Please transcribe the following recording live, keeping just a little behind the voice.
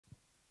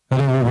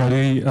Hello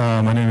everybody,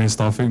 my name is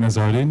Taufik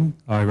Nazardin.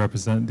 I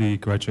represent the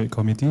graduate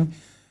committee.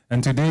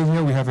 And today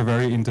here we have a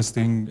very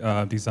interesting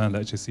design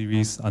lecture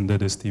series under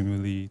the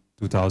STIMULI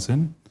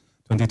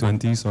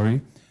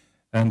 2020.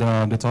 And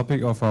the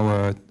topic of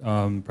our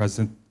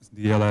present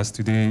DLS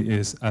today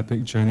is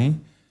Epic Journey,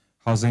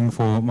 Housing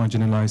for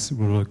Marginalized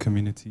Rural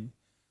Community.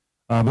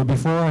 But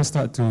before I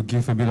start to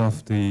give a bit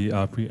of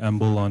the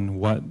preamble on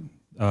what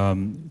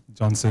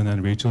Johnson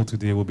and Rachel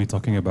today will be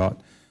talking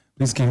about,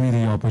 please give me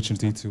the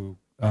opportunity to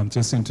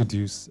just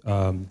introduce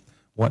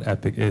what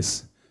Epic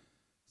is.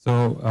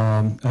 So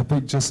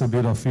Epic, just a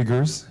bit of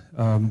figures.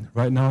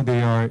 Right now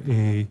they are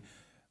a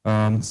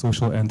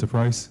social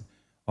enterprise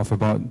of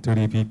about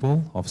 30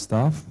 people of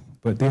staff,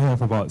 but they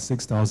have about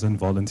 6,000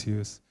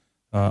 volunteers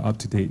up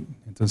to date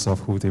in terms of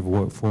who they've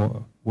worked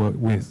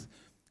with.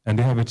 And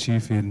they have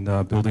achieved in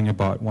building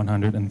about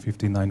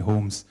 159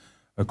 homes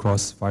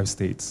across 5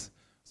 states.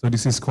 So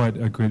this is quite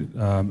a great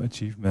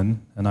achievement.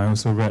 And I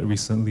also read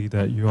recently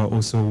that you are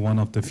also one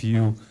of the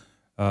few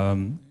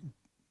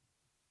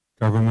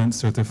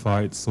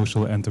government-certified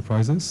social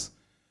enterprises.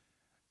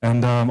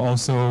 And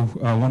also,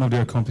 one of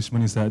their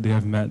accomplishments is that they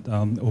have met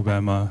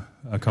Obama,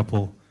 a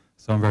couple.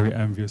 So I'm very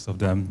envious of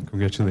them.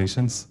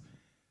 Congratulations.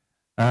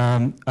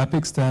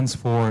 EPIC stands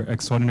for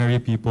Extraordinary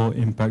People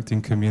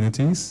Impacting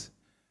Communities.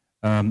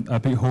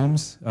 EPIC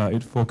Homes,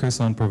 it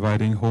focuses on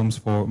providing homes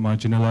for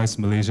marginalized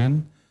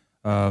Malaysian,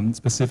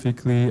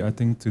 specifically, I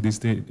think to this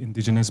day,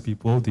 indigenous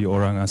people, the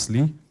Orang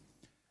Asli.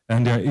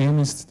 And their aim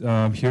is,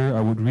 here I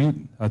would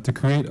read, to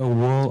create a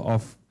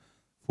world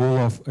full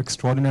of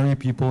extraordinary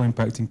people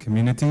impacting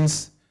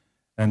communities.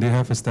 And they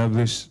have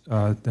established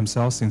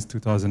themselves since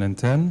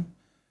 2010,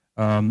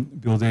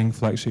 building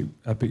flagship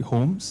Epic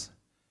Homes.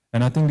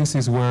 And I think this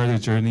is where the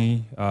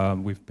journey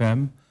with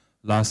PAM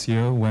last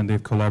year, when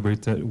they've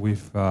collaborated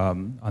with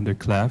under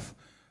CLAF,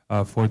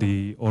 for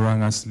the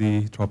Orang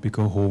Asli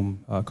Tropical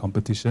Home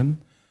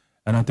competition.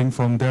 And I think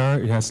from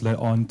there, it has led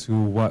on to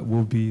what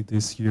will be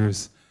this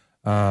year's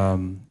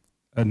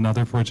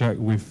another project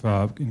with,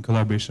 in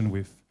collaboration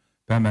with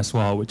PAM as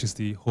well, which is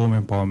the Home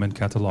Empowerment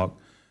Catalog,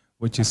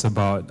 which is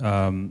about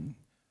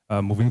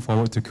moving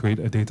forward to create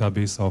a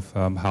database of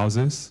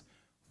houses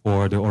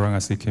for the Orang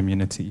Asli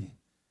community.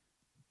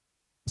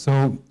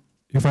 So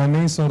if I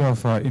may sort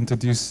of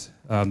introduce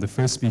the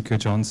first speaker,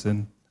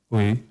 Johnson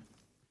Wei.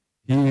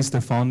 He is the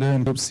founder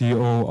and group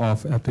CEO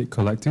of Epic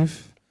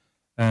Collective,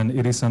 and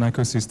it is an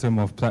ecosystem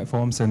of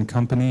platforms and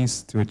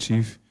companies to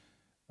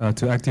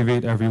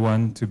activate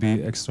everyone to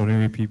be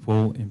extraordinary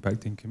people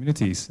impacting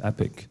communities,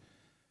 Epic.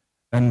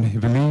 And he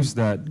believes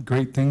that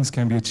great things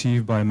can be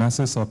achieved by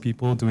masses of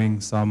people doing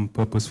some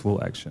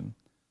purposeful action.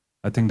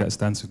 I think that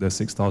stands for the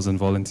 6,000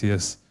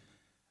 volunteers.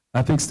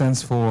 Epic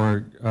stands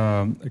for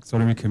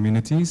extraordinary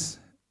communities,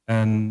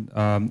 and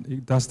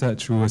it does that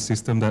through a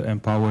system that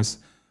empowers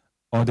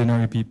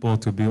ordinary people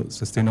to build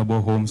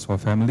sustainable homes for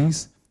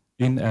families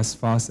in as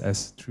fast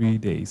as 3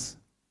 days,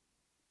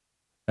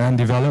 and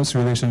develops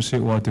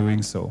relationship while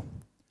doing so.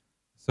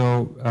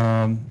 So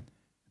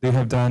they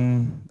have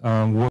done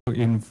work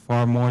in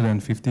far more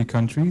than 50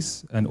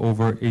 countries and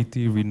over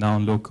 80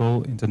 renowned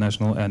local,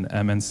 international, and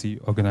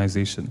MNC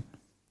organizations.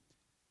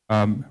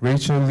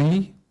 Rachel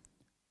Lee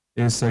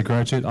is a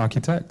graduate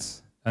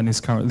architect and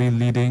is currently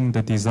leading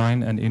the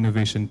design and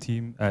innovation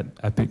team at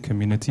Epic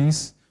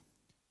Communities,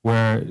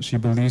 where she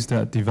believes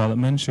that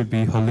development should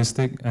be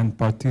holistic and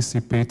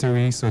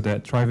participatory so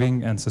that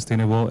thriving and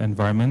sustainable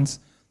environments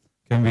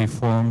can be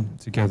formed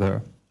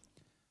together.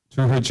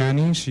 Through her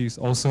journey, she's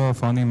also a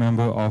founding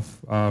member of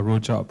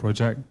Rojak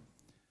Project,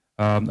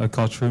 a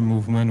cultural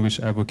movement which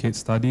advocates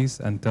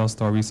studies and tells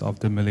stories of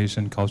the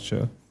Malaysian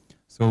culture.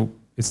 So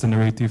it's the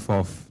narrative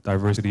of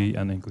diversity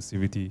and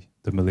inclusivity,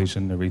 the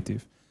Malaysian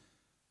narrative.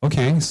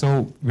 Okay,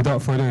 so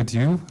without further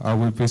ado, I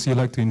would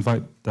basically like to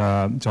invite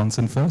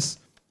Johnson first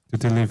to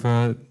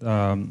deliver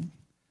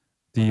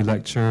the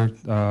lecture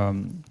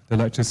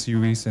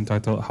series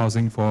entitled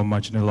Housing for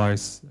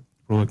Marginalized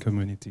Rural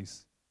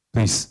Communities.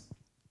 Please.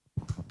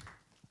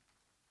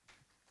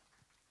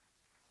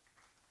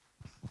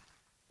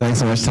 Thanks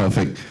so much,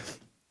 Taufik.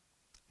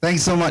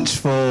 Thanks so much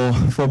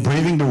for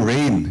braving the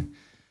rain.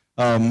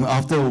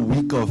 After a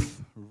week of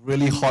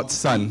really hot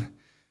sun,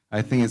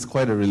 I think it's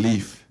quite a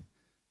relief.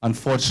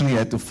 Unfortunately, I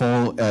had to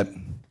fall at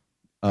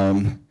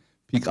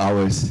peak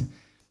hours.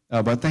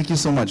 But thank you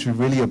so much. We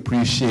really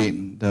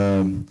appreciate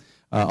the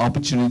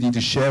opportunity to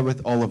share with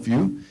all of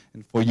you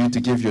and for you to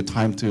give your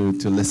time to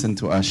listen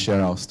to us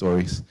share our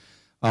stories.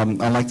 I'd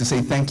like to say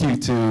thank you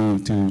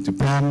to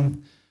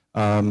PAM.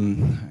 I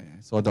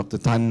saw Dr.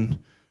 Tan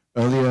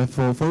earlier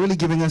for really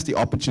giving us the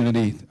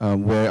opportunity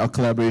where our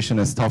collaboration,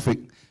 as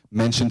Taufik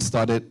mentioned,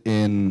 started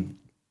in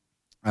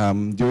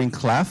during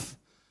CLAF,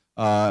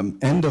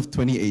 end of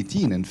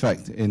 2018, in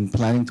fact, in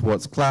planning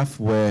towards CLAF,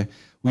 where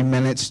we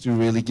managed to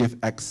really give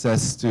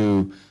access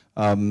to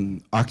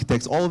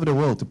architects all over the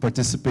world to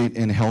participate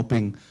in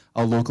helping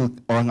our local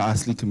Orang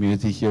Asli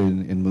community here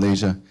in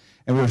Malaysia.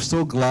 And we're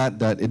so glad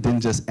that it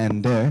didn't just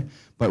end there,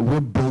 but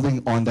we're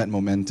building on that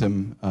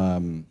momentum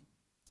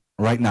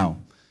right now.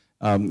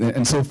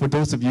 And so for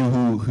those of you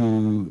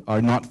who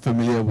are not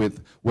familiar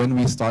with when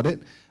we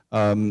started,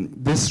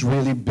 this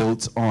really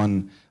built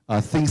on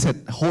things that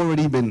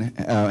already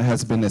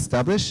has been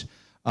established,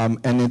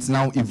 and it's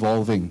now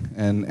evolving.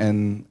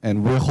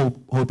 And we're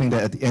hoping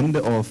that at the end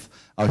of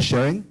our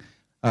sharing,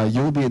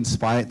 you'll be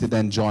inspired to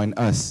then join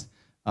us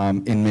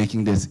in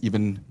making this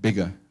even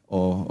bigger,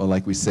 or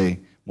like we say,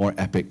 more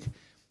epic.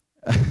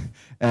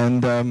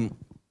 And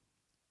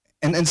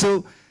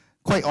so,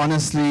 quite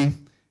honestly,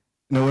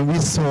 when we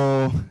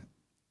saw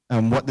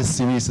what this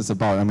series is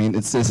about, I mean,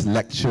 it's this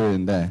lecture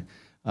in there.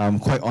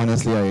 Quite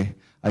honestly,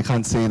 I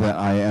can't say that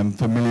I am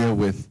familiar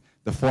with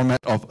the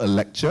format of a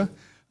lecture.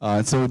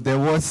 So there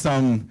was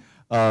some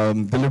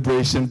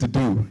deliberation to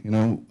do.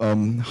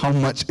 How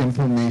much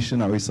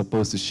information are we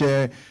supposed to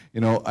share?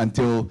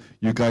 Until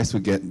you guys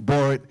would get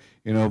bored.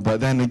 But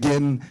then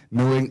again,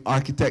 knowing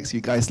architects, you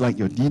guys like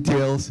your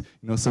details.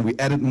 So we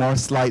added more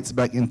slides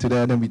back into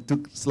there. Then we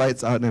took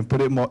slides out and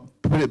put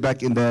it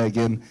back in there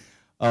again.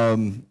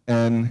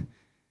 And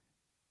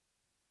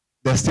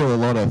there's still a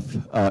lot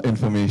of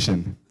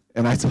information.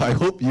 And I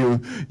hope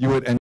you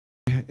would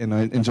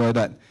enjoy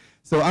that.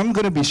 So I'm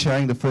going to be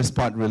sharing the first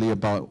part really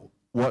about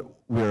what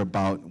we're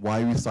about,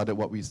 why we started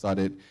what we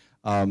started,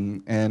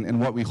 and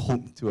what we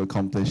hope to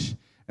accomplish.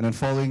 And then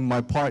following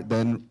my part,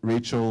 then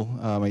Rachel,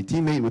 my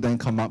teammate, would then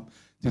come up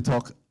to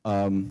talk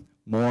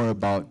more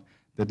about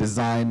the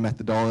design,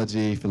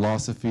 methodology,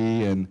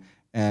 philosophy,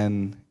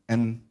 and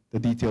the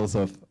details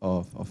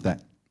of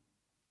that.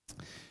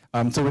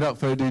 So without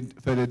further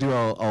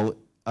ado,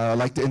 I'd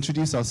like to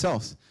introduce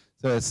ourselves.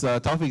 So as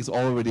Taufik has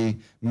already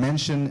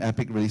mentioned,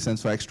 EPIC really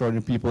stands for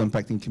Extraordinary People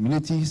Impacting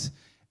Communities,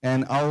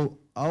 and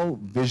our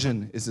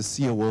vision is to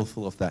see a world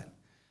full of that.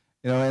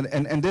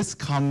 And this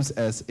comes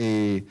as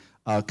a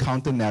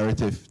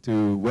counter-narrative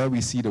to where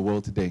we see the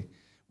world today,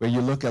 where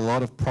you look at a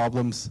lot of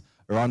problems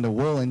around the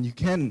world, and you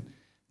can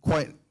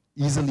quite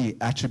easily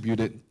attribute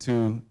it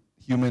to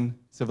human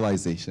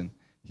civilization,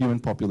 human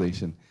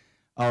population.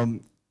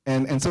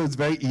 And so it's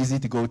very easy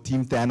to go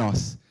Team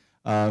Thanos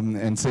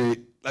and say,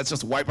 let's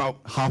just wipe out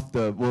half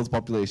the world's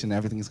population,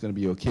 everything is going to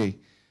be okay.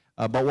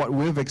 But what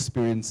we've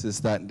experienced is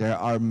that there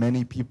are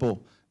many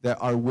people that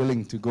are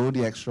willing to go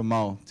the extra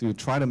mile to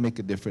try to make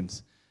a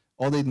difference.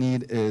 All they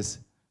need is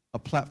a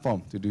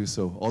platform to do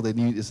so. All they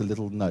need is a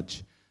little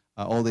nudge.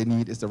 All they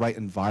need is the right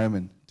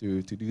environment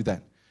to do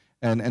that.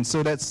 And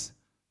so that's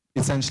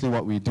essentially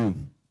what we do.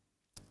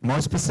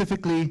 More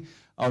specifically,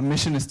 our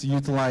mission is to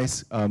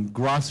utilize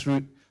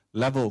grassroots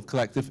level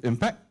collective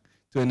impact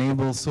to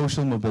enable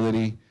social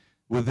mobility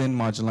within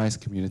marginalized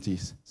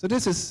communities. So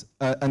this is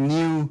a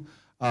new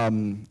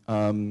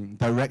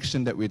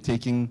direction that we're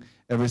taking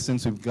ever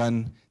since we've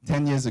begun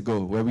 10 years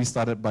ago, where we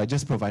started by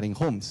just providing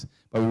homes.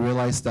 But we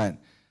realized that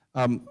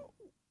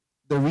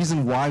the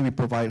reason why we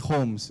provide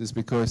homes is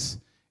because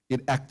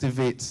it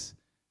activates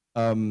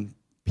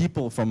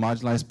people from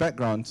marginalized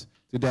backgrounds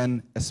to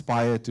then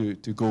aspire to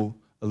go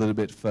a little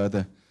bit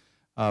further.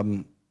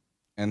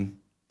 And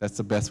that's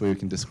the best way we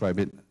can describe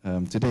it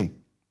today.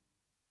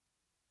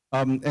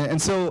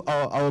 And so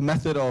our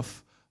method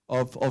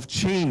of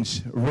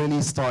change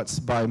really starts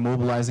by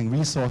mobilizing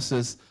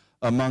resources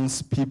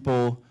amongst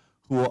people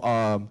who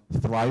are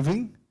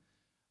thriving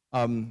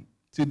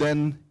to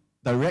then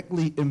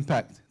directly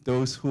impact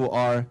those who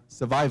are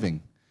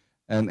surviving.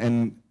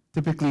 And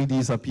typically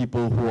these are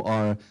people who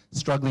are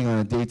struggling on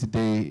a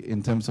day-to-day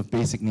in terms of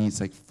basic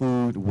needs like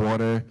food,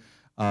 water,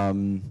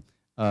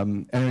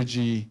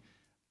 energy,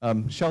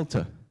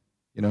 shelter.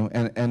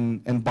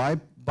 And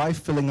by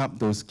filling up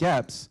those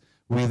gaps,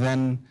 we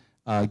then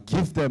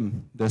give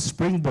them the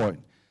springboard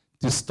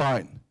to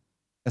start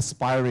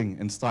aspiring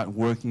and start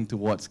working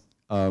towards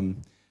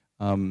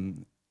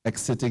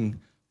exiting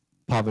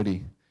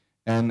poverty.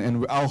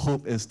 And our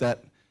hope is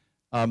that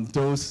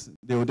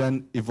they will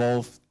then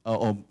evolve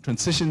or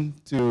transition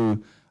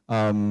to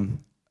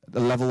the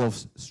level of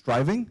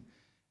striving,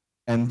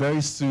 and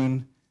very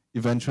soon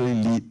eventually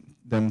lead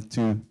them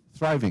to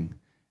thriving.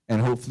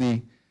 And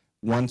hopefully,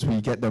 once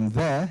we get them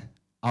there,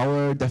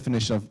 our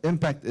definition of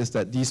impact is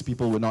that these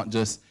people would not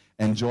just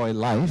enjoy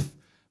life,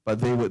 but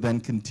they would then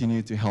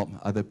continue to help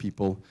other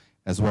people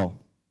as well.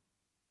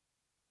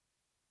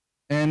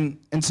 And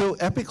so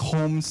Epic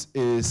Homes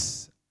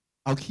is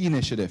our key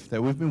initiative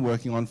that we've been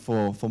working on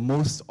for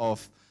most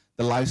of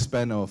the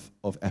lifespan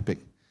of Epic,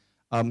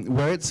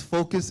 where its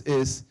focus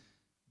is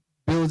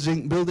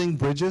building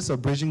bridges or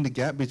bridging the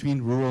gap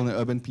between rural and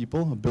urban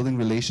people, or building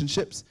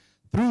relationships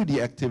through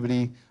the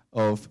activity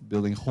of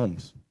building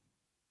homes.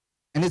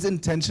 And it's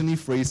intentionally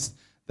phrased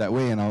that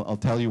way, and I'll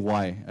tell you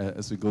why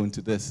as we go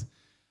into this.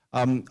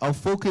 Our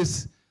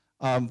focus,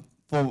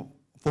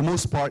 for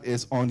most part,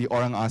 is on the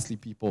Orang Asli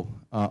people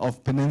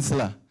of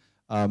Peninsula,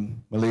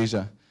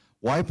 Malaysia.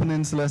 Why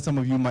Peninsula? Some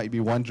of you might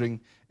be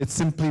wondering. It's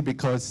simply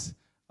because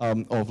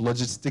of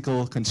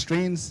logistical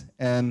constraints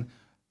and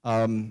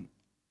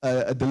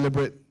a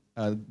deliberate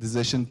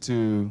decision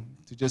to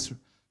just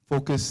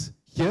focus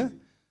here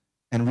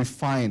and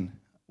refine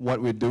what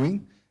we're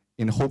doing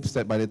in hopes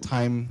that by the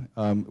time,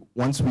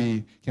 once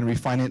we can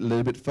refine it a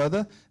little bit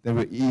further, then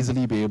we'll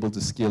easily be able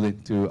to scale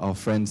it to our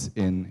friends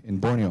in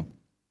Borneo.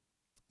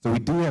 So we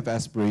do have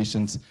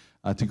aspirations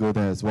to go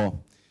there as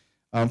well.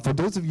 For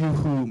those of you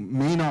who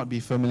may not be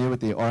familiar with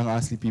the Orang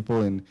Asli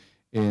people in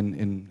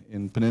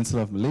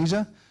Peninsula of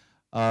Malaysia,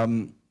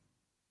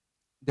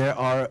 there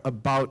are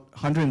about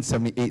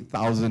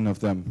 178,000 of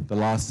them. The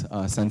last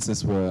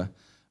census were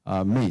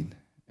made.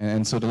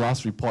 And so the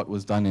last report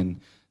was done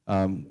in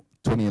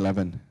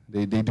 2011.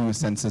 They do a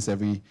census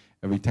every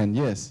 10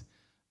 years.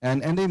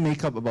 And they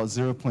make up about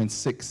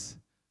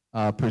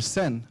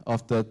 0.6%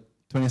 of the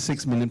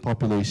 26 million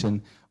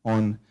population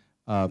on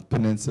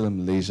Peninsula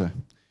Malaysia.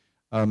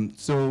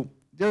 So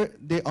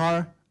they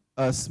are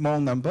a small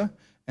number,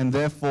 and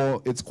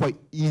therefore it's quite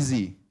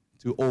easy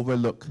to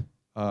overlook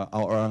our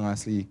Orang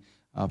Asli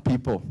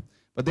people.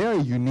 But they are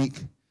a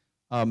unique,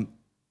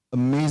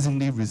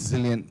 amazingly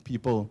resilient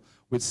people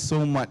with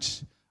so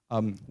much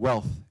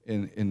wealth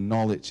in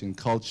knowledge, in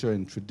culture,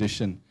 and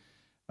tradition.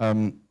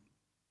 And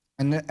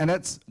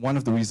that's one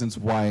of the reasons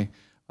why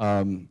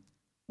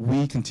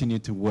we continue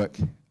to work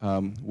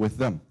with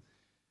them.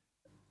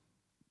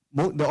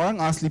 The Orang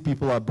Asli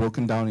people are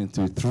broken down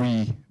into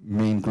 3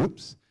 main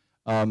groups.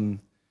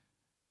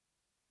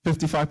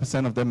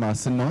 55% of them are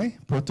Senoi,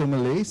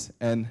 Proto-Malays,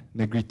 and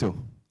Negrito.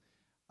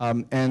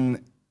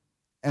 And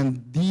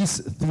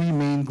these 3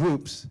 main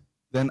groups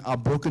then are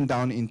broken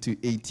down into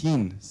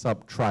 18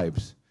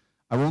 sub-tribes.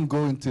 I won't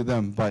go into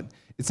them, but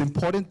it's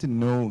important to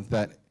know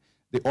that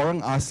the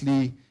Orang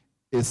Asli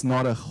is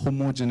not a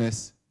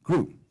homogeneous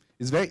group.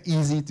 It's very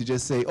easy to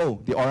just say, oh,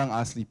 the Orang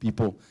Asli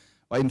people.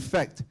 But in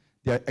fact,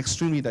 they are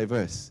extremely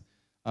diverse.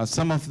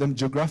 Some of them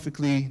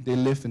geographically, they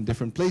live in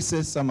different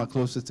places. Some are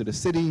closer to the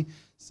city.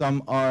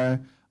 Some are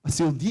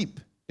still deep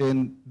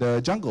in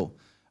the jungle.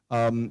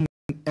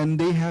 And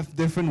they have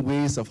different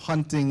ways of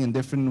hunting and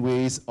different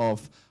ways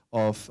of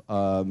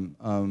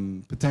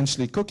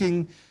potentially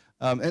cooking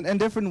and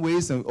different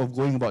ways of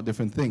going about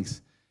different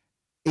things.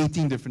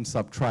 18 different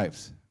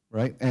sub-tribes,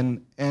 right?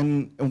 And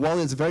while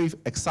it's very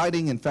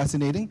exciting and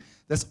fascinating,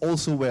 that's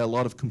also where a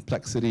lot of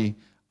complexity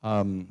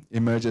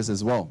emerges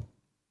as well.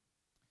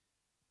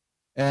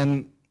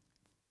 And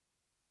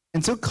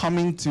so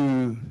coming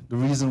to the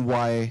reason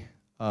why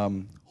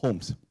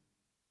homes.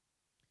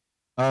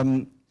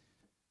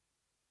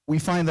 We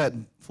find that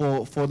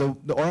for the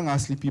Orang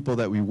Asli people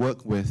that we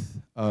work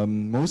with,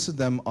 most of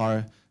them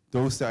are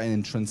those that are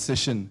in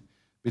transition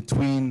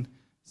between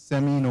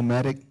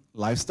semi-nomadic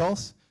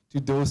lifestyles to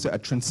those that are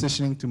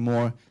transitioning to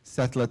more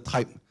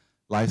settler-type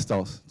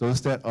lifestyles, those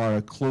that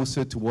are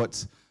closer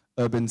towards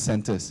urban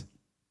centers.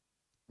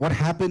 What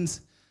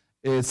happens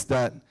is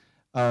that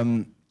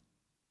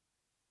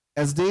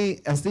as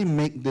they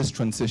make this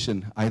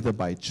transition, either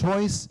by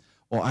choice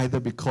or either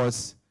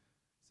because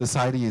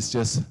society is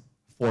just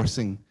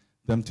forcing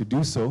them to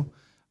do so,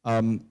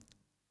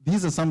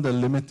 these are some of the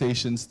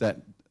limitations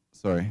that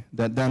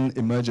then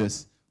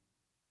emerges.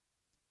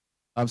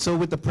 So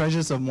with the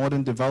pressures of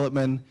modern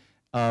development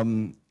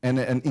and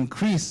an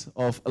increase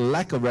of a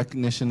lack of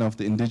recognition of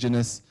the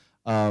indigenous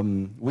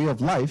way of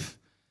life,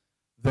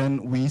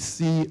 then we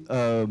see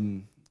a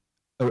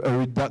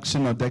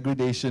reduction or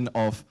degradation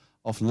of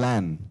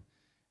land.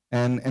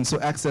 And so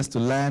access to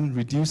land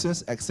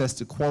reduces, access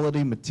to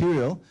quality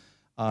material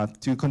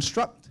to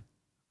construct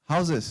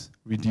houses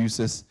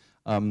reduces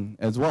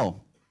as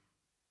well.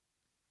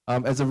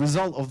 As a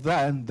result of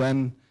that,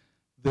 then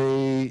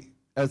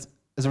as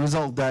a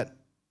result of that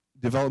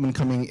development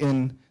coming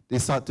in, they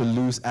start to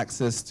lose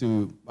access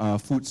to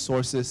food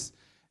sources,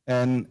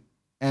 and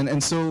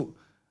so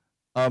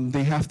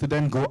they have to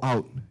then go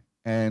out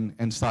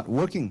and start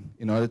working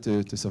in order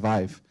to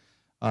survive.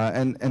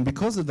 And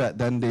because of that,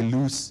 then they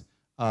lose.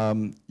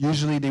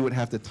 Usually they would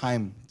have the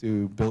time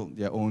to build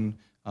their own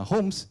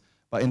homes,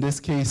 but in this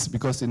case,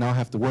 because they now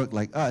have to work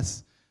like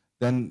us,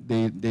 then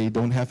they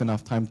don't have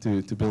enough time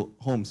to build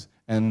homes,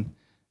 and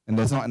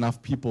there's not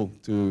enough people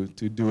to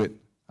do it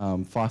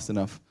fast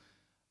enough.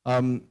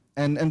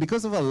 And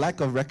because of a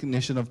lack of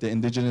recognition of the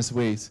indigenous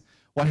ways,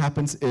 what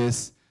happens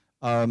is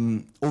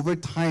over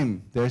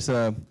time there's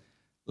a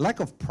lack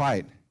of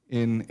pride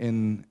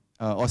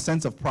or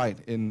sense of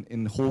pride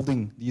in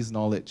holding these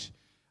knowledge.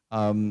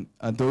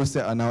 Those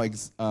that are now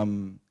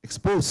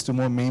exposed to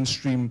more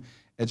mainstream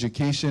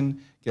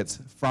education gets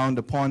frowned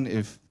upon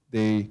if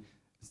they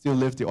still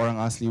live the Orang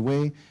Asli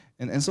way.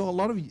 And so a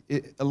lot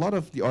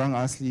of the Orang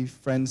Asli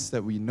friends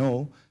that we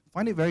know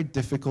find it very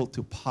difficult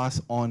to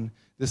pass on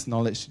this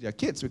knowledge to their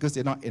kids because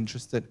they're not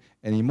interested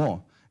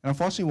anymore. And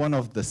unfortunately, one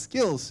of the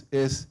skills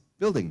is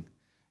building,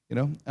 you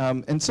know.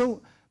 And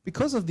so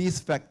because of these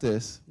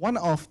factors, one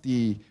of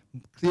the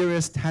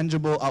clearest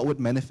tangible outward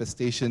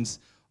manifestations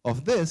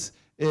of this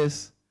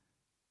is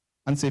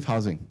unsafe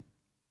housing.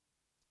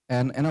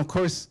 And of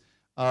course,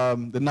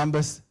 the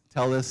numbers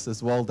tell us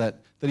as well that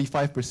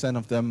 35%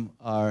 of them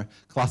are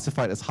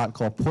classified as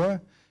hardcore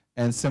poor,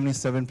 and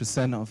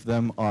 77% of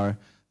them are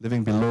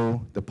living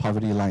below the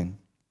poverty line.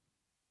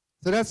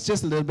 So that's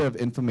just a little bit of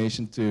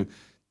information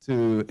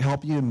to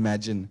help you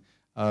imagine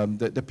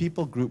the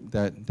people group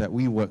that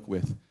we work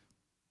with.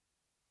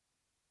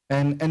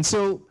 And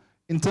so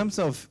in terms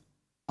of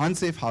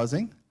unsafe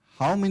housing,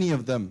 how many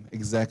of them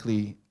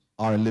exactly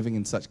are living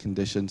in such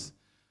conditions?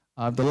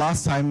 The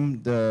last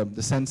time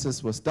the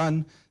census was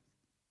done,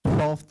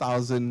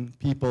 12,000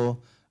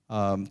 people,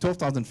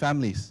 12,000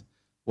 families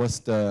was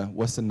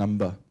the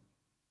number.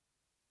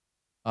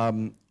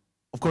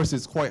 Of course,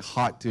 it's quite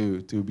hard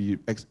to be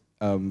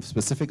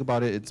specific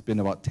about it. It's been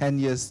about 10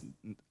 years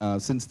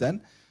since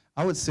then.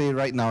 I would say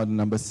right now the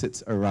number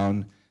sits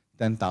around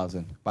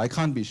 10,000, but I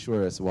can't be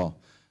sure as well.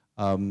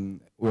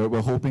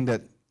 We're hoping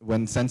that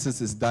when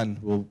census is done,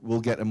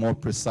 we'll get a more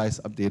precise,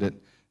 updated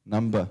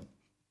number.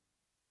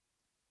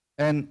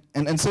 And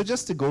so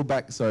just to go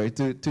back, sorry,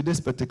 to this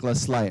particular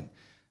slide,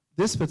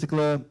 this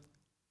particular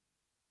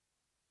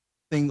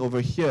thing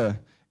over here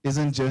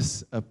isn't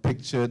just a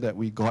picture that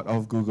we got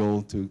off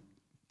Google to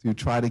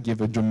try to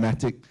give a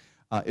dramatic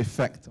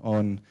effect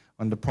on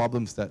the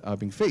problems that are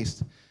being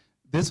faced.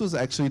 This was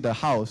actually the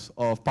house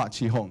of Pak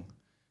Chi Hong,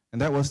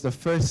 and that was the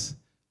first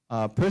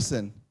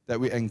person that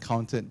we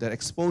encountered that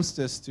exposed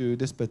us to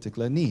this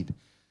particular need.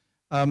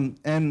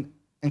 And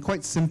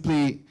quite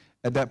simply,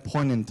 at that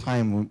point in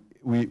time,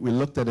 we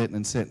looked at it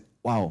and said,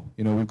 wow,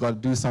 you know, we've got to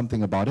do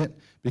something about it,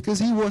 because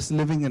he was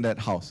living in that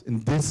house in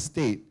this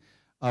state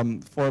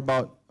for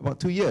about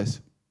 2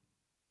 years.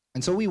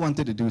 And so we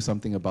wanted to do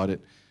something about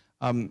it.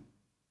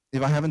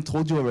 If I haven't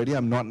told you already,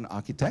 I'm not an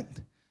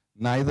architect.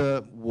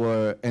 Neither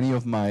were any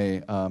of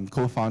my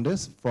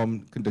co-founders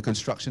from the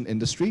construction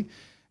industry.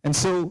 And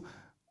so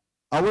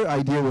our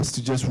idea was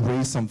to just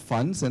raise some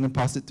funds and then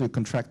pass it to a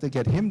contractor,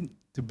 get him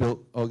to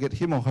build, or get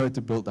him or her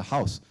to build the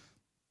house.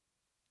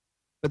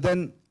 But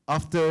then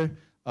after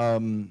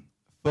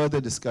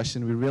further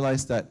discussion, we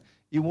realized that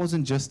it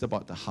wasn't just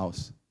about the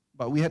house,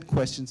 but we had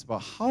questions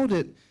about how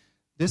did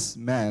this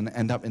man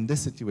end up in this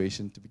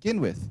situation to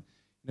begin with?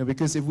 You know,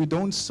 because if we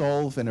don't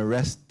solve and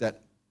arrest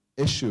that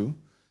issue,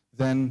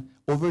 then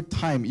over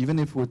time, even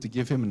if we were to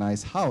give him a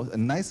nice house, a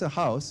nicer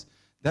house,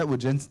 that would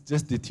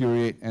just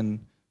deteriorate and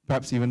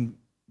perhaps even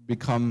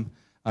come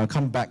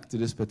back to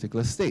this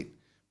particular state.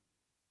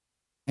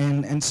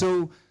 And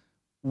so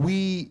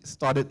we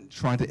started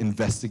trying to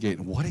investigate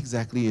what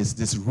exactly is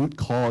this root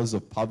cause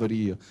of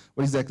poverty,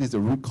 what exactly is the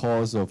root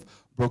cause of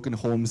broken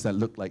homes that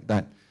look like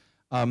that.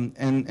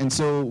 And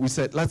so we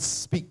said, let's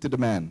speak to the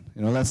man,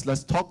 you know,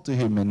 let's talk to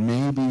him, and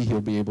maybe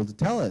he'll be able to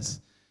tell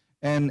us.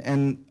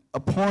 And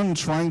upon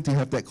trying to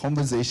have that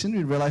conversation,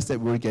 we realized that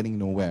we were getting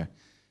nowhere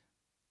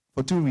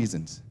for two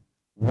reasons.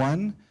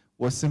 One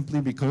was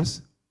simply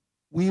because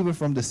we were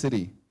from the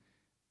city.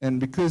 And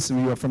because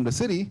we were from the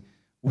city,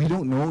 we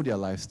don't know their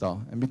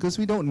lifestyle. And because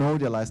we don't know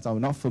their lifestyle, we're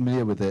not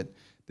familiar with it,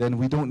 then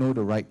we don't know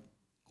the right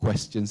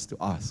questions to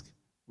ask.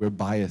 We're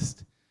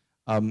biased.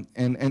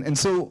 And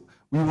so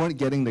we weren't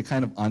getting the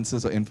kind of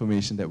answers or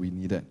information that we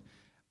needed.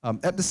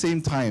 At the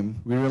same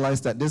time, we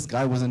realized that this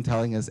guy wasn't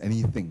telling us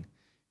anything.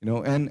 You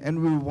know,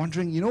 and we were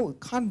wondering, you know, it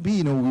can't be,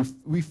 you know,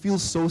 we feel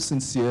so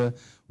sincere,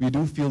 we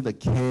do feel the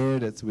care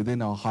that's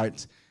within our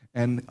hearts,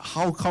 and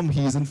how come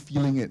he isn't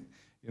feeling it?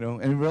 You know,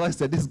 and we realized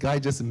that this guy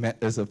just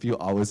met us a few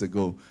hours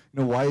ago.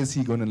 You know, why is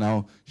he going to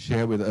now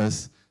share with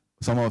us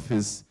some of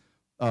his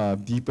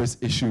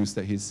deepest issues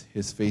that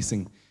he's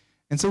facing?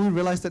 And so we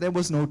realized that there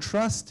was no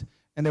trust,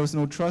 and there was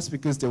no trust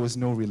because there was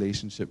no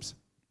relationships.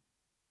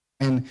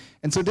 And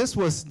so this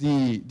was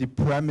the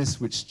premise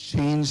which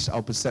changed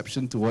our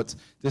perception towards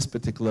this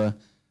particular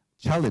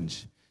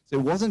challenge. So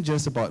it wasn't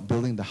just about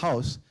building the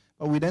house,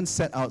 but we then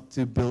set out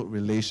to build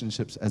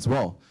relationships as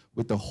well,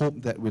 with the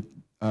hope that with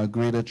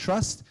greater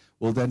trust,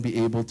 we'll then be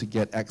able to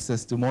get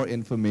access to more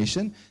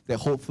information that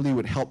hopefully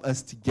would help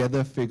us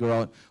together figure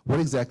out what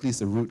exactly is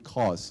the root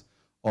cause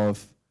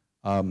of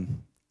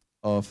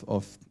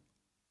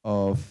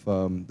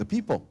the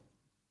people.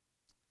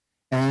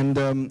 And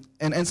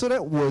so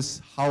that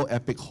was how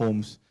Epic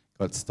Homes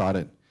got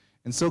started.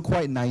 And so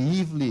quite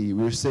naively,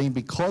 we were saying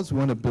because we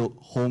want to build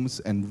homes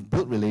and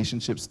build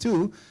relationships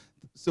too,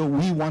 so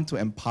we want to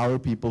empower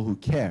people who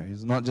care.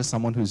 It's not just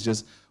someone who's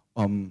just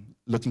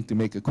looking to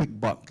make a quick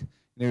buck.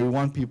 You know, we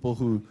want people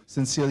who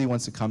sincerely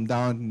wants to come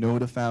down, know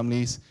the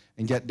families,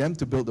 and get them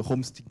to build the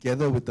homes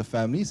together with the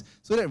families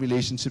so that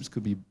relationships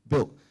could be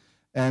built.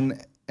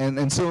 And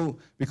so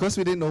because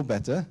we didn't know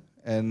better,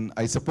 and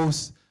I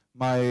suppose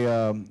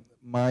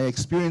my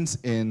experience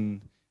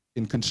in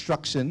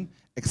construction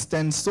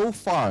extends so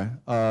far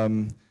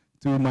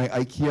to my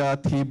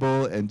IKEA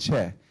table and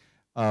chair.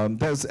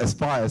 That's as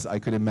far as I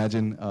could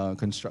imagine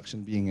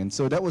construction being. And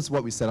so that was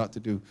what we set out to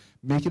do,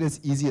 make it as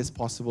easy as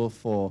possible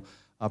for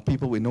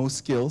people with no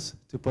skills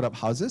to put up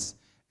houses,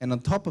 and on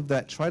top of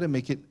that, try to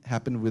make it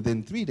happen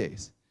within 3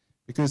 days.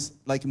 Because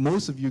like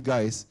most of you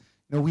guys,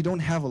 you know, we don't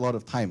have a lot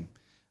of time.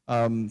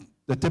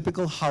 The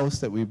typical house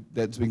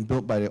that's being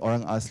built by the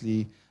Orang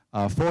Asli,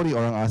 for the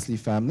Orang Asli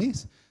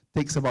families,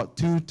 takes about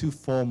 2 to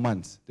 4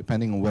 months,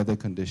 depending on weather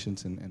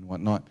conditions and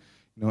whatnot.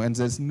 You know, and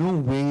there's no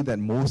way that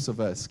most of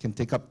us can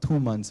take up 2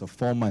 months or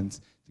 4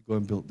 months to go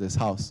and build this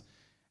house.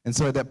 And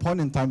so at that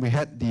point in time, we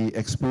had the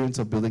experience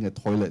of building a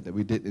toilet that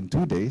we did in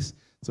 2 days.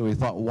 So we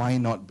thought, why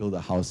not build a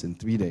house in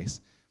 3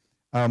 days?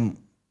 And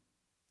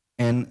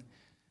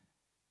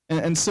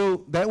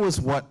so that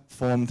was what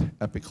formed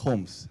Epic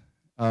Homes,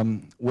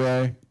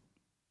 where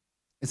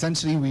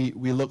essentially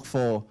we look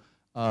for,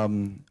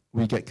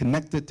 we get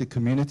connected to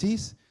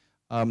communities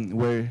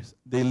where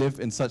they live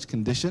in such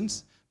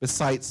conditions,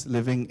 besides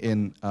living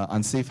in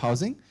unsafe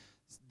housing.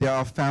 There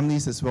are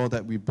families as well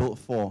that we built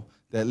for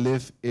that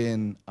live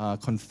in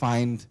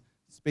confined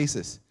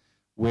spaces,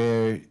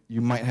 where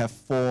you might have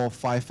 4 or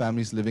 5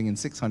 families living in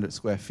 600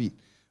 square feet,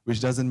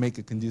 which doesn't make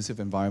a conducive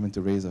environment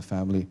to raise a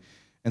family.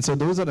 And so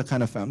those are the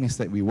kind of families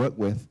that we work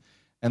with.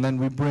 And then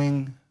we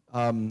bring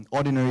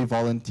ordinary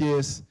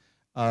volunteers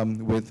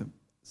with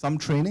some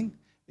training,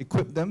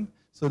 equip them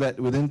so that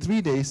within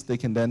 3 days they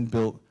can then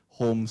build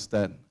homes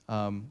that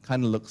kind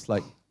of looks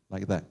like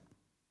that.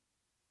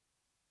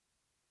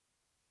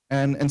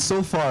 And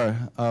so far,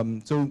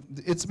 so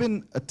it's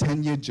been a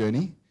 10-year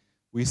journey.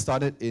 We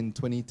started in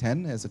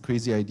 2010 as a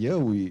crazy idea.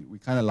 We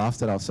kind of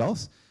laughed at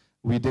ourselves.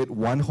 We did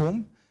 1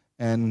 home,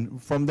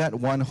 and from that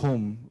 1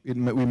 home, we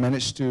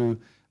managed to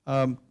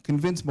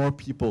convince more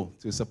people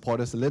to support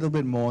us a little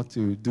bit more,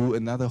 to do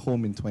another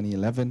home in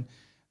 2011,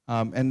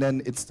 and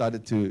then it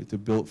started to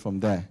build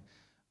from there.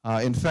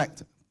 In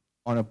fact,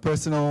 on a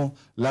personal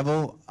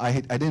level, I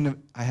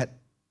had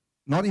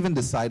not even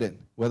decided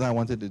whether I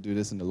wanted to do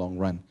this in the long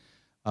run.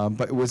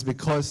 But it was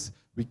because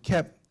we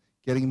kept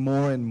getting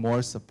more and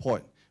more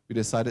support, we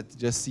decided to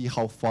just see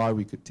how far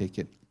we could take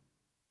it.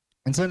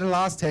 And so in the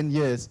last 10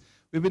 years,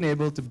 we've been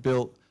able to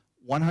build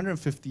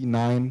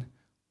 159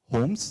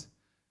 homes.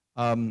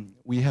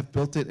 We have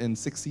built it in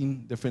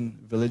 16 different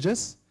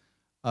villages.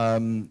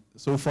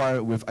 So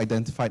far, we've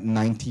identified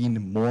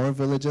 19 more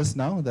villages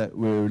now that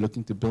we're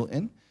looking to build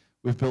in.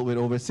 We've built with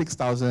over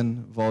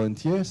 6,000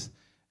 volunteers,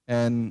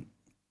 and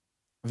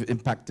we've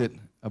impacted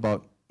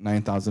about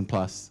 9,000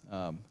 plus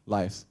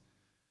lives.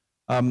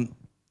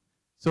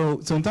 So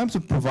in terms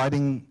of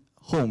providing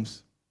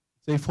homes,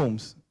 safe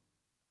homes,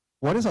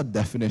 what is our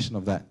definition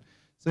of that?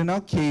 So in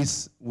our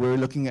case, we're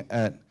looking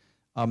at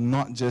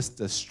not just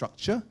the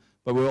structure,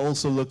 but we're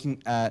also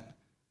looking at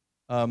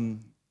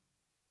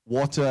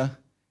water,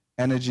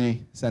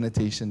 energy,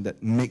 sanitation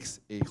that makes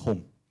a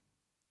home.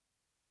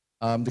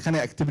 The kind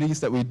of activities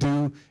that we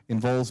do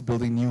involves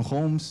building new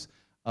homes,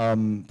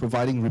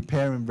 providing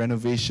repair and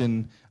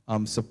renovation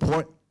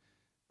support,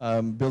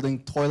 building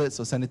toilets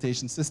or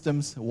sanitation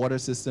systems, water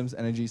systems,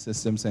 energy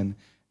systems,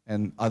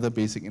 and other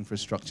basic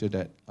infrastructure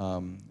that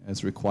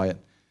is required.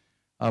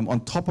 On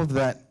top of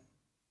that,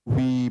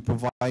 we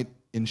provide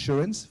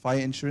insurance, fire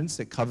insurance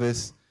that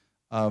covers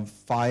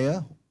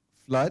fire,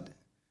 flood,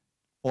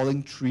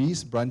 falling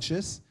trees,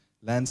 branches,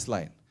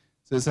 landslide.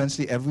 So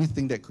essentially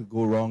everything that could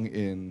go wrong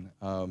in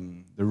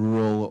the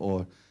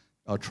rural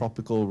or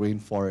tropical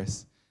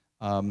rainforest.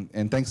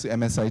 And thanks to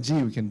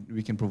MSIG,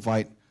 we can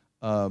provide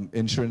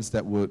insurance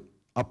that would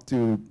up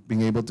to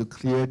being able to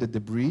clear the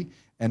debris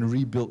and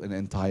rebuild an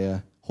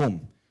entire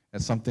home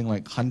at something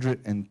like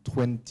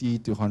 120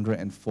 to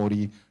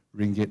 140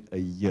 ringgit a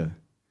year.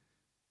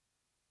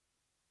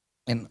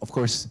 And of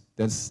course,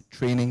 there's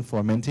training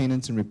for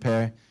maintenance and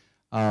repair,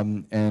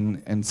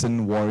 and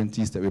certain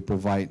warranties that we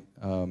provide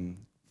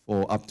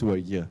for up to a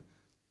year.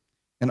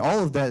 And all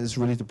of that is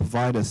really to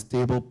provide a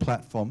stable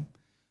platform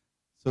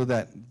so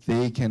that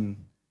they can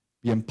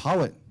be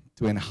empowered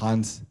to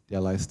enhance their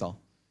lifestyle.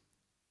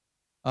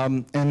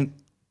 And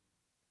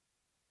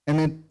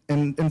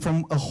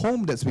from a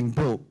home that's being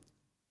built,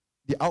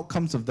 the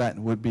outcomes of that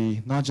would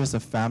be not just a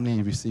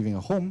family receiving a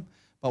home,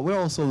 but we're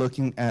also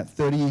looking at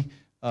 30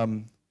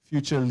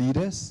 future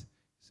leaders,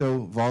 so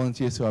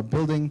volunteers who are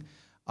building.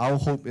 Our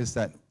hope is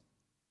that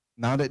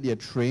now that they are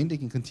trained, they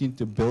can continue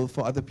to build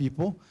for other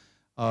people.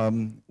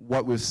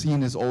 What we've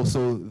seen is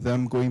also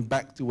them going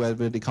back to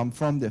wherever they come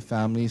from, their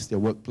families, their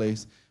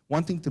workplace,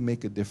 wanting to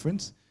make a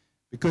difference,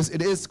 because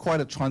it is quite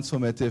a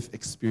transformative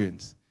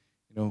experience.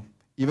 You know,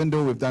 even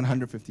though we've done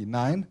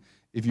 159,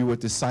 if you were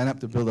to sign up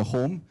to build a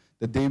home,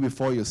 the day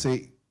before you'll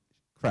say,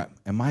 crap,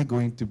 am I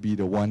going to be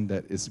the one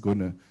that is going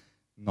to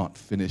not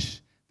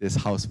finish this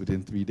house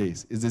within 3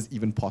 days? Is this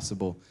even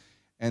possible?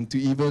 And to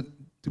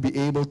be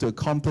able to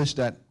accomplish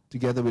that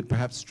together with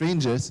perhaps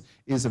strangers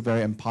is a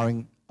very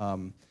empowering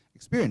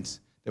experience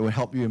that will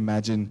help you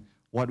imagine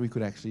what we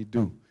could actually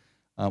do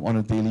on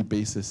a daily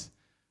basis.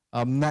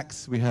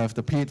 Next, we have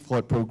the Pay It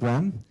Forward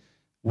program,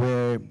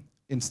 where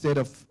instead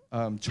of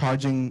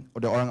charging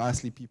the Orang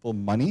Asli people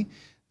money,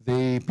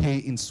 they pay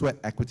in sweat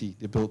equity.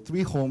 They build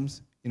 3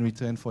 homes in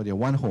return for their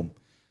 1 home.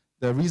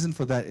 The reason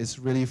for that is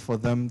really for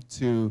them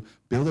to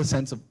build a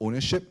sense of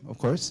ownership, of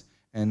course,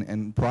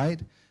 and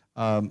pride.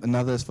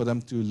 Another is for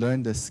them to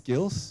learn the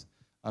skills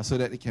so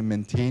that they can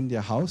maintain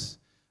their house.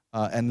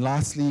 And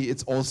lastly,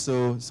 it's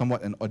also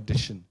somewhat an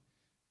audition.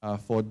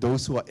 For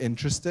those who are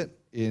interested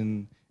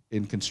in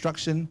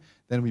construction,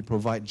 then we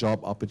provide job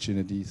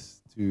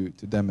opportunities to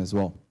them as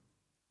well.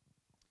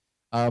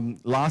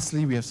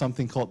 Lastly, we have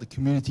something called the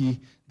Community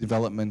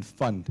Development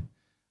Fund.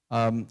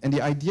 And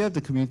the idea of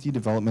the Community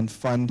Development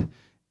Fund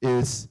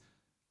is,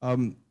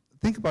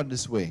 think about it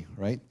this way,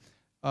 right?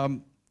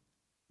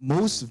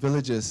 Most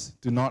villages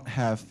do not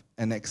have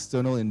an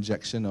external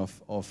injection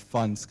of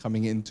funds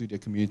coming into their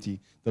community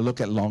to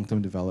look at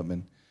long-term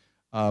development.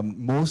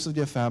 Most of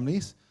their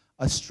families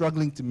are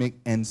struggling to make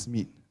ends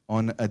meet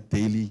on a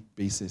daily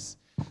basis.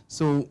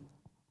 So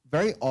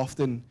very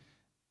often,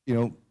 you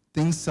know,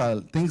 things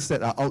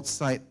that are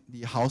outside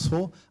the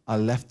household are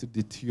left to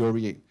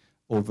deteriorate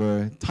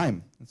over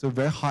time. And so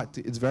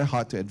it's very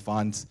hard to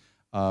advance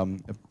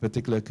a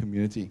particular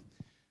community.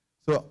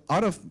 So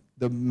out of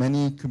the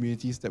many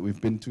communities that we've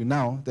been to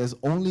now, there's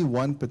only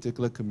one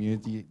particular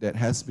community that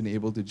has been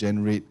able to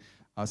generate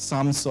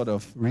some sort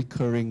of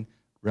recurring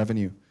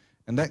revenue.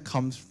 And that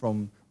comes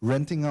from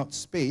renting out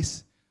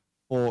space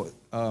to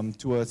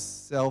a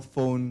cell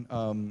phone,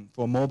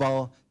 for a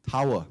mobile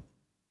tower.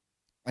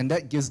 And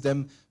that gives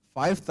them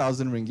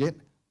 5,000 ringgit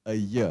a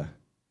year,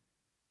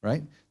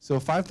 right? So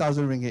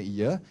 5,000 ringgit a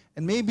year,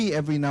 and maybe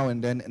every now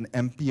and then an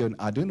MP or an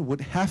ADUN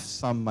would have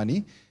some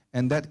money,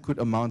 and that could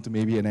amount to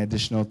maybe an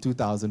additional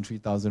 2,000,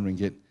 3,000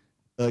 ringgit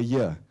a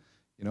year.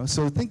 You know,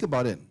 so think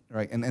about it,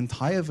 right? An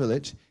entire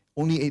village,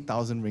 only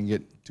 8,000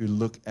 ringgit to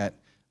look at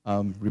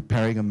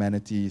repairing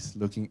amenities,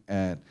 looking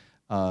at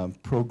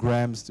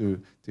programs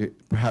to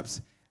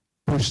perhaps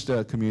push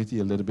the community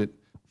a little bit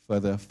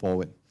further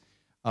forward.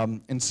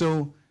 And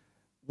so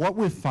what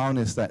we've found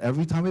is that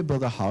every time we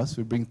build a house,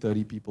 we bring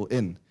 30 people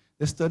in.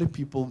 There's 30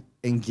 people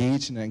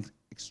engaged in an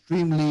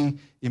extremely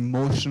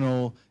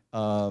emotional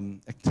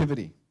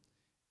activity.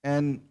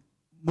 And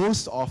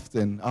most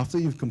often, after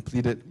you've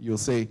completed, you'll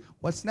say,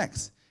 what's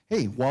next?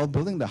 Hey, while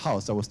building the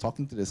house, I was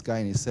talking to this guy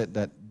and he said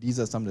that these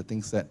are some of the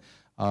things that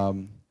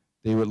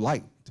they would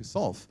like to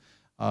solve.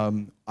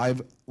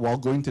 While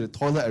going to the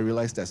toilet, I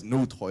realized there's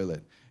no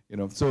toilet. You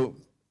know, so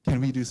can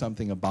we do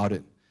something about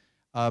it?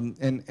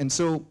 And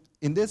so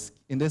in this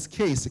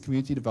case, the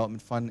Community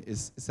Development Fund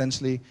is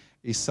essentially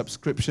a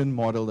subscription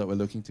model that we're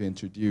looking to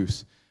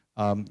introduce,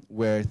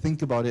 where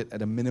think about it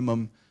at a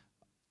minimum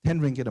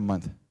 10 ringgit a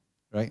month,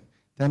 right?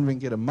 10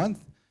 ringgit a month.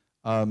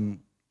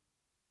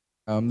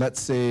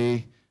 Let's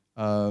say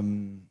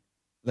 10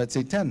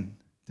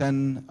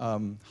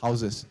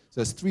 houses.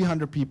 So that's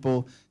 300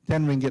 people,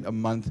 10 ringgit a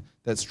month.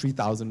 That's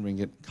 3,000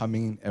 ringgit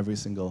coming in every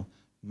single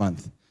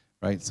month,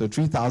 right? So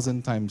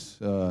 3,000 times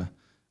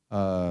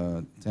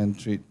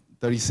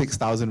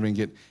 36,000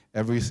 ringgit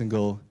every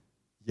single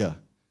year,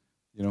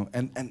 you know.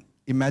 And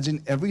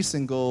imagine every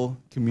single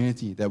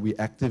community that we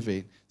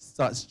activate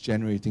starts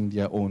generating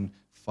their own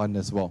fund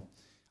as well.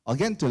 I'll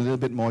get into a little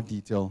bit more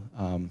detail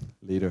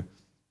later.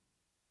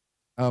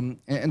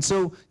 And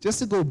so just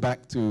to go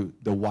back to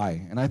the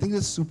why, and I think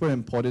it's super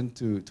important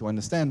to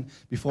understand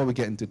before we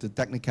get into the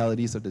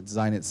technicalities of the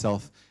design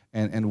itself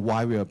and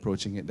why we're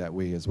approaching it that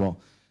way as well.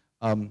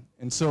 And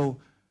so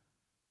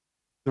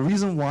the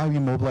reason why we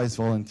mobilize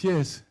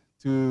volunteers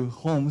to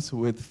homes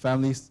with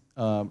families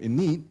in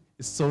need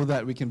is so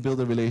that we can build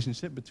a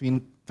relationship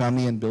between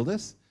family and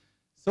builders,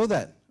 so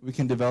that we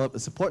can develop a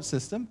support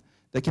system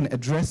that can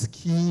address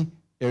key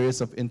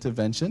areas of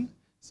intervention,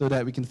 so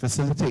that we can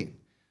facilitate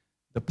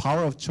the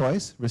power of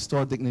choice,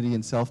 restore dignity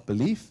and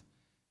self-belief,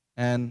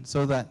 and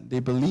so that they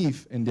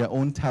believe in their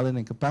own talent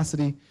and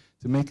capacity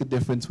to make a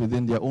difference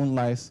within their own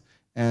lives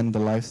and the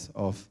lives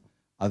of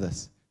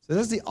others. So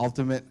that's the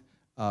ultimate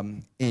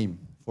aim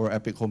for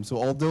Epic Home. So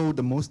although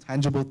the most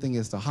tangible thing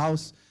is the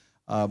house,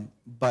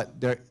 but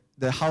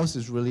the house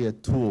is really a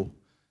tool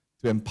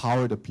to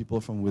empower the people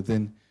from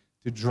within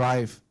to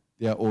drive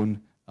their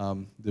own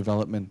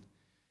development.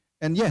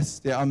 And yes,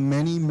 there are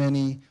many,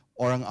 many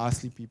Orang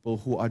Asli people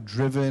who are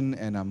driven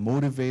and are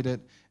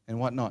motivated and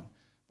whatnot.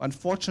 But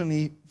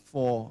unfortunately,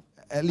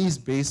 at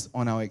least based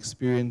on our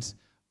experience,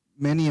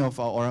 many of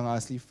our Orang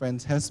Asli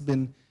friends has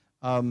been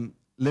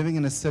living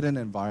in a certain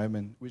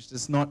environment which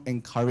does not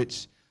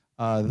encourage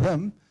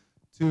them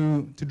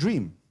to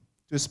dream,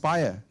 to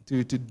aspire,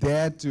 to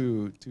dare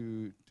to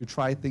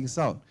try things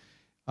out.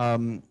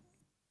 And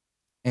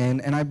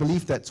I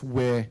believe that's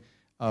where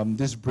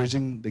this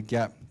bridging the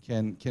gap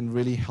can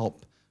really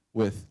help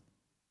with.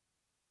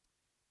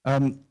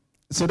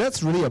 So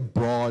that's really a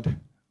broad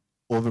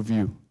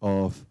overview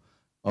of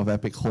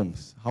Epic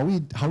Homes. How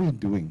are we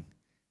doing?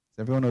 Is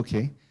everyone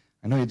okay?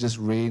 I know it just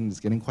rained, it's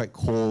getting quite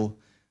cold.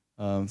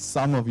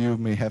 Some of you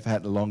may have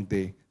had a long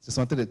day. Just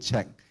wanted to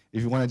check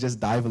if you want to just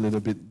dive a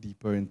little bit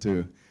deeper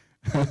into,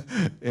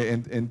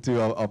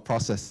 into our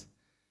process.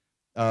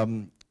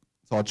 So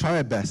I'll try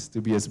my best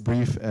to be as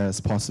brief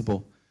as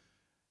possible.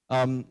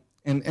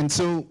 And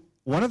so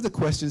one of the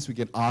questions we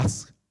get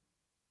asked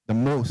the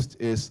most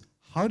is,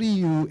 how do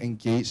you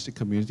engage the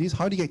communities?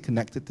 How do you get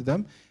connected to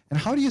them? And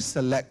how do you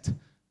select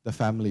the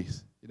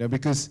families? You know,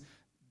 because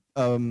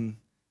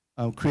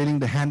creating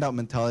the handout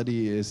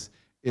mentality is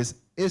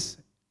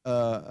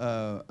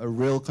a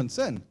real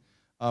concern,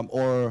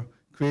 or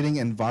creating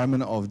an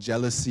environment of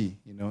jealousy,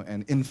 you know,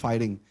 and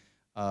infighting,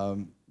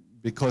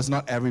 because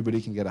not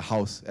everybody can get a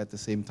house at the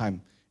same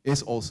time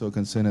is also a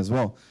concern as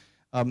well.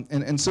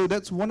 And so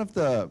that's one of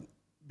the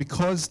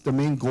because the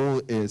main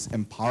goal is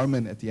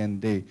empowerment at the end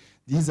of the day,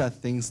 these are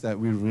things that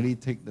we really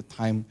take the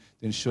time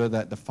to ensure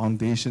that the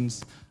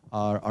foundations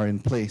are in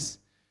place.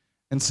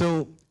 And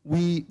so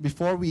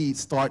before we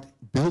start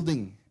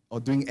building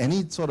or doing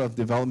any sort of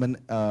development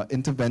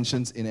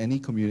interventions in any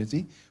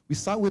community, we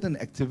start with an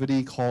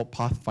activity called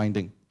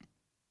pathfinding,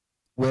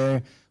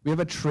 where we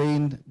have a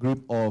trained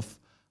group of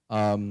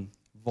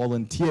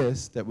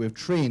volunteers that we've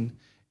trained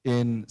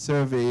in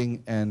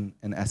surveying and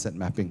asset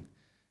mapping.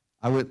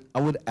 I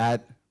would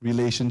add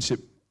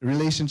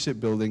relationship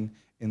building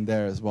in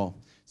there as well.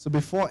 So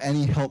before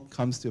any help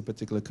comes to a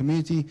particular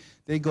community,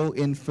 they go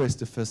in first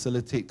to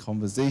facilitate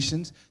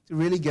conversations to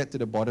really get to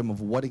the bottom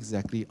of what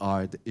exactly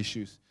are the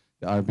issues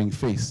that are being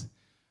faced.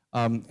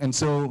 And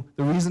so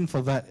the reason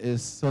for that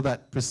is so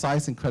that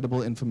precise and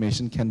credible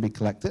information can be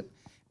collected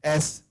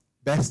as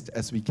best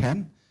as we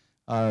can.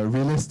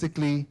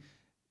 Realistically,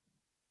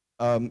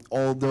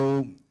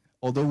 although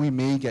we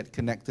may get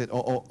connected,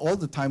 or all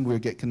the time we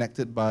get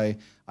connected by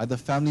either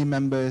family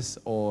members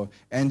or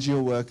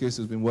NGO workers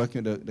who've been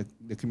working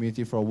with the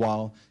community for a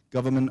while,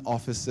 government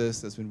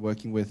officers that's been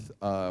working with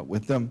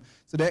them.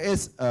 So there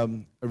is a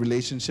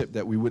relationship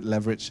that we would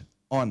leverage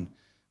on.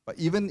 But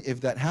even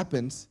if that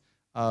happens,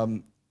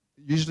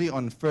 usually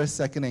on first,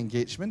 second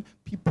engagement,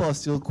 people are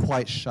still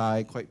quite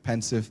shy, quite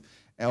pensive,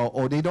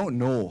 or they don't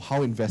know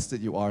how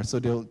invested you are, so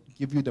they'll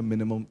give you the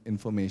minimum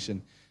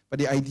information. But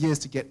the idea is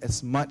to get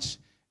as much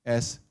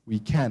as we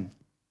can.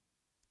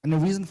 And the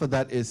reason for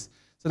that is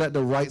so that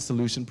the right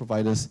solution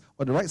providers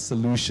or the right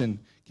solution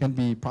can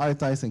be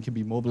prioritized and can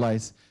be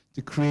mobilized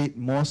to create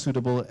more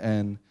suitable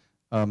and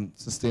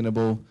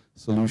sustainable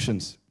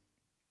solutions.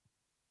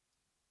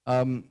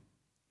 So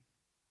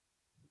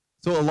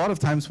a lot of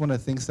times one of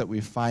the things that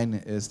we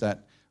find is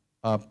that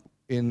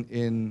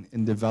in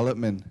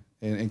development,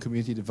 in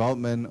community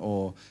development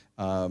or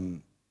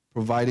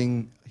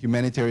providing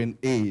humanitarian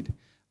aid,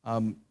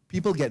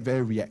 people get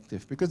very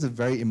reactive because it's a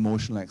very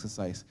emotional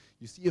exercise.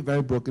 You see a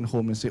very broken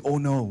home and say, oh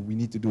no, we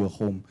need to do a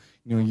home.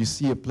 You know, you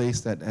see a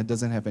place that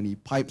doesn't have any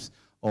pipes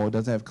or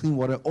doesn't have clean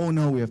water, oh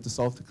no, we have to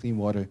solve the clean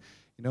water.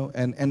 You know,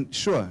 and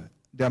sure,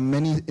 there are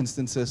many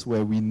instances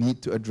where we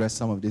need to address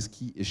some of these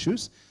key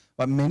issues,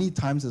 but many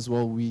times as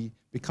well, we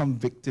become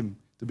victim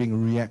to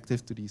being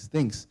reactive to these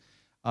things.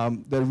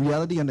 The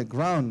reality on the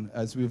ground,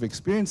 as we've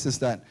experienced, is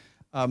that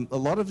a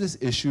lot of these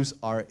issues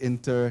are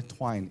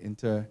intertwined,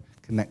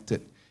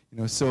 interconnected. You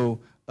know, so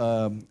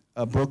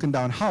a broken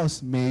down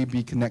house may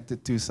be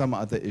connected to some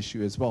other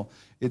issue as well.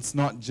 It's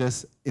not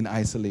just in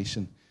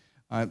isolation.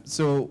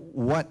 So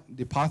what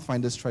the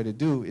Pathfinders try to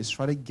do is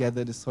try to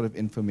gather this sort of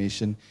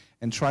information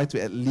and try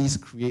to at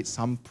least create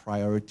some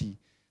priority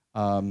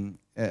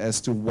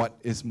as to what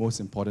is most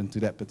important to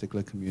that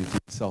particular community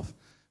itself,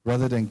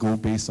 rather than go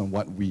based on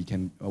what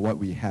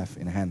we have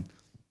in hand.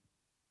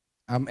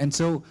 And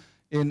so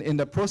in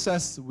the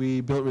process,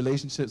 we build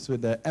relationships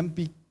with the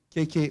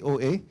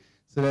MPKKOA.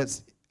 So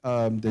that's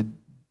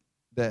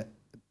the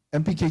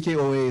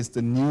MPKKOA is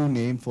the new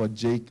name for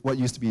what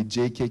used to be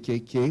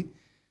JKKK.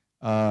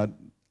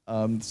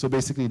 So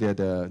basically, they're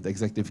the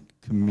executive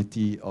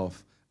committee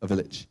of a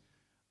village.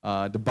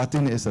 The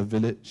button is a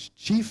village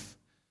chief.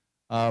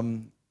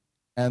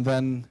 And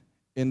then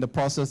in the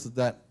process of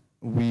that,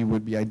 we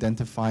would be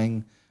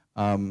identifying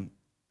more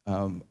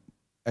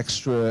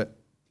extra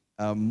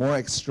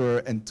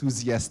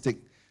enthusiastic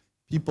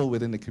people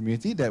within the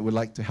community that would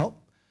like to help.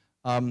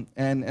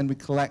 And we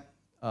collect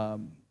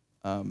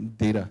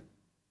data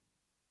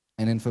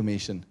and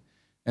information.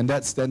 And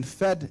that's then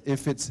fed,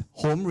 if it's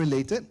home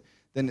related,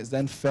 then it's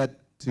then fed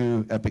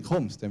to Epic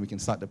Homes. Then we can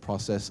start the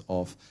process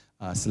of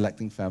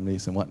selecting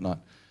families and whatnot.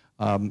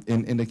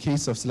 In the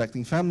case of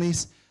selecting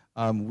families,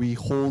 we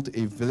hold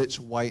a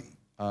village-wide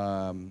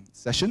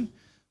session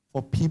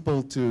for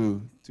people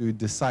to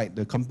decide,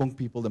 the kampong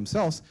people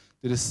themselves,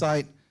 to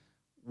decide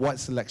what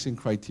selection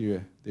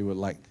criteria they would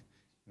like.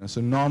 You know,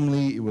 so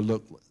normally it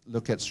will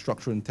look at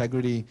structural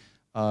integrity,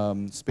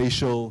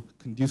 spatial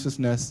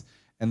conduciveness,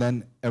 and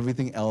then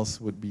everything else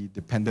would be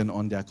dependent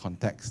on their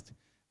context.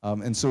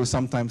 And so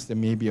sometimes there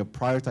may be a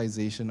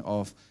prioritization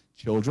of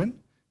children,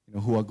 you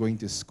know, who are going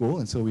to school,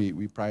 and so we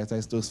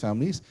prioritize those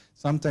families.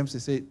 Sometimes they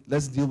say,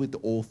 let's deal with the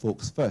old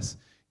folks first.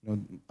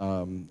 You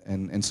know,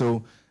 and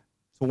so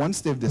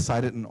once they've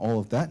decided on all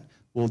of that,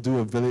 we'll do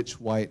a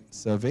village-wide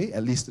survey,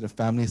 at least to the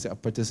families that are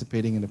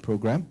participating in the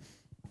program.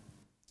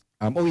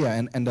 Oh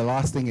yeah, and the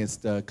last thing is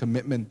the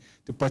commitment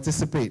to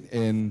participate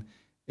in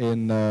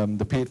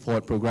the Paid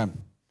Forward program.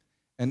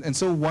 And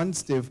so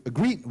once they've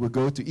agreed, we'll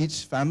go to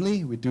each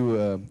family, we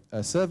do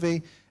a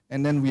survey,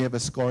 and then we have a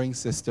scoring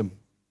system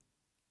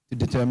to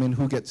determine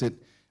who gets it,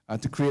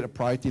 to create a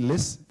priority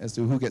list as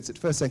to who gets it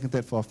first, second,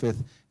 third, fourth,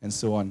 fifth, and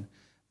so on.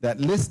 That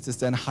list is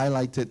then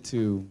highlighted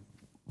to,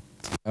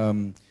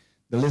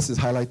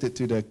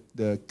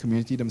 the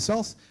community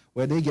themselves,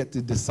 where they get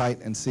to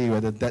decide and say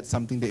whether that's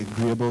something they're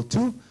agreeable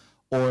to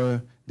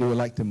or they would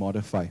like to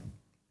modify.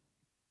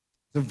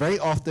 So very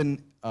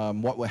often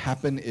what will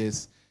happen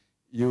is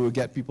you will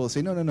get people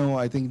say, no,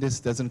 I think this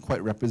doesn't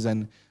quite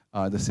represent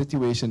the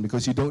situation,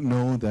 because you don't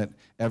know that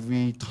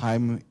every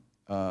time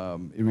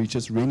it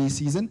reaches rainy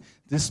season,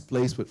 this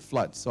place would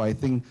flood. So I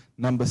think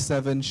number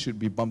 7 should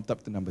be bumped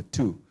up to number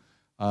 2.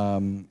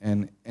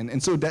 And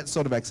so that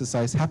sort of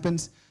exercise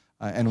happens.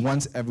 And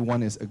once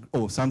everyone is,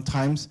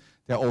 sometimes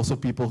there are also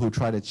people who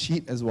try to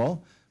cheat as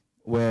well,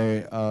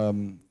 where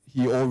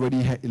he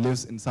already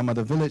lives in some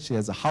other village, he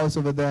has a house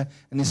over there,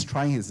 and he's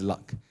trying his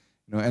luck.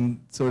 And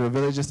so the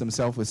villagers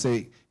themselves would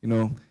say,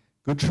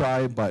 good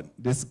try, but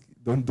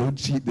don't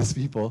cheat these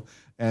people.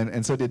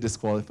 And so they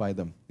disqualify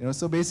them.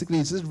 So basically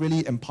it's just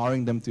really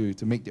empowering them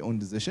to make their own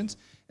decisions,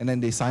 and then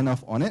they sign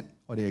off on it,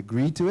 or they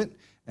agree to it,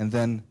 and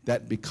then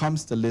that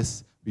becomes the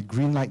list. We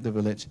greenlight the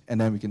village,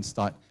 and then we can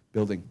start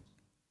building.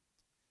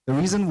 The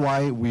reason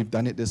why we've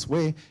done it this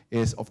way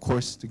is, of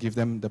course, to give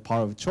them the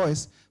power of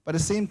choice, but at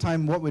the same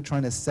time, what we're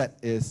trying to set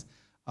is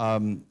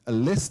a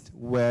list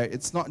where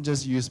it's not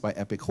just used by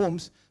Epic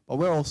Homes, but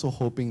we're also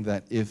hoping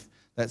that if,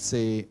 let's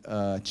say,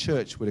 a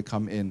church were to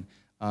come in,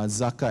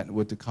 Zakat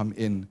were to come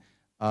in,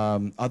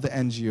 other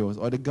NGOs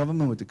or the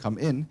government were to come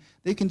in,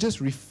 they can just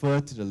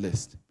refer to the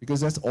list, because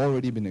that's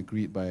already been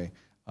agreed by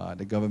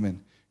the government.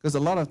 Because a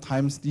lot of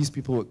times these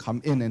people would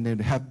come in and they'd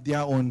have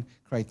their own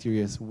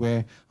criteria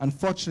where,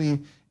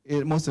 unfortunately,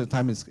 most of the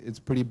time it's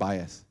pretty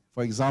biased.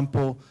 For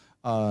example,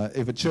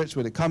 if a church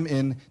were to come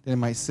in, they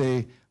might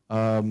say,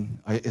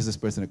 is this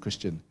person a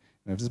Christian?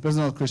 And if this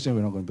person is not a Christian,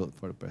 we're not going to build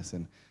for the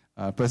person.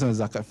 Person with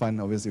Zakat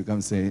fund, obviously, will come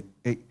and say,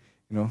 hey,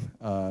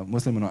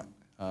 Muslim or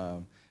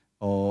not.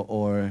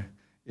 Or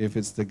if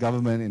it's the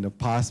government in the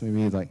past,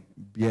 maybe like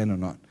bien or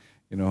not.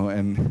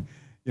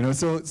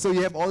 So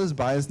you have all this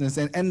biasness,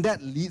 and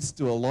that leads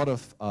to a lot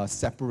of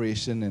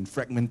separation and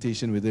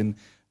fragmentation within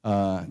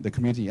the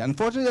community.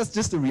 Unfortunately, that's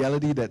just the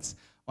reality that's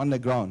on the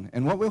ground.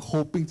 And what we're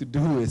hoping to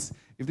do is,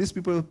 if these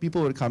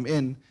people would come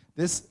in,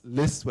 this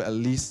list will at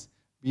least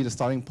be the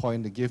starting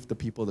point to give the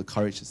people the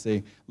courage to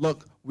say,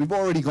 look, we've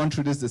already gone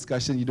through this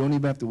discussion. You don't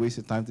even have to waste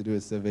your time to do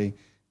a survey.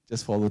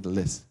 Just follow the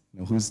list.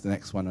 Who's the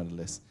next one on the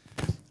list?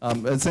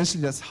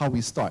 Essentially, that's how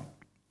we start.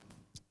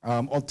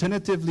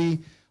 Alternatively,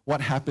 what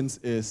happens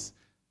is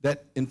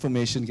that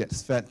information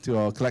gets fed to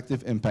our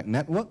collective impact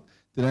network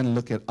to then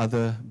look at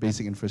other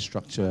basic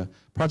infrastructure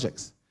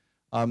projects.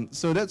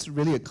 So that's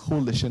really a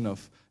coalition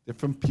of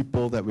different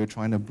people that we're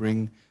trying to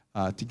bring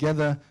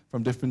together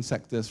from different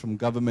sectors, from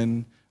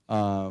government,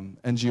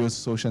 NGOs,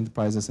 social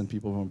enterprises, and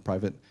people from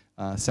private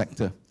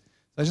sector.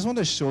 So I just want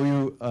to show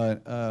you,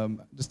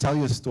 just tell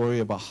you a story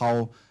about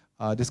how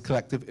this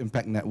collective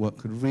impact network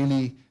could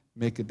really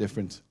make a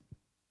difference.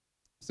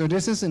 So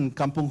this is in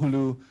Kampung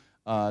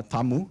Hulu,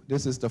 Tamu.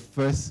 This is the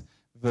first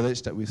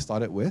village that we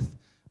started with,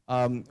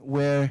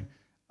 where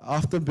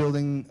after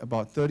building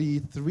about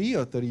 33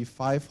 or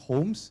 35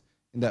 homes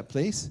in that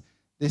place,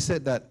 they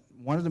said that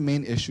one of the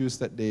main issues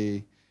that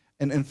they,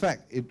 and in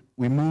fact,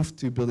 we moved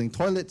to building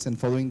toilets, and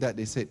following that,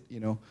 they said,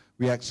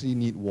 we actually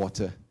need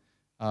water.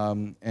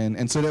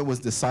 And so that was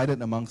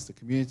decided amongst the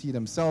community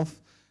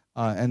themselves,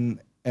 and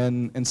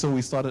so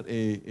we started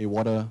a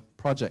water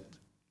project.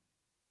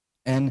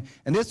 And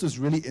this was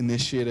really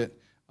initiated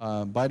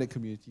by the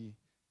community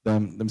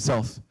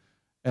themselves.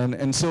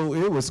 And so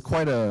it was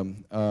quite a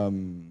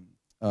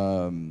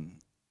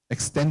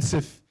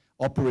extensive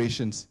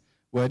operations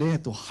where they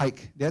had to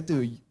hike. They had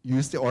to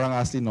use the Orang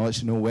Asli knowledge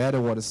to know where the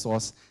water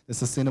source, the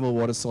sustainable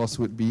water source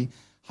would be,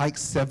 hike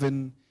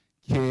 7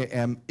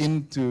 km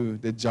into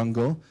the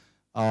jungle,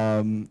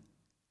 and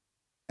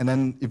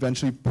then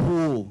eventually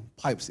pull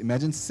pipes.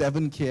 Imagine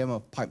 7 km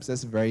of pipes.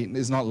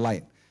 It's not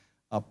light.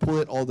 Pull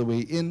it all the way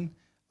in,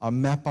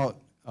 map out.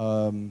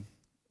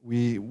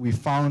 We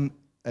found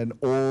an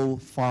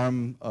old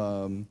farm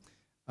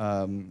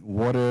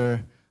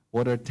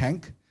water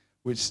tank,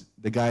 which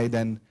the guy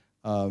then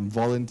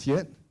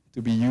volunteered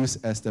to be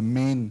used as the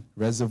main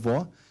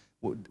reservoir,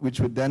 which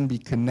would then be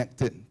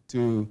connected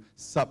to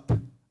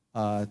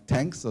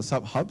sub-tanks or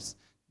sub-hubs,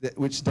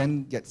 which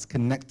then gets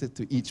connected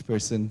to each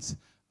person's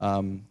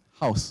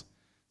house.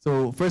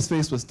 So first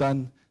phase was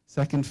done.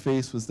 Second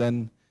phase was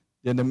then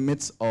in the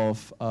midst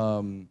of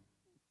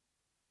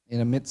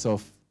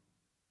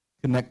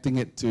connecting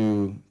it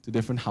to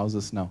different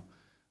houses now.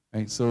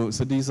 Right? So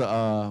these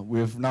are,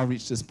 we've now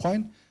reached this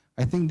point.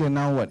 I think they're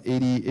now, what,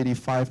 80,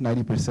 85,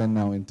 90%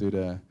 now into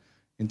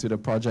the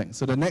project.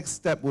 So the next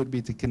step would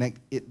be to connect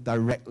it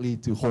directly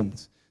to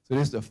homes. So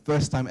this is the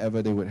first time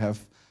ever they would have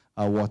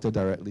water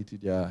directly to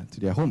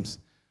their homes.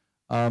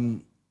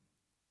 And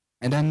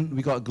then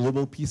we got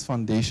Global Peace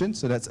Foundation,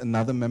 so that's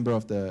another member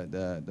of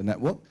the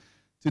network,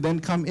 to then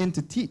come in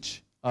to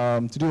teach,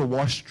 to do a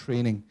WASH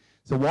training.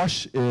 So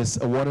WASH is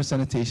a water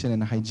sanitation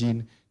and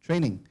hygiene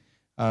training,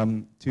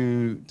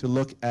 to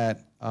look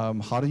at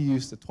how to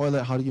use the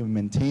toilet, how do you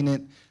maintain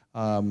it,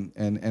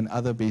 and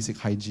other basic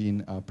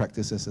hygiene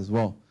practices as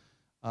well.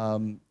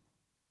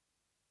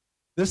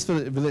 This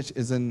village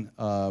isn't,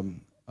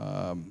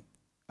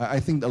 I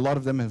think a lot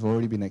of them have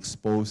already been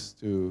exposed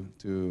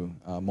to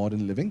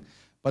modern living,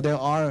 but there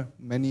are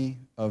many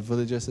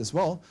villages as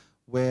well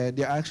where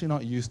they're actually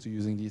not used to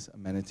using these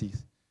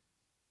amenities.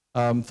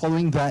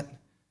 Following that,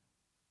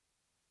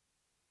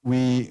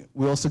 we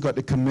also got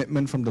the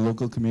commitment from the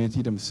local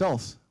community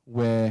themselves,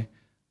 where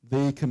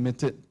they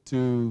committed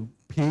to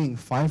paying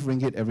 5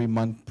 ringgit every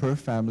month per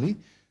family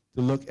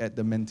to look at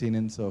the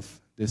maintenance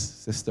of this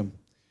system.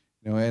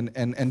 You know,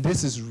 and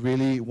this is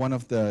really one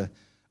of the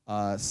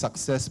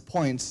success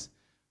points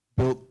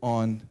built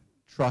on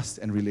trust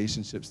and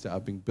relationships that are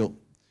being built.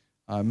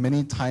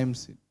 Many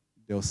times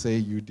they'll say,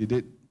 you did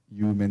it,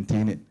 you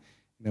maintain it.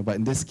 You know, but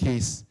in this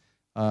case,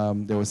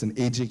 there was an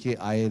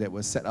AJKIA that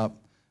was set up,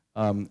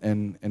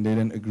 and they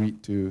then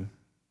agreed to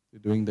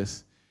doing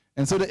this.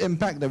 And so the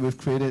impact that we've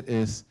created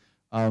is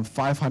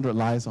 500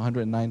 lives,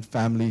 109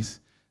 families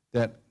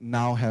that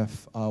now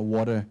have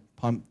water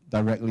pumped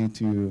directly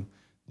to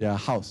their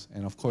house,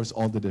 and of course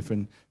all the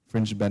different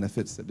fringe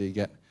benefits that they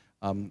get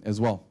as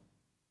well.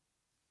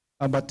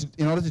 But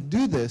in order to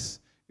do this,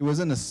 it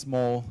wasn't a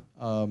small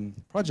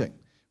project.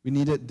 We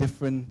needed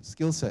different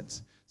skill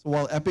sets. So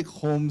while Epic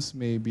Homes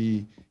may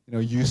be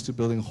used to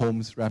building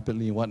homes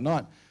rapidly and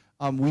whatnot,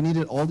 we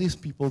needed all these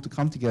people to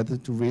come together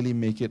to really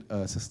make it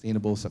a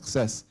sustainable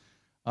success.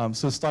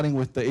 So starting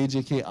with the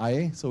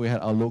AJKIA, so we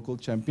had our local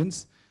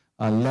champions,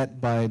 led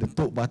by the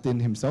Tok Batin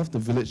himself, the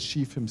village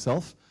chief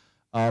himself.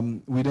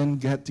 We then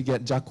had to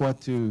get Jakwa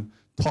to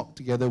talk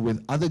together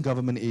with other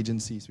government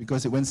agencies,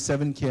 because it went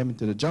 7 km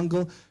into the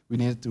jungle. We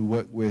needed to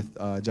work with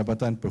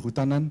Jabatan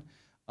Perhutanan,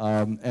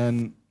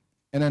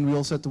 and then we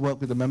also had to work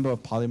with the Member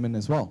of Parliament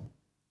as well.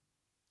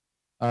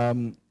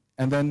 And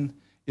then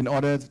in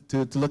order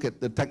to look at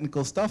the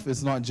technical stuff,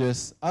 it's not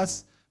just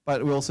us,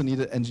 but we also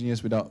needed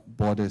Engineers Without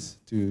Borders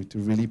to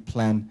really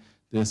plan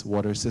this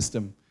water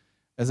system.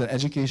 As an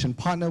education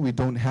partner, we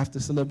don't have the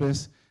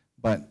syllabus,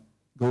 but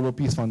Global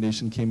Peace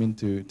Foundation came in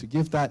to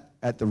give that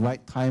at the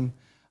right time.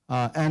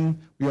 And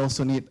we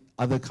also need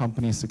other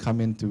companies to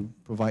come in to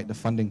provide the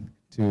funding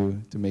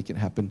to make it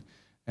happen.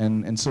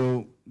 And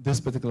so this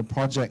particular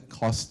project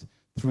cost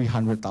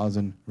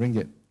 300,000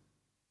 ringgit.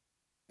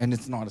 And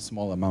it's not a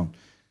small amount.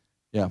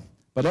 Yeah,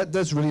 but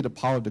that's really the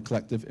power of the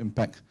collective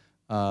impact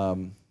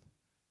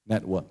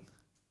network.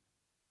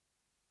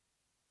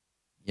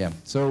 Yeah,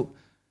 so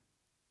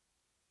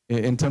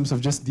in terms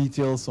of just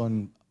details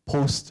on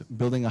post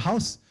building a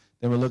house,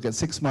 then we'll look at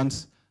 6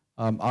 months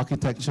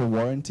architecture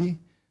warranty.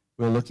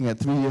 We're looking at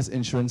 3 years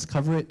insurance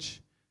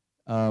coverage,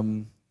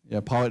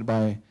 powered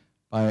by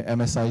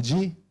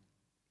MSIG.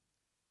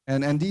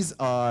 And these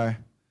are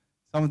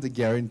some of the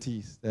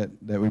guarantees that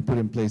we put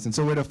in place. And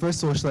so we're the first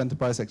social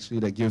enterprise actually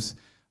that gives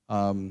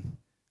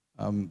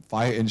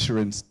fire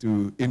insurance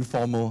to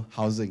informal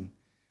housing.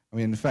 I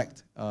mean, in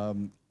fact,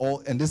 and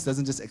this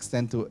doesn't just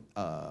extend to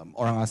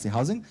Orang Asli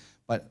housing,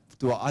 but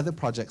to our other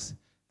projects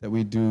that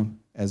we do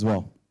as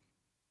well.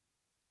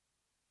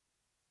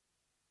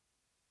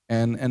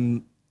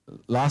 And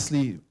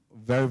lastly,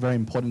 very, very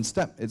important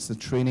step, it's the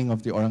training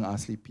of the Orang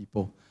Asli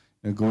people.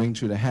 Going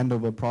through the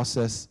handover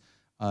process,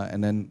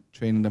 and then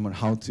training them on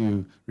how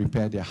to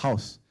repair their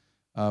house.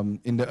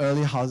 In the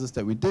early houses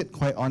that we did,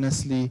 quite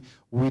honestly,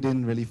 we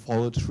didn't really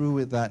follow through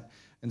with that.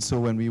 And so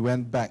when we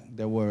went back,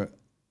 there were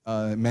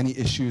many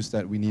issues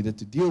that we needed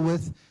to deal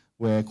with,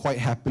 where quite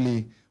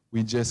happily,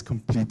 we just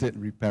completed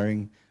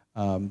repairing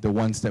the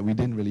ones that we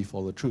didn't really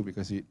follow through,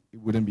 because it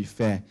wouldn't be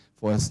fair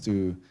for us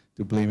to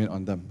blame it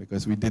on them,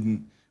 because we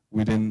didn't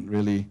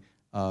really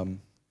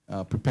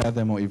prepare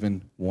them or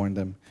even warn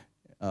them.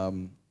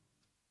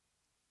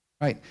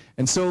 Right,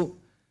 and so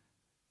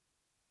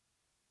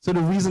the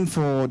reason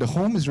for the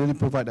home is really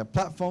provide a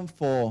platform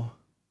for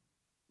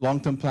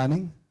long-term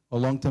planning or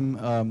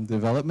long-term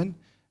development.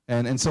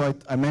 And so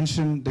I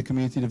mentioned the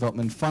Community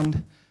Development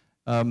Fund.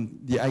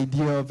 The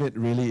idea of it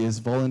really is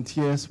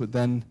volunteers would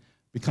then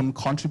become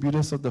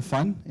contributors of the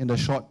fund in the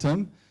short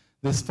term.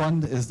 This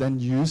fund is then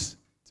used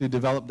to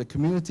develop the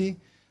community.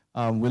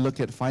 We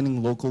look at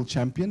finding local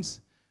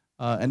champions.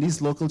 And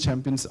these local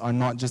champions are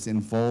not just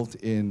involved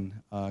in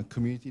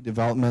community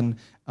development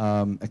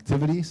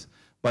activities,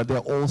 but they're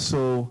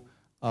also,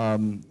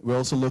 we're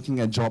also looking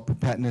at job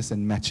preparedness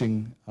and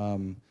matching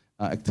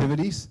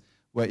activities,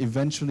 where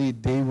eventually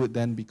they would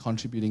then be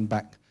contributing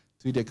back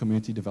to their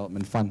community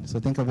development fund. So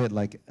think of it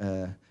like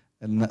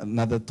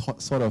another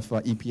sort of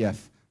EPF.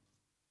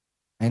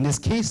 In this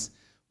case,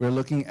 we're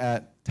looking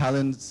at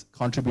talents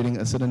contributing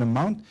a certain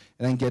amount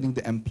and then getting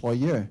the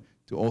employer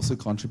to also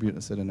contribute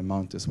a certain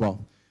amount as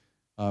well.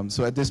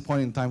 So at this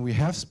point in time, we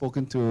have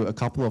spoken to a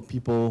couple of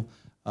people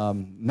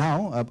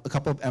now, a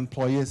couple of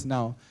employers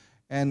now,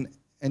 and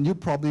you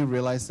probably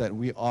realize that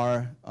we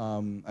are,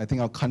 I think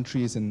our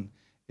country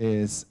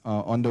is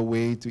on the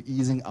way to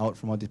easing out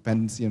from our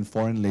dependency on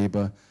foreign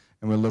labor,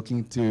 and we're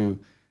looking to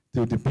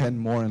depend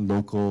more on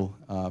local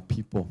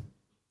people.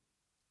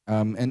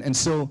 And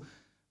so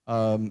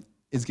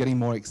it's getting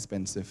more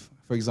expensive.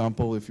 For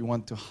example, if you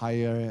want to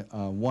hire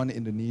one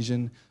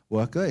Indonesian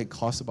worker, it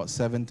costs about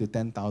 7,000 to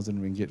 10,000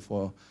 ringgit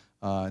for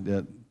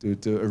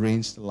to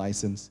arrange the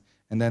license.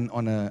 And then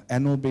on an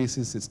annual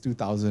basis, it's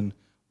 2,000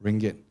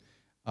 ringgit.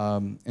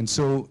 And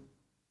so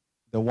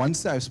the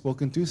ones that I've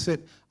spoken to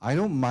said, I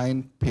don't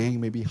mind paying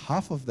maybe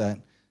half of that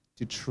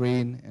to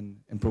train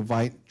and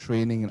provide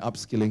training and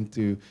upskilling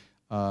to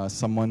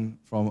someone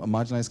from a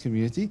marginalized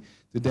community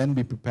to then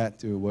be prepared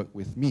to work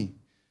with me.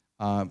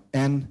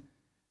 And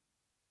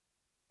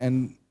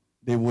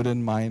they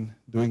wouldn't mind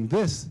doing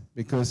this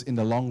because in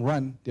the long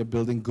run, they're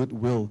building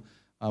goodwill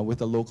with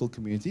the local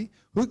community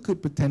who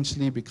could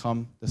potentially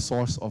become the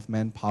source of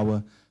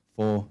manpower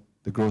for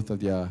the growth of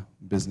their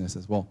business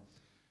as well.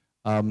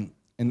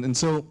 And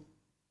so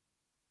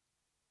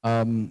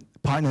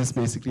partners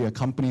basically are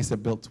companies that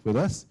built with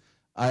us.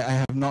 I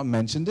have not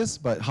mentioned this,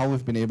 but how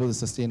we've been able to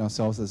sustain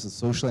ourselves as a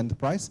social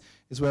enterprise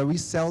is where we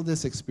sell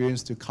this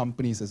experience to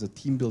companies as a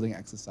team building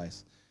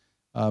exercise.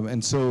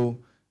 And so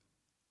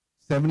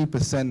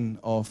 70%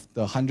 of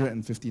the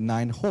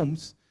 159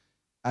 homes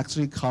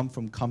actually come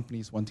from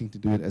companies wanting to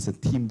do it as a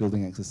team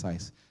building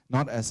exercise,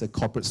 not as a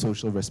corporate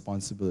social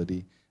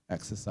responsibility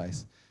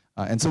exercise.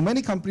 And so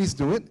many companies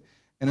do it,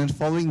 and then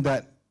following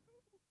that,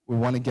 we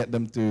want to get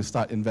them to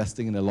start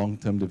investing in the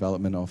long-term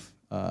development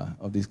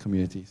of these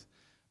communities.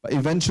 But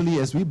eventually,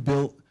 as we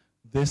build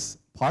this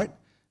part,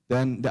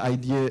 then the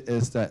idea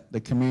is that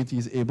the community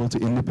is able to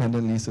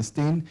independently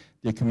sustain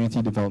their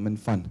community development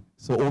fund.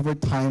 So over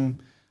time,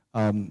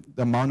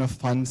 the amount of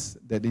funds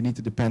that they need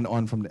to depend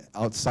on from the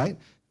outside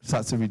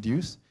starts to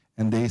reduce,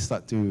 and they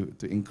start to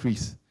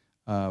increase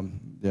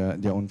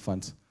their own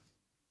funds.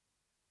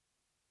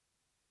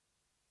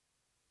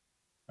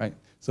 Right.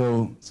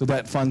 So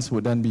that funds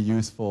would then be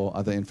used for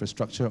other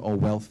infrastructure or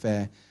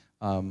welfare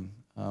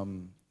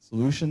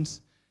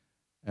solutions.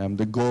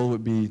 The goal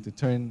would be to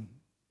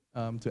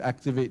to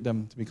activate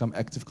them to become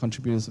active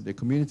contributors of their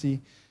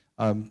community.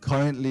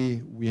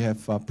 Currently, we have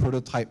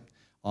prototyped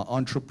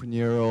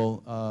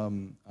entrepreneurial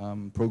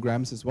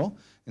programs as well.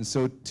 And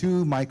so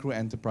 2 micro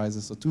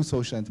enterprises, or 2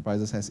 social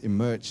enterprises has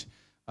emerged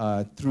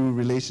through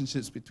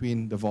relationships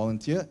between the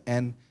volunteer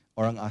and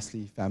Orang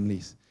Asli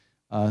families.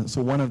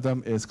 So one of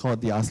them is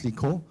called the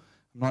STIMULI.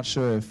 I'm not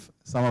sure if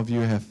some of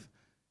you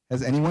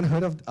has anyone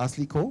heard of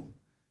STIMULI?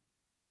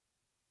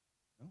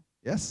 No?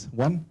 Yes,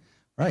 one?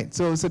 Right,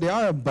 so they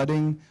are a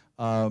budding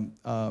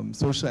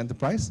social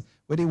enterprise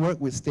where they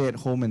work with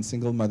stay-at-home and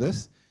single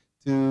mothers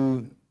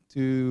to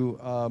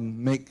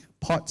make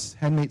pots,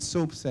 handmade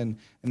soaps, and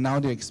now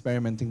they're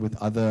experimenting with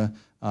other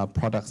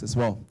products as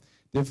well.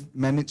 They've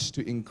managed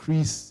to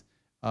increase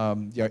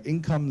their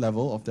income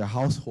level of their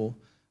household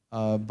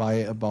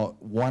by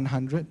about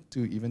 100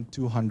 to even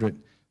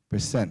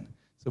 200%.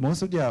 So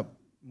most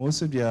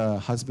of their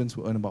husbands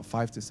will earn about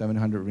 500 to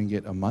 700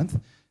 ringgit a month.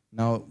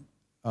 Now,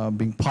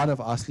 being part of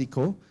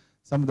STIMULI,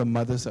 some of the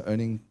mothers are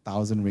earning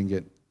 1,000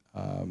 ringgit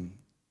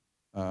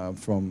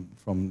from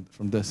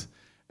this.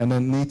 And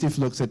then Native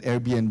looks at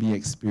Airbnb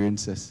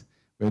experiences,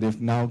 where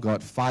they've now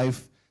got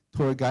 5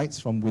 tour guides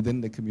from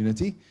within the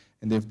community,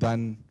 and they've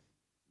done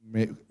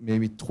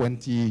maybe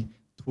 20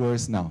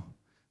 tours now,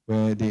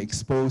 where they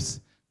expose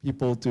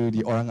people to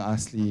the Orang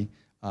Asli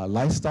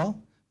lifestyle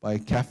by a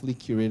carefully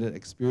curated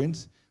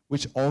experience,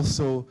 which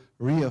also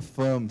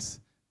reaffirms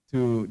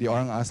to the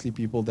Orang Asli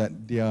people that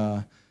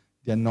their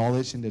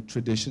knowledge and their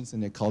traditions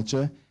and their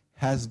culture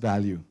has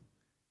value.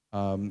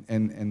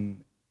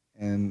 And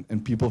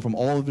people from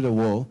all over the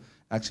world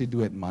actually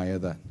do admire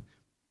that.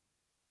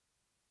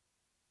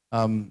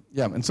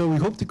 Yeah, and so we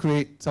hope to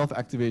create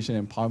self-activation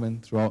and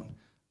empowerment throughout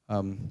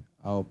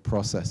our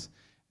process.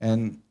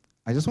 And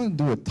I just want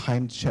to do a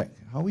time check.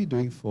 How are we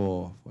doing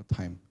for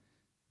time?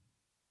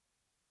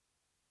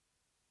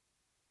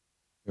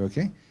 You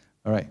okay?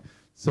 All right.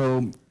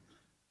 So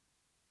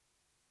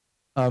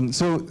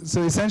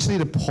essentially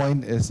the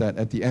point is that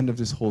at the end of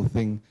this whole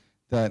thing,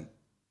 that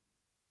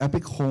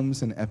Epic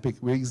Homes and Epic,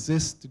 we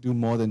exist to do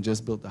more than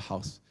just build the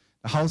house.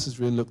 The house is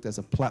really looked as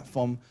a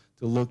platform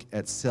to look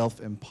at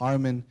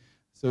self-empowerment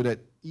so that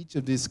each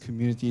of these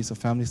communities or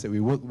families that we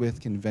work with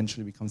can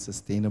eventually become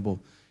sustainable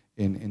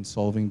in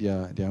solving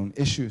their own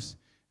issues.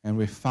 And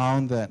we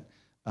found that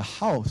a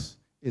house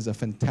is a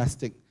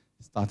fantastic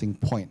starting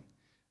point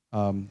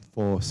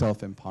for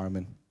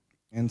self-empowerment.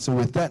 And so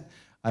with that,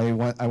 I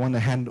want to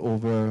hand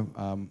over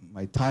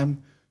my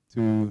time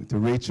to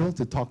Rachel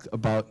to talk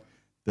about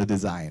the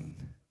design.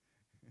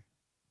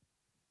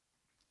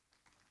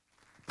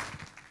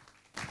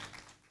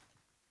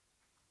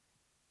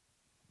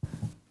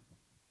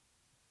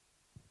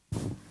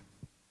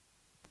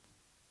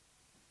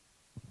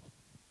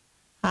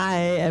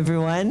 Hi,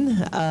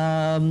 everyone.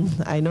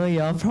 I know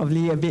you're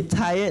probably a bit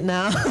tired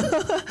now,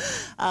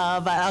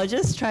 but I'll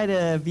just try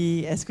to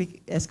be as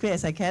quick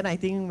as I can. I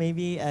think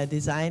maybe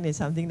design is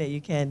something that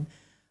you can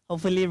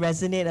hopefully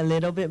resonate a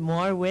little bit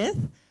more with.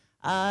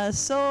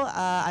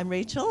 I'm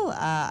Rachel.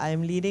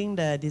 I'm leading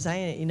the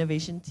design and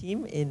innovation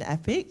team in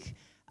Epic.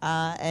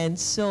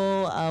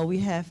 We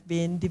have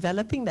been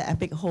developing the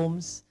Epic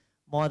Homes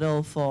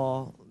model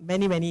for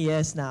many, many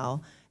years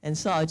now. And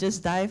so I'll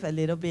just dive a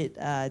little bit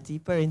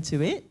deeper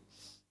into it.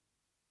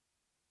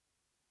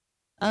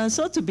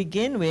 So to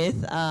begin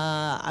with,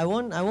 I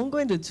won't go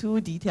into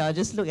too detail. I'll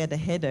just look at the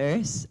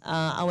headers.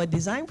 Our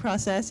design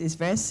process is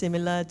very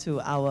similar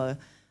to our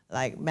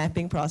like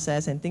mapping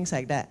process and things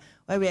like that,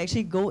 where we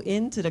actually go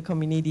into the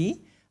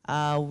community.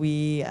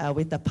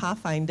 With the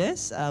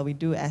pathfinders, we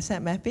do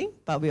asset mapping,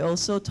 but we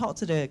also talk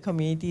to the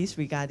communities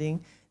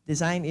regarding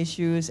design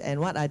issues and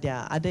what are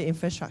their other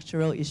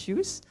infrastructural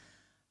issues.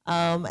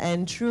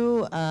 And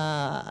through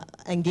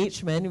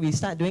engagement, we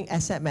start doing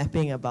asset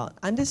mapping about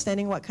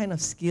understanding what kind of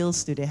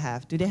skills do they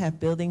have. Do they have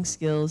building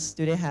skills?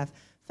 Do they have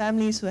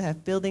families who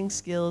have building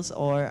skills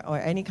or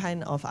any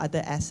kind of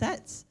other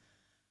assets?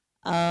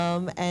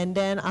 And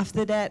then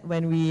after that,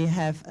 when we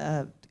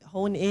have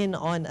honed in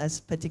on a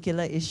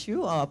particular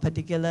issue or a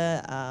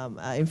particular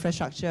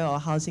infrastructure or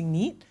housing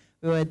need,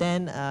 we will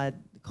then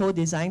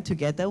co-design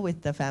together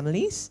with the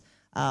families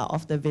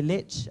of the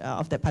village,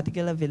 of that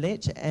particular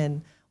village.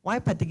 And why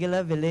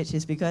particular village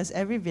is because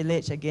every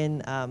village,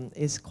 again,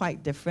 is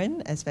quite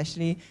different,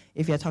 especially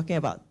if you're talking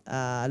about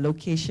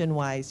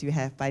location-wise. You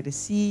have by the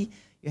sea,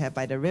 you have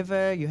by the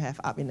river, you have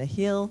up in the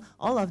hill.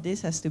 All of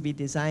this has to be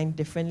designed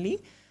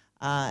differently.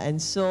 And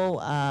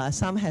so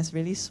some has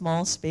really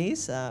small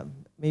space,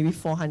 maybe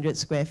 400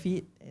 square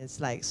feet. It's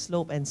like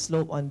slope and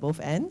slope on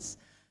both ends.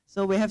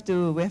 So we have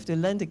to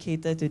learn to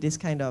cater to this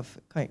kind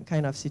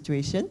of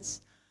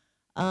situations.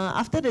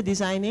 After the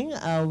designing,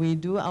 we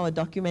do our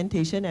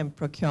documentation and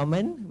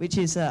procurement, which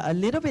is a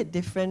little bit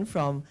different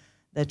from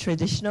the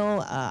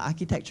traditional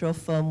architectural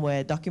firm,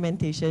 where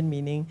documentation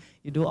meaning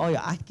you do all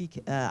your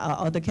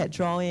AutoCAD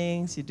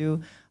drawings, you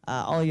do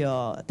all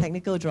your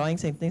technical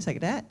drawings and things like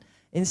that.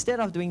 Instead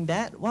of doing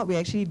that, what we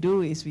actually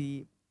do is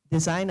we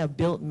design a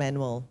build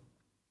manual.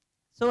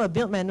 So a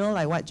build manual,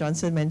 like what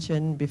Johnson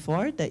mentioned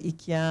before, the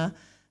IKEA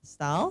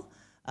style.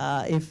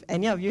 If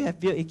any of you have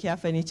built IKEA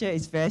furniture,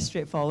 it's very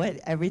straightforward.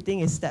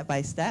 Everything is step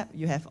by step.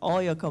 You have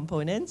all your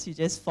components. You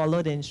just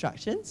follow the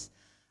instructions.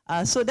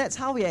 So that's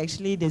how we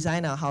actually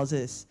design our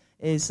houses,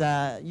 is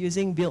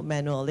using build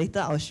manual. Later,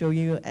 I'll show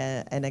you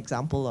an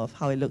example of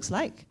how it looks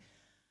like.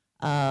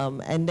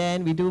 And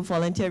then we do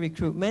volunteer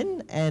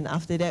recruitment, and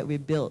after that, we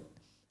build.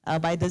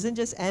 But it doesn't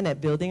just end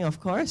at building, of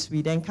course.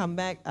 We then come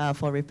back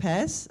for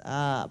repairs,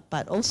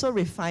 but also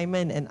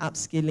refinement and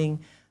upskilling,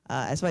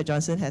 as what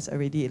Johnson has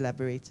already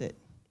elaborated.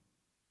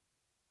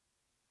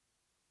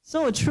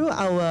 So through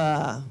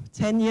our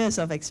 10 years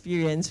of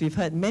experience, we've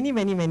heard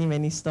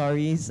many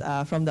stories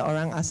from the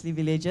Orang Asli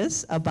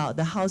villages about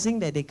the housing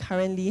that they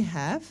currently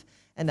have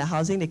and the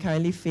housing they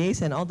currently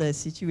face and all the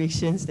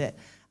situations that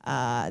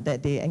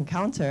they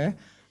encounter.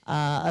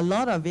 A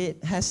lot of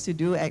it has to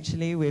do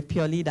actually with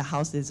purely the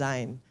house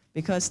design,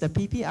 because the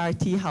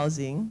PPRT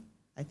housing,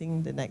 I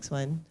think the next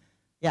one,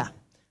 yeah.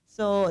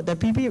 So the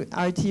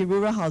PPRT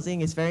rural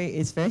housing is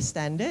very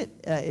standard.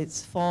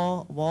 It's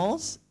 4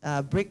 walls,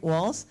 brick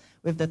walls,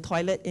 with the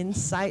toilet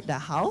inside the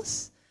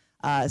house.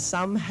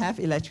 Some have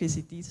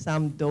electricity,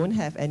 some don't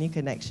have any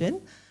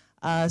connection.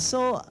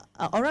 So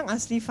Orang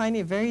Asli find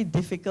it very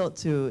difficult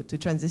to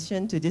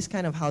transition to this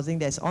kind of housing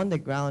that's on the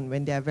ground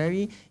when they're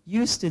very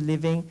used to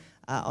living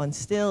on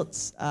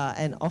stilts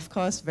and of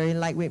course very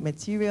lightweight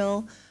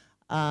material.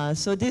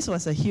 So this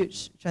was a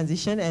huge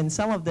transition, and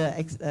some of the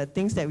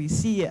things that we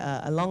see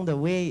along the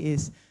way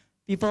is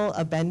people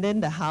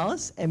abandon the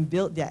house and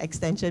build their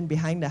extension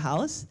behind the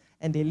house,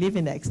 and they live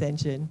in the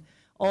extension,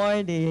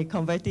 or they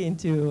convert it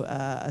into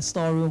a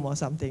storeroom or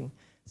something.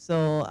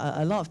 So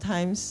a lot of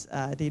times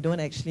they don't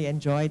actually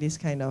enjoy this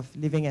kind of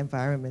living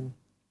environment.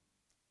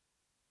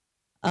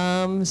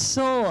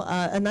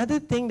 Another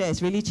thing that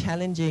is really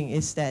challenging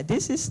is that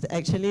this is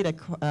actually the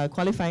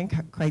qualifying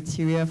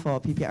criteria for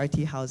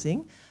PPRT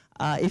housing.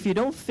 If you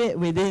don't fit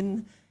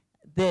within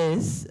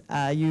this,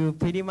 you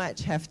pretty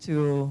much have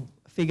to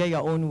figure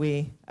your own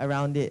way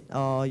around it,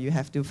 or you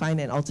have to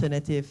find an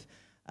alternative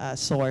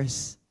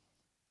source.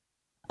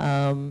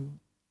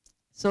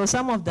 So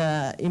some of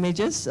the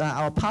images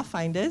our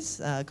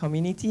pathfinders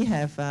community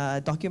have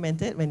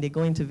documented when they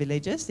go into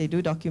villages. They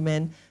do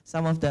document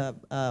some of the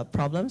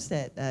problems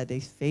that they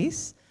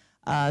face.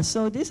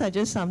 So these are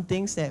just some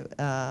things that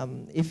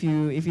if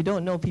you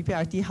don't know,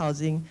 PPRT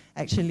housing,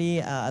 actually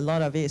a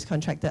lot of it is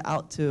contracted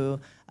out to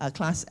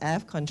Class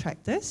F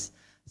contractors.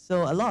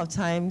 So a lot of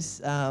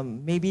times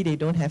maybe they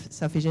don't have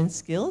sufficient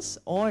skills,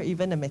 or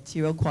even the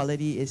material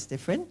quality is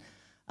different.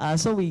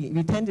 So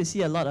we tend to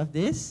see a lot of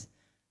this.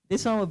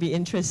 This one will be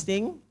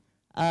interesting.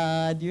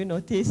 Do you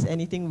notice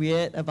anything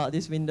weird about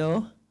this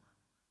window?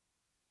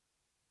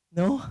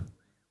 No?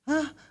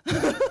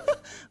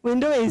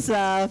 Window is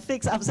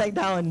fixed upside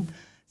down.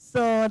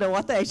 So the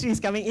water actually is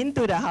coming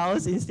into the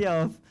house instead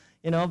of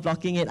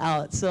blocking it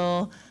out.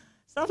 So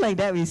stuff like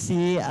that we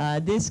see.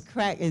 This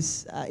crack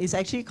is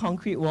actually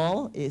concrete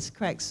wall. It's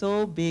cracked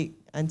so big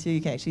until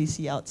you can actually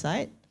see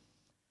outside.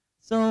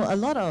 So a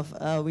lot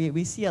of,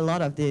 we see a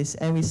lot of this,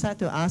 and we start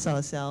to ask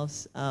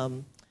ourselves,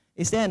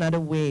 is there another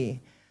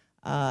way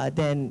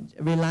than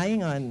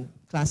relying on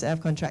Class F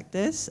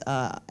contractors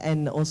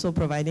and also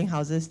providing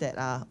houses that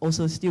are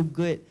also still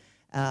good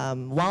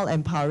while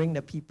empowering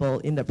the people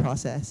in the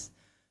process?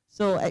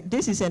 So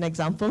this is an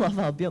example of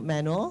our build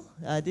manual.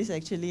 This is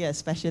actually a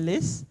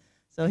specialist,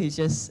 so he's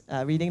just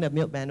reading the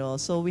build manual.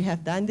 So we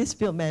have done this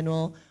build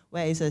manual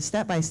where it's a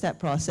step-by-step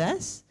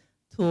process,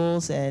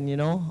 tools and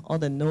all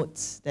the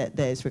notes that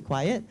is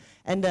required.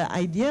 And the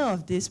idea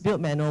of this build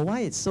manual,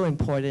 why it's so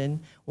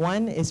important,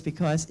 one is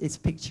because it's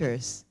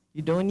pictures.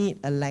 You don't need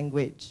a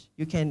language.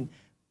 You can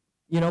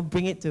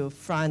bring it to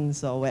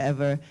France or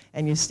wherever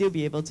and you still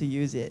be able to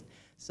use it.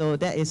 So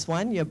that is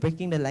one, you're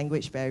breaking the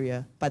language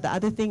barrier. But the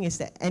other thing is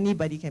that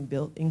anybody can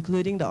build,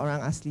 including the orang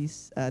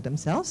aslis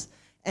themselves,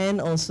 and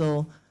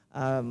also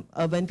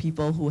urban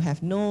people who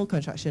have no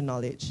construction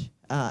knowledge.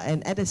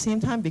 And at the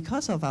same time,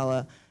 because of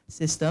our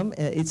system,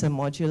 it's a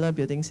modular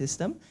building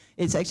system,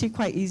 it's actually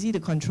quite easy to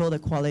control the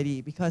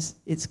quality because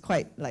it's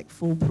quite like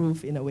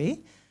foolproof in a way.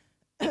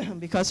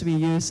 Because we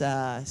use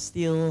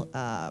steel,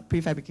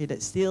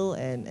 prefabricated steel,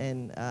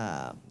 and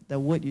the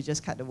wood, you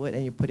just cut the wood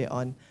and you put it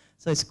on.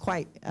 So it's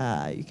quite,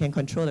 you can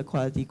control the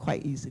quality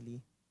quite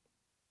easily.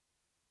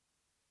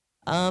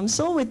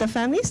 So with the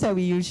families that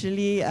we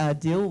usually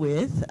deal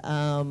with,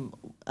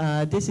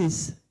 this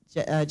is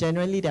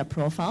generally their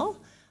profile.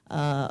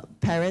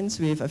 Parents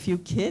with a few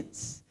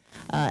kids,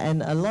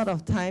 and a lot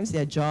of times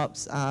their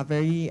jobs are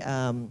very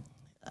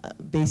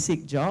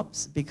basic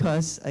jobs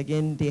because,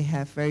 again, they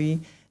have very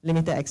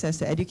limited access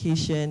to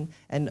education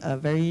and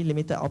very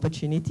limited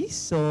opportunities.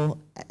 So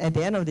at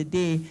the end of the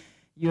day,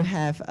 you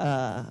have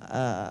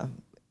a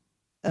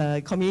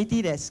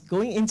community that's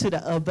going into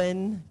the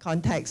urban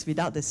context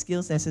without the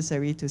skills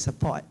necessary to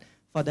support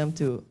for them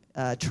to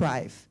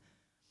thrive.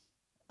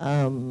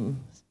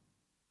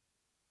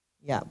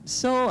 Yeah,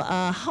 so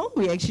how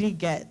we actually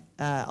get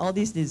all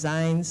these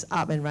designs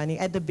up and running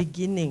at the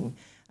beginning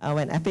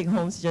when Epic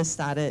Homes just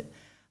started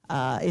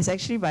is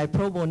actually by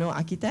pro bono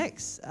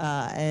architects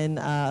and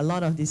a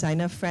lot of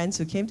designer friends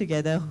who came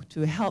together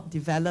to help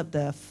develop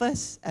the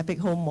first Epic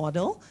Home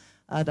model,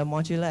 the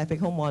modular Epic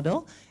Home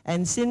model.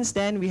 And since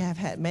then, we have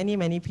had many,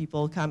 many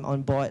people come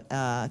on board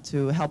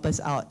to help us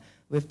out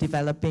with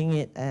developing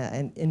it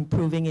and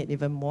improving it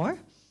even more.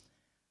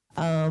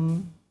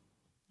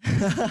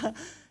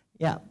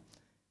 Yeah.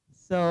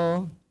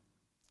 So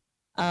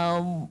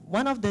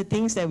one of the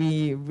things that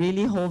we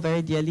really hold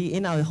very dearly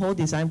in our whole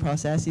design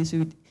process is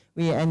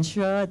we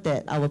ensure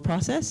that our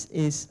process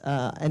is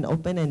an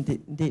open and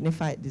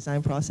dignified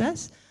design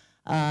process,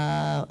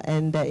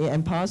 and that it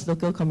empowers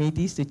local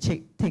communities to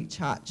take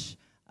charge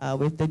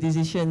with the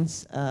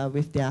decisions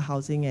with their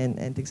housing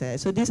and things like that.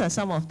 So these are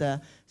some of the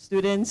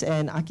students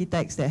and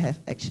architects that have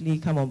actually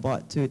come on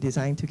board to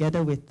design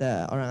together with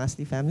the Orang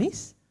Asli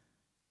families.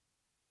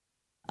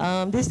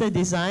 This is the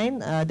design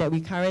that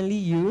we currently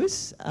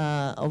use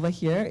over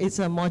here. It's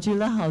a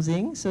modular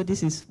housing. So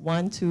this is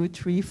 1, 2,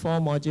 3, 4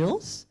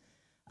 modules.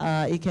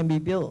 It can be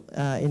built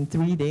in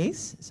 3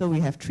 days. So we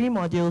have 3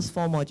 modules,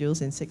 4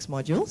 modules, and 6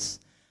 modules.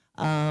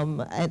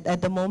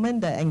 At the moment,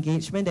 the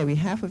engagement that we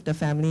have with the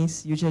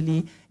families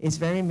usually is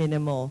very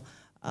minimal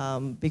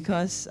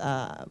because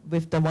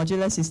with the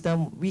modular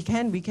system, we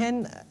can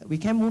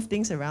move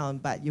things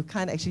around, but you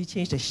can't actually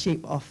change the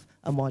shape of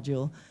a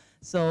module.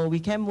 So we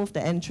can move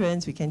the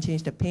entrance, we can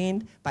change the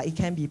paint, but it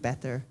can be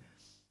better.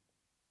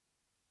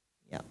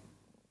 Yeah.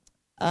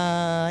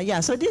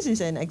 Yeah, so this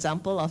is an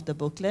example of the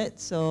booklet.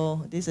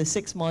 So this is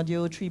a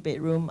 6-module,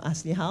 3-bedroom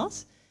Asli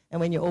house. And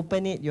when you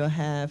open it, you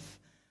have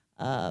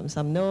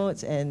some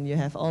notes and you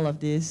have all of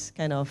these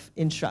kind of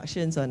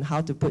instructions on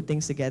how to put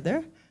things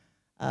together.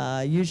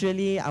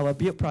 Usually our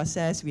build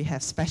process, we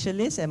have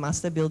specialists and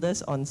master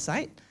builders on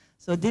site.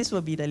 So this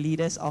will be the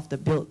leaders of the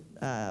build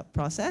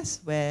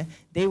process where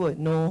they would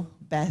know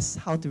best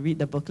how to read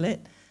the booklet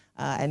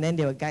and then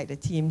they will guide the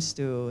teams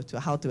to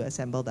how to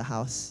assemble the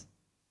house.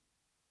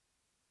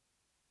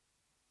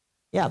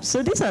 Yeah,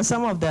 so these are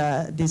some of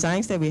the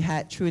designs that we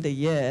had through the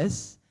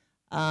years.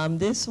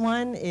 This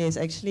one is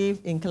actually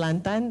in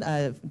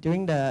Kelantan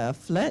during the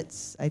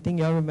floods. I think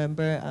you all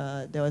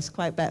remember there was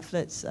quite bad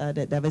floods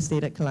that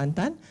devastated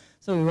Kelantan.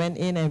 So we went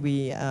in and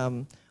we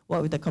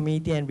worked with the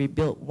community and we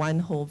built one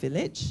whole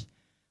village.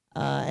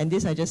 And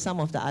these are just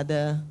some of the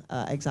other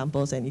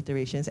examples and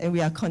iterations. And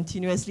we are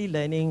continuously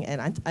learning,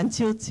 and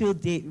until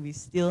date, we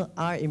still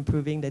are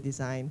improving the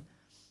design.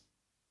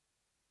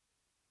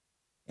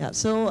 Yeah,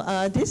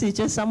 so this is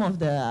just some of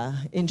the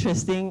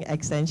interesting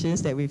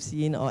extensions that we've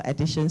seen or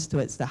additions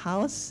towards the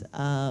house.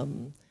 A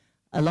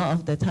lot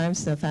of the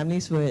times, the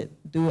families would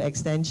do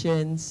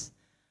extensions.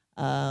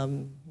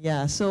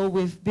 Yeah, so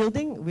with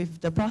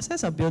the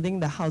process of building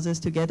the houses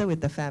together with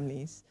the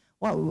families,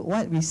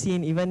 what we've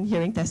seen, even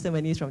hearing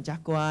testimonies from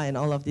Jakwa and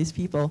all of these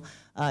people,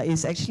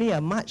 is actually a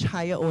much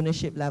higher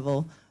ownership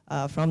level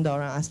from the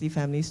Orang Asli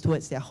families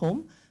towards their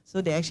home.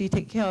 So they actually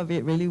take care of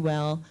it really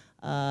well.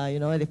 You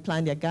know, they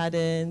plant their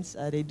gardens.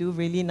 They do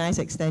really nice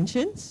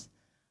extensions.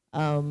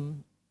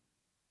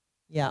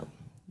 Yeah,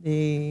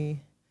 they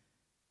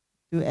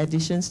do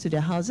additions to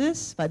their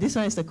houses. But this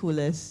one is the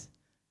coolest.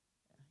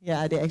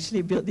 Yeah, they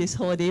actually built this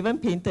whole, they even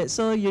painted.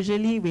 So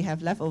usually we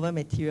have leftover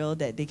material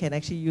that they can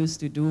actually use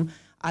to do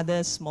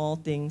other small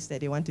things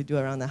that they want to do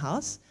around the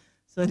house.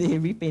 So they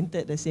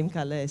repainted the same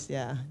color as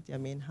their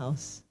main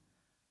house.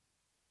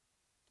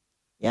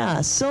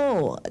 Yeah,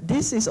 so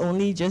this is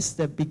only just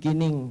the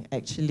beginning,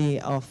 actually,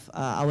 of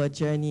our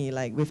journey.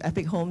 Like with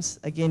Epic Homes,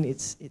 again,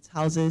 it's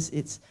houses,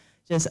 it's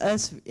just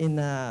us in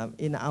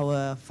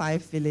our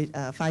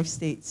 5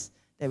 states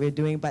that we're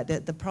doing.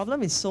 But the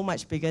problem is so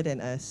much bigger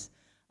than us.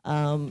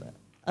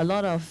 A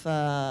lot of,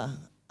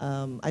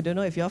 I don't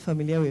know if you're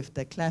familiar with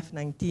the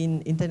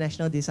CLAF19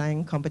 International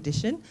Design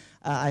Competition.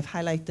 I've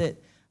highlighted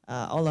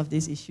all of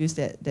these issues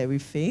that we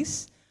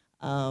face.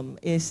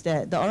 Is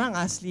that the Orang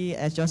Asli,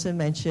 as Johnson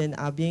mentioned,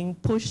 are being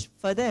pushed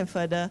further and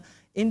further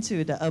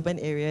into the urban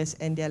areas,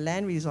 and their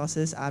land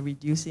resources are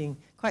reducing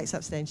quite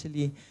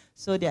substantially.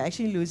 So they're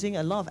actually losing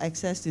a lot of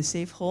access to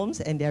safe homes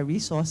and their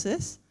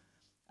resources.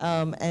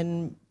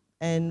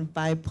 And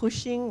by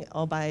pushing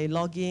or by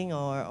logging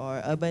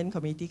or urban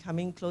community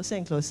coming closer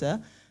and closer,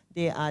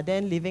 they are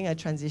then living a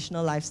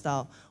transitional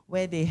lifestyle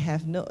where they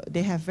have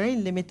very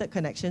limited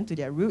connection to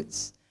their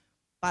roots,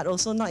 but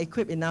also not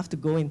equipped enough to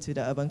go into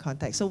the urban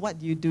context. So what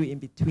do you do in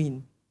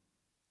between?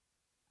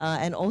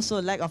 And also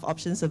lack of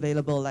options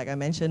available, like I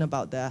mentioned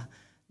about the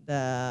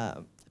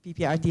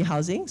PPRT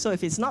housing. So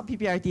if it's not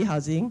PPRT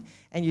housing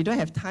and you don't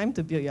have time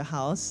to build your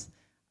house,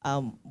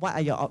 what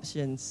are your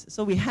options?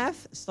 So we have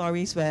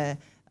stories where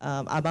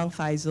Abang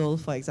Faisal,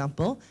 for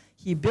example,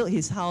 he built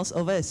his house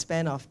over a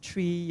span of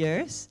 3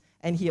 years,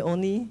 and he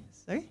only,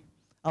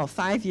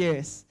 5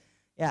 years.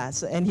 Yeah,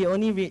 so, and he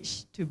only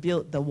reached to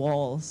build the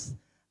walls.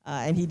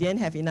 And he didn't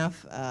have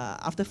enough,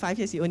 after 5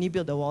 years, he only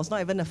built the walls,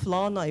 not even the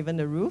floor, not even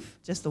the roof,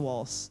 just the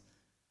walls.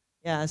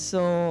 Yeah,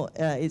 so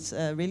it's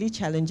a really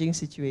challenging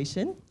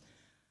situation.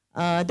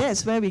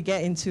 That's where we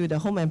get into the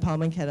Home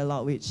Empowerment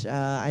Catalog, which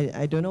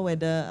I don't know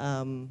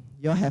whether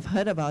you all have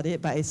heard about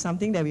it, but it's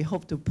something that we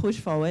hope to push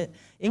forward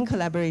in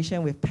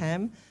collaboration with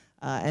PAM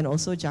and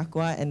also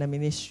JAQA and the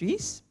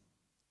ministries.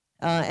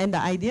 And the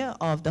idea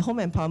of the Home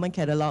Empowerment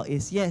Catalog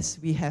is, yes,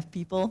 we have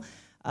people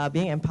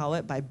being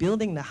empowered by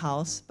building the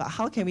house, but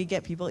how can we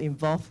get people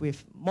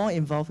more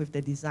involved with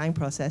the design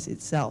process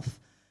itself?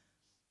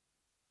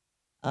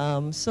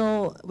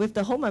 So with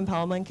the Home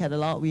Empowerment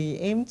Catalog, we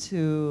aim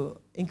to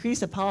increase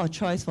the power of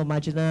choice for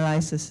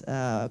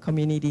marginalized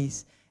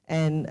communities.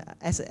 And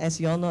as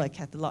you all know, a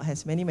catalog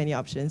has many, many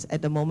options.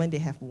 At the moment, they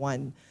have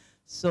one.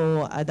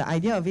 So the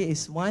idea of it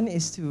is, one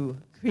is to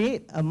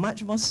create a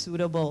much more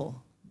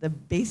suitable,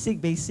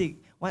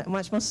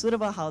 much more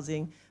suitable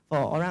housing for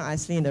Orang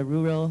Asli in the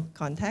rural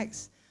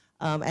context,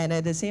 and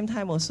at the same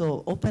time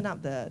also open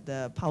up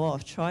the power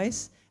of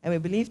choice. And we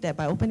believe that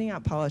by opening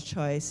up power of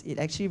choice, it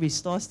actually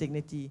restores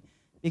dignity,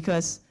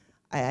 because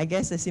I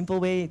guess the simple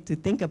way to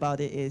think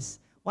about it is,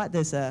 what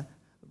does a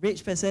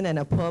rich person and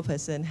a poor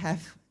person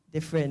have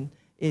different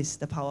is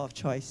the power of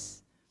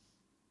choice.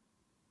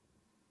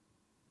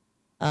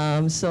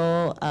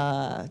 So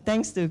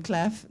thanks to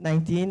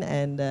CLAF19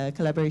 and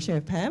collaboration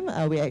with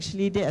PAM, we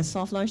actually did a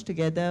soft launch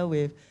together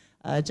with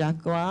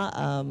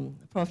JAQA,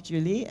 Prof.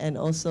 Julie, and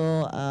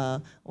also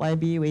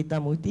YB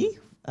Wetamuti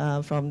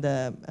from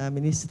the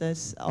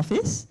Minister's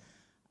Office.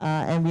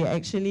 And we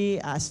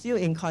actually are still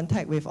in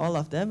contact with all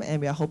of them,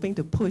 and we are hoping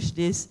to push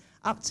this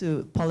up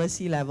to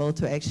policy level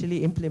to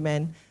actually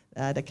implement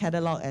the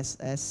catalog as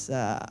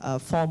a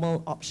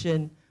formal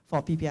option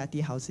for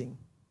PPRT housing.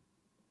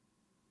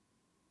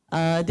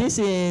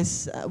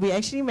 We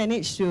actually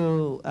managed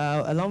to,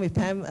 along with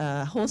PAM,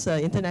 host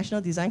an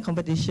international design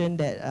competition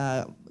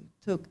that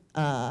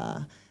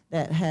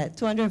that had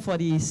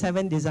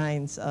 247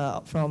 designs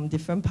from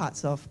different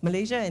parts of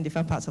Malaysia and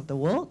different parts of the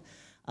world.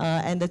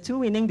 And the 2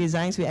 winning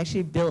designs we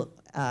actually built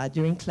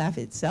during CLAF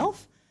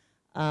itself.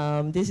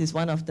 This is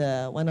one of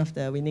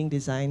the winning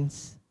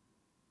designs.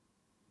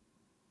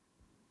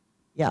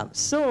 Yeah,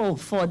 so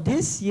for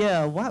this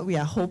year, what we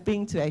are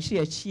hoping to actually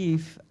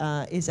achieve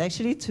is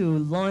actually to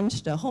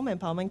launch the Home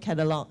Empowerment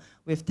Catalog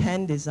with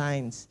 10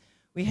 designs.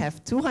 We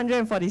have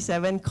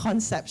 247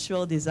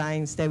 conceptual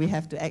designs that we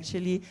have to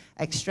actually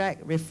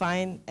extract,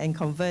 refine, and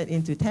convert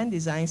into 10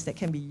 designs that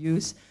can be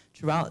used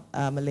throughout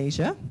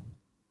Malaysia.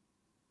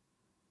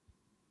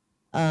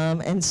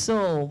 And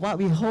so what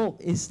we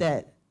hope is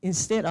that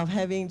instead of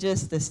having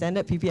just the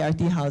standard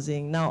PPRT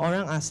housing, now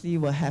Orang Asli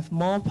will have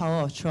more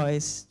power of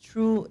choice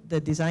through the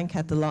design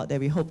catalog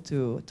that we hope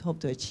to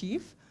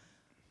achieve.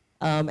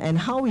 And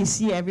how we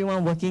see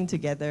everyone working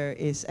together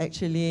is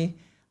actually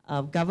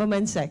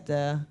government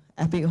sector,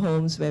 Epic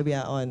Homes, where we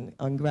are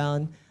on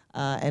ground,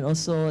 and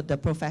also the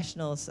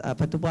professionals,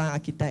 Pertubuhan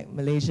Architect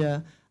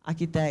Malaysia,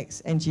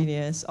 architects,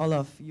 engineers, all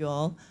of you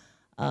all,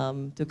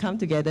 to come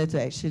together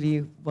to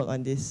actually work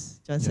on this.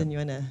 Johnson, you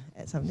want to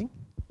add something?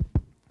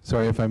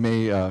 Sorry, if I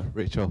may,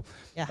 Rachel.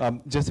 Yeah.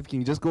 If you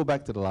can just go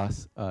back to the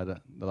last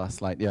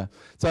slide. Yeah.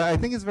 So I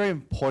think it's very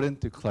important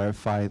to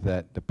clarify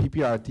that the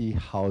PPRT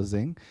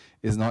housing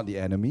is not the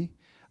enemy.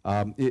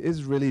 It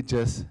is really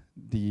just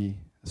the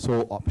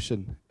sole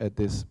option at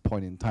this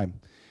point in time.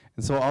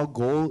 And so our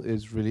goal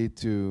is really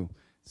to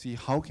see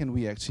how can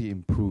we actually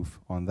improve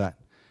on that.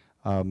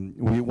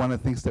 One of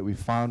the things that we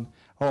found,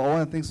 or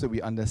one of the things that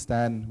we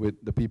understand with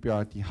the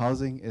PPRT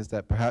housing is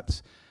that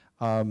perhaps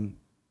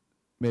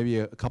maybe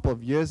a couple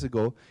of years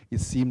ago, it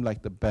seemed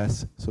like the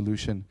best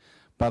solution.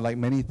 But like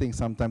many things,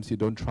 sometimes you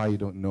don't try, you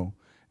don't know.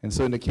 And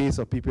so in the case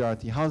of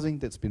PPRT housing,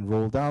 that's been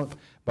rolled out,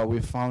 but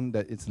we've found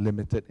that it's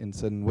limited in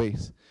certain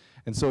ways.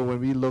 And so when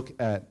we look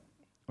at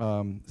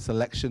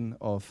selection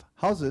of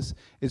houses,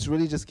 it's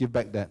really just give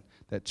back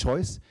that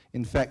choice.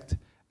 In fact,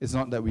 it's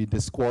not that we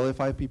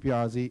disqualify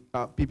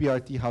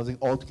PPRT housing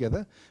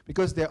altogether,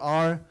 because there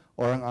are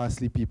Orang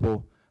Asli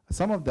people,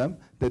 some of them,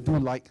 that do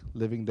like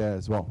living there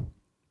as well.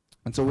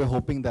 And so we're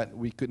hoping that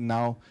we could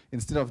now,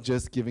 instead of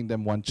just giving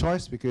them one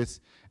choice,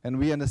 and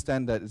we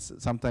understand that it's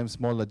sometimes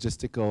more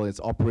logistical, it's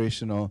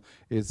operational,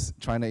 it's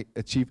trying to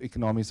achieve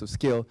economies of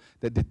scale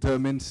that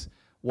determines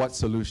what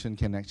solution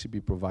can actually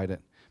be provided.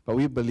 But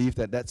we believe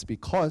that that's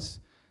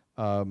because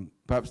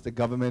perhaps the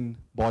government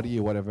body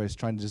or whatever is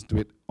trying to just do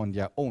it on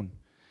their own.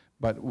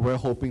 But we're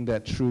hoping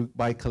that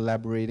by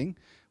collaborating,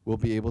 we'll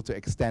be able to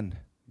extend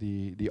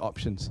the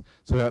options.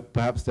 So that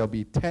perhaps there'll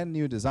be 10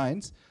 new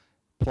designs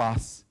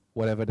plus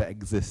whatever that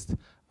exists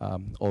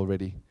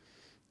already.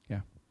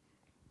 Yeah.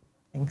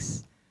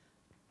 Thanks.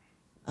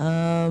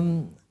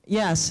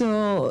 Yeah,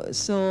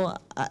 so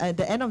at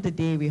the end of the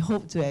day, we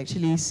hope to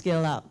actually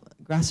scale up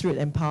grassroots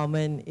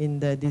empowerment in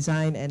the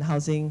design and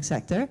housing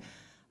sector.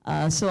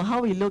 So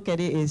how we look at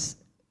it is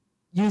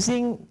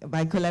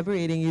by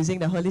collaborating, using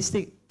the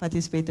holistic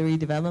participatory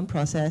development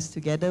process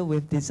together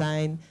with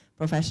design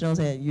professionals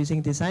and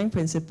using design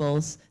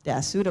principles that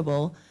are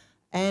suitable,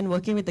 and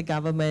working with the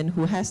government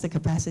who has the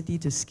capacity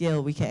to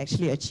scale, we can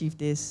actually achieve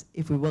this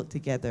if we work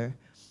together.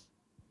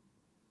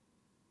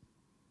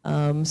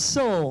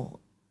 So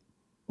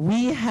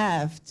we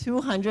have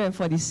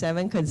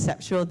 247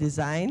 conceptual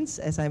designs,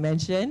 as I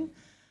mentioned.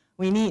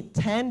 We need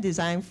 10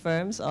 design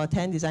firms or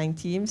 10 design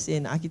teams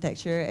in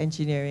architecture,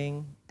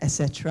 engineering,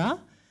 etc.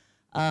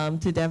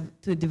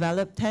 To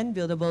develop 10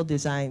 buildable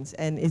designs.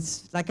 And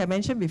it's, like I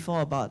mentioned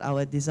before about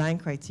our design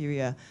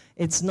criteria,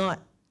 it's not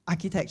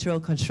architectural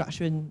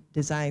construction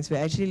designs.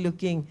 We're actually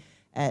looking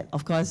at,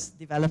 of course,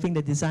 developing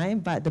the design,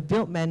 but the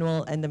build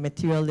manual and the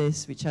material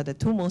list, which are the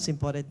two most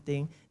important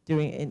things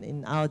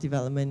in our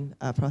development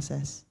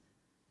process.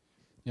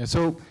 Yeah,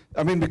 so,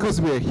 I mean, because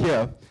we're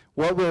here,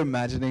 what we're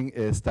imagining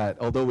is that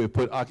although we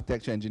put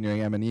architecture,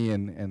 engineering, M&E,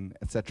 and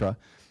et cetera,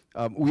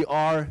 we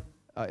are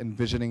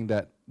envisioning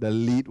that the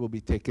lead will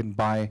be taken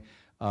by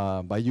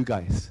you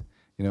guys,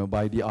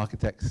 by the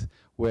architects,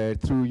 where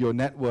through your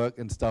network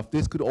and stuff,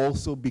 this could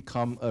also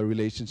become a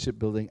relationship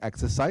building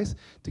exercise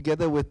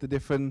together with the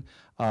different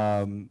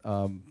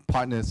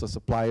partners or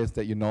suppliers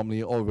that you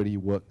normally already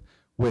work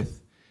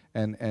with,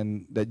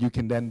 and that you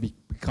can then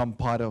become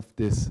part of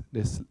this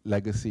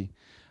legacy.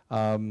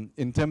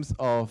 In terms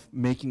of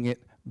making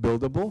it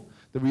buildable,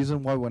 the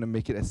reason why we want to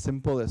make it as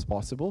simple as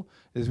possible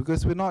is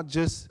because we're not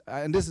just,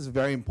 and this is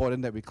very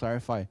important that we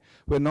clarify,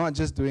 we're not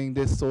just doing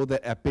this so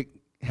that Epic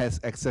has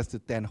access to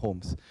 10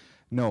 homes.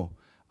 No.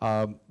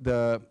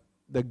 The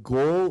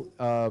goal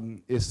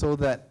is so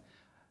that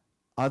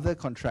other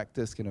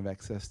contractors can have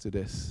access to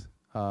this.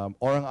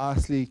 Orang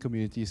Asli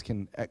communities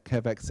can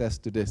have access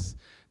to this.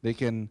 They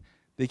can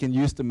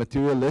use the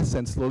material list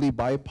and slowly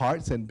buy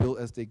parts and build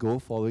as they go,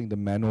 following the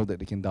manual that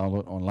they can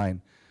download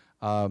online.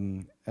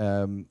 And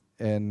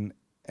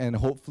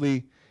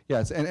hopefully,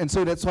 yes, and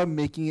so that's why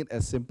making it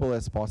as simple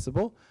as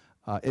possible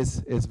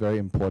is very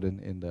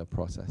important in the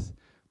process.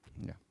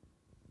 Yeah.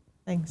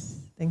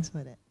 Thanks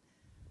for that.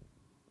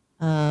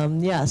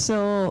 Yeah,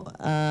 so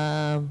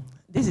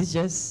this is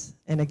just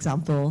an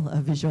example,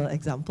 a visual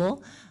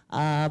example.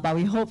 But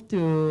we hope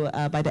to,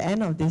 by the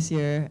end of this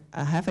year,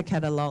 have a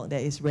catalog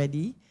that is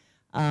ready.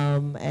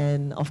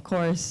 And of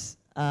course,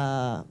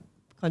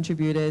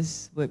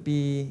 contributors would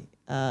be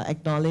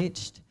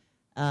acknowledged.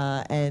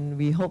 And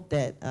we hope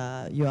that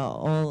you are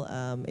all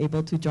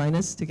able to join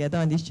us together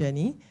on this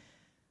journey.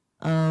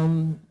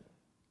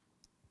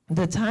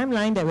 The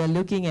timeline that we're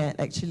looking at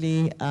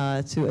actually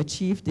to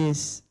achieve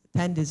this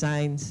 10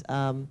 designs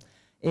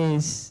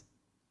is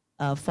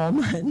 4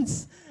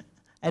 months.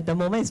 At the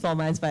moment it's 4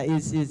 months, but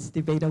it's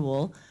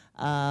debatable.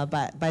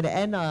 But by the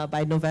end,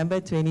 by November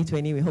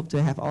 2020, we hope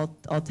to have all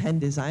 10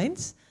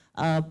 designs.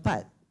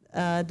 But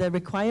the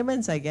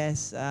requirements, I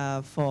guess,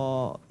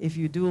 for if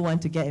you do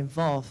want to get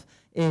involved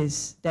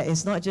is that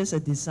it's not just a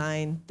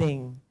design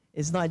thing.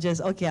 It's not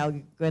just, okay,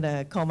 I'm going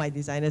to call my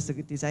designers to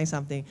design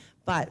something,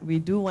 but we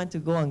do want to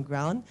go on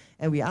ground,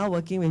 and we are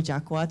working with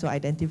JAQUA to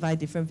identify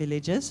different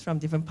villages from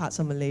different parts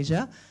of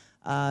Malaysia,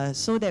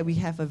 so that we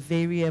have a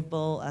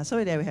variable,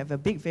 so that we have a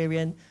big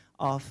variant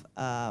of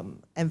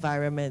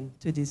environment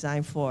to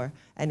design for,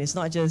 and it's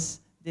not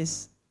just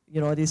this,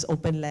 this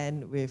open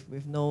land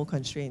with no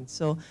constraints.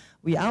 So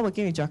we are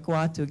working with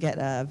JAQUA to get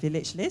a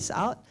village list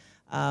out,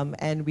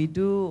 and we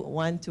do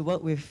want to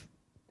work with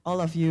all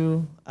of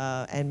you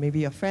and maybe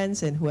your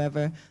friends and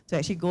whoever to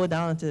actually go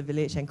down to the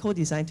village and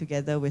co-design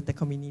together with the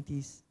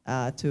communities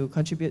to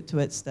contribute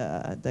towards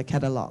the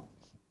catalog.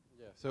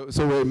 Yeah.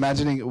 So we're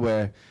imagining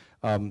where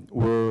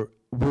we'll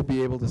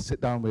be able to sit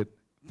down with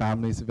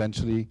families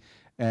eventually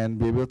and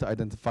be able to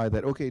identify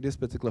that, okay, this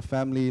particular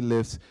family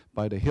lives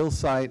by the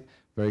hillside,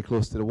 very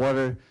close to the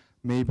water.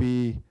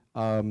 Maybe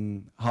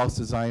house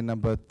design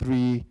number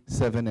 3,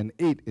 7, and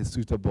 8 is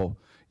suitable.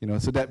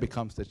 So that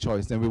becomes the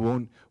choice. Then we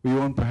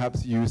won't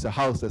perhaps use a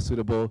house that's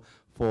suitable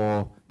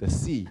for the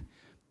sea.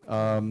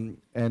 And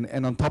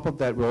on top of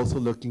that, we're also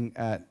looking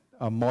at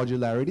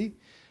modularity,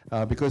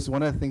 because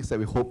one of the things that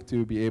we hope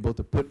to be able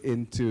to put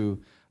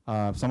into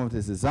some of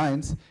these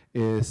designs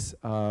is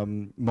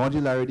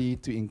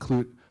modularity to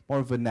include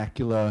more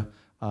vernacular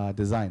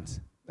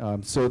designs,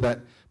 so that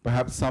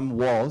perhaps some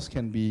walls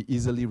can be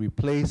easily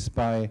replaced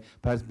by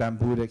perhaps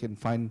bamboo that can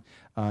find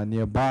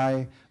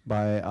nearby,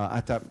 by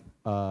atap,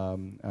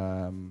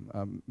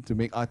 to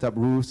make atap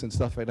roofs and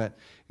stuff like that.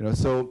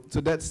 So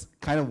that's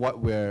kind of what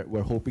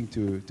we're hoping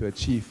to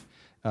achieve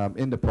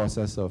in the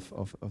process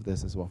of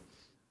this as well.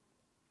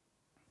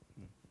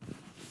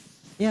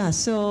 Yeah,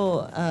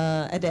 so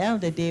at the end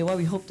of the day, what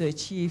we hope to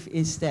achieve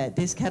is that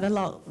this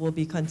catalog will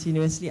be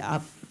continuously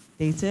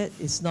updated.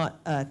 It's not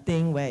a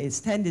thing where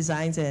it's 10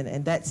 designs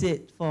and that's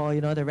it for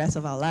the rest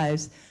of our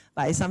lives,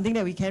 but it's something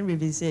that we can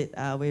revisit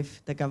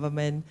with the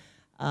government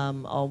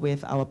or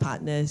with our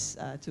partners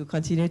to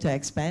continue to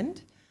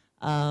expand.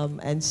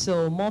 And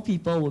so more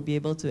people will be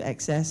able to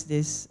access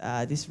this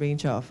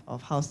range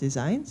of house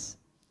designs.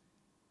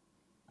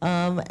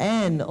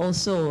 And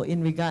also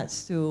in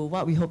regards to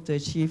what we hope to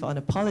achieve on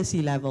a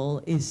policy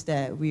level is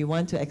that we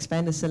want to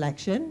expand the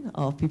selection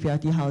of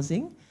PPRT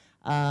housing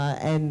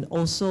and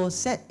also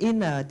set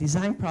in a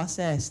design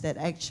process that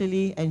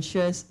actually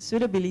ensures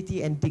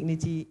suitability and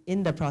dignity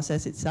in the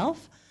process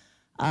itself,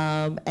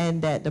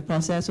 and that the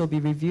process will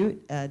be reviewed,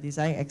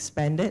 design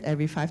expanded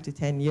every 5 to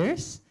 10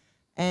 years,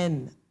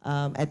 and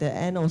at the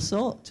end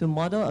also to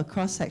model a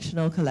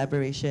cross-sectional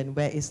collaboration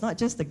where it's not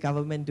just the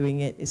government doing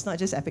it, it's not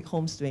just Epic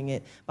Homes doing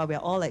it, but we're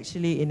all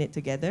actually in it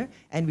together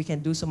and we can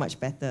do so much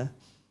better.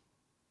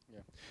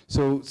 Yeah.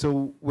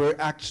 So we're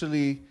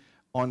actually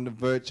on the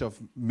verge of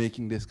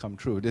making this come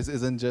true. This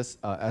isn't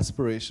just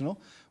aspirational.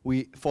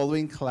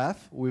 Following CLAF,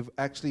 we've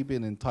actually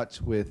been in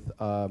touch with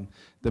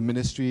the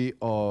Ministry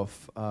of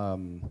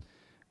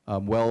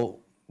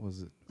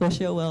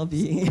Social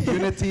well-being.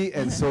 Unity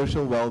and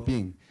Social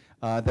Well-being.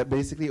 That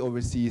basically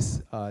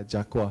oversees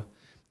JAQUA.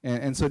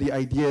 And so the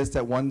idea is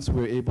that once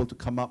we're able to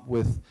come up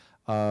with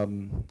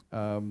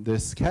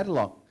this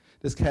catalog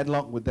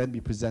would then be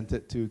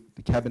presented to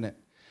the cabinet.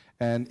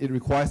 And it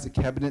requires the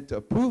cabinet to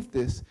approve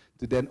this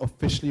to then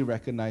officially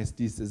recognize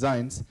these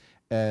designs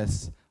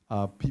as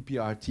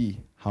PPRT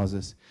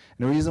houses.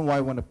 And the reason why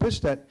I want to push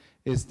that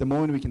is the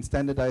moment we can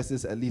standardize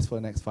this, at least for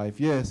the next 5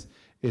 years,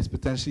 is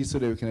potentially so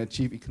that we can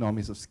achieve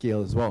economies of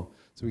scale as well.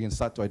 So we can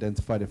start to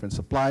identify different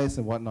suppliers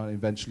and whatnot, and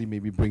eventually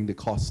maybe bring the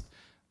cost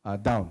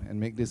down and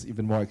make this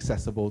even more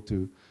accessible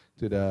to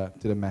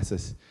the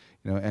masses.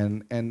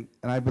 And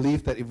I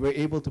believe that if we're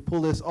able to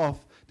pull this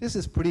off, this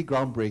is pretty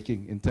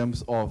groundbreaking in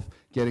terms of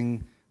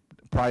getting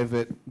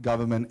private,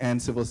 government,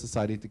 and civil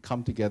society to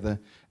come together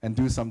and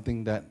do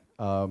something that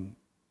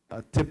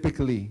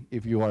typically,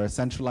 if you are a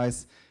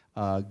centralized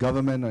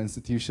government or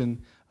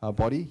institution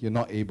body, you're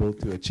not able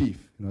to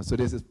achieve. So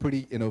this is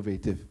pretty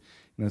innovative.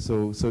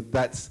 So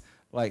that's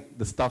like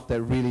the stuff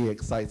that really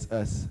excites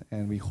us,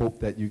 and we hope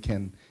that you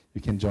can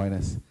join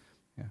us.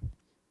 Yeah.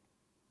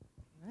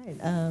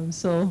 Right.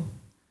 So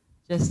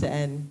just to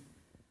end,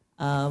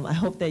 I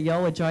hope that you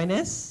all will join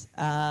us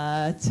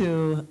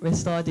to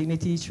restore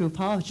dignity through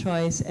power of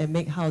choice and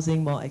make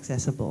housing more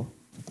accessible.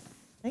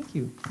 Thank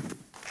you.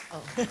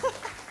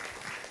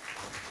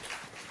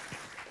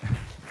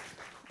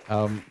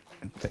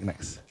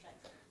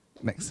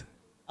 Next.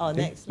 Oh,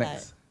 okay, next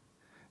slide.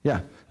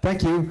 Yeah,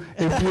 thank you.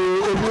 If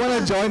you want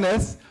to join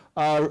us,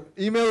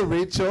 email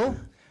Rachel.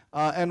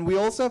 And we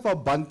also have a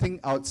bunting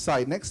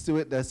outside. Next to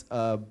it, there's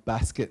a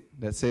basket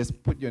that says,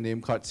 put your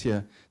name cards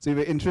here. So if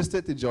you're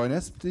interested to join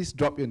us, please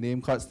drop your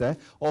name cards there,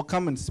 or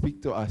come and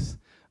speak to us.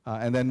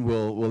 And then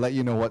we'll let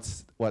you know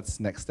what's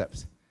next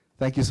steps.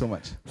 Thank you so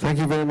much. Thank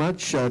you very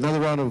much. Another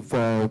round of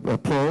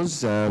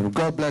applause.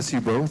 God bless you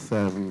both,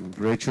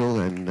 Rachel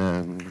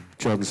and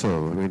John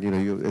So. I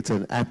mean, it's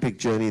an epic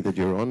journey that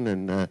you're on,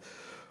 and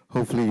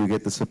hopefully you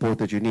get the support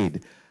that you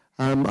need.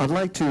 I'd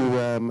like to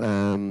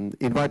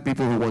invite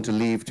people who want to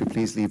leave to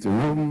please leave the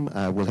room.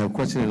 We'll have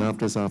question and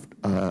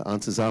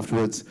answers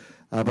afterwards.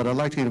 But I'd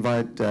like to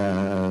invite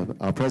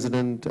our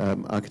president,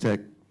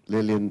 architect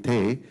Lillian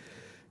Tay,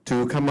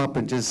 to come up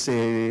and just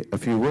say a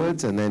few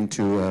words and then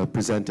to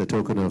present a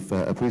token of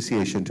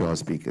appreciation to our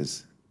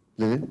speakers.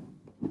 Lillian?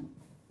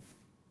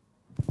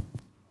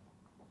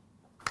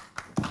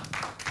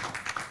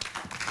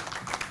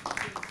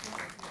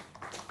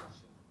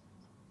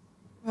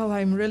 Well,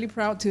 I'm really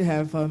proud to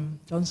have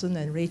Johnson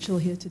and Rachel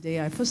here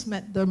today. I first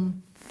met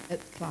them at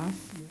CLAF.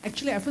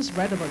 Actually, I first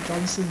read about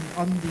Johnson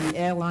on the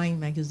airline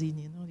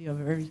magazine.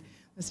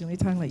 That's the only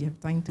time you have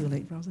time to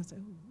browse and say,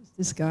 oh, who's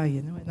this guy?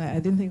 And I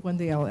didn't think one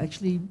day I'll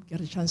actually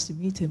get a chance to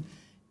meet him.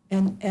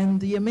 And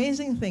the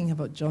amazing thing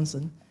about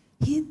Johnson,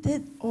 he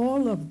did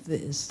all of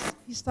this.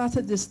 He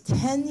started this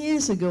 10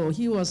 years ago.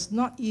 He was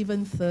not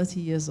even 30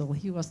 years old.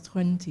 He was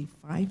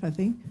 25, I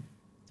think.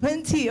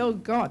 20, oh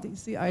God, you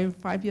see, I'm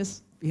 5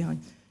 years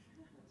behind.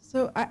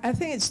 So I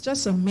think it's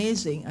just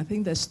amazing. I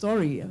think the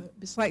story,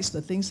 besides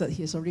the things that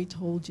he has already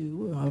told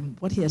you,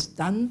 what he has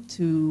done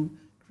to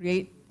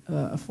create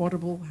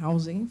affordable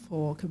housing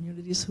for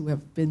communities who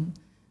have been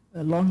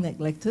long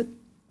neglected.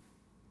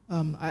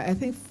 I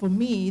think for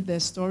me,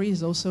 their story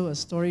is also a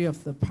story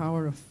of the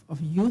power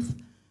of youth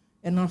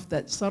and of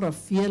that sort of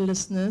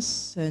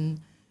fearlessness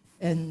and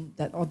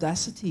that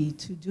audacity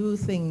to do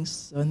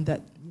things, and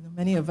that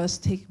many of us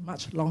take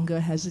much longer,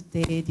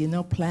 hesitate,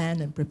 plan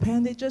and prepare,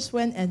 and they just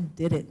went and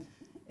did it.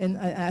 And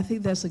I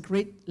think there's a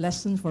great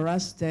lesson for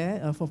us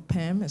there, for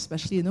PAM,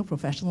 especially,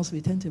 professionals,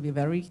 we tend to be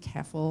very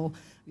careful,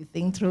 we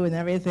think through and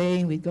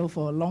everything, we go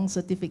for long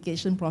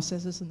certification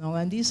processes and all,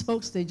 and these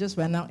folks, they just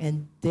went out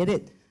and did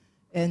it.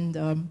 And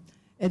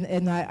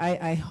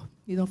I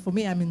for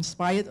me, I'm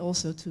inspired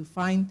also to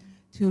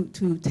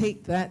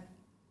take that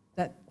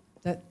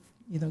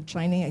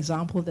shining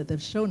example that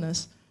they've shown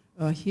us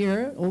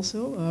here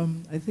also.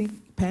 I think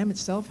PAM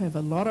itself have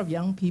a lot of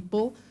young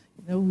people.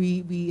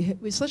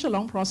 It's such a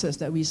long process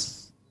that we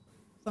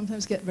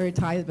sometimes get very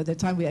tired by the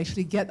time we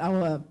actually get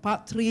our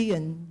part 3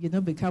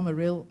 and become a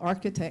real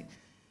architect.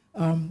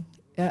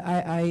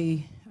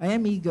 I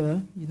am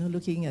eager,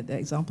 looking at the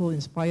example,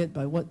 inspired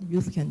by what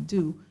youth can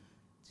do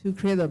to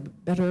create a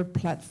better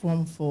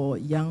platform for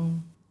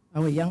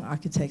our young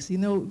architects.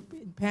 In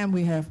PAM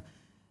we have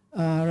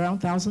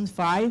around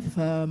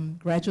 1,005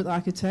 graduate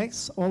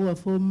architects, all of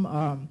whom,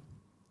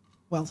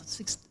 well,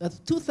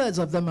 2/3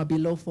 of them are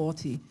below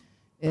 40.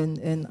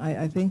 And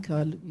I think,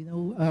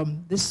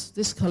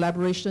 this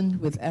collaboration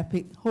with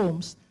Epic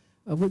Homes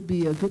would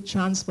be a good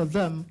chance for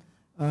them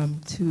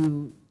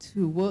to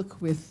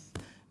work with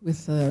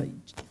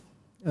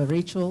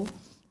Rachel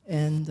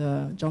and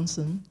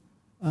Johnson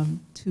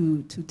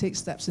to take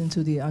steps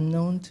into the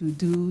unknown, to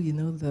do,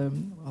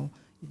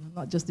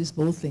 not just these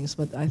bold things,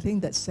 but I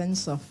think that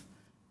sense of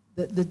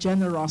the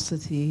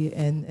generosity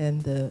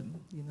and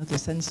the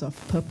sense of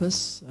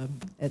purpose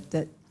at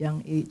that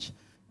young age.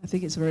 I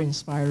think it's very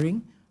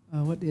inspiring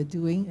what they're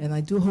doing, and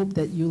I do hope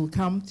that you'll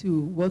come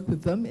to work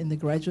with them in the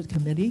graduate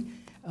committee,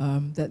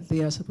 that they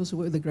are supposed to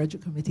work with the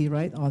graduate committee,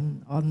 right,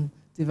 on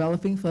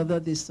developing further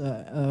this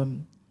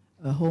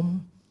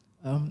home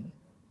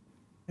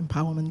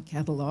empowerment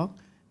catalog.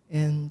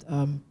 And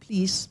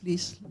please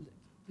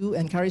do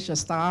encourage your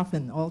staff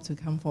and all to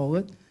come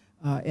forward.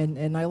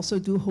 And I also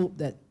do hope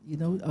that,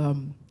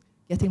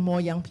 getting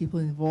more young people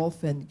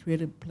involved and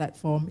create a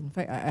platform. In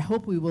fact, I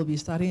hope we will be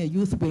starting a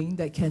youth wing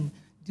that can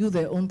do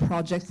their own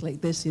projects like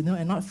this,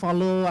 and not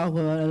follow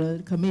our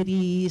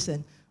committees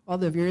and all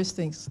the various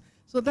things.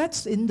 So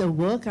that's in the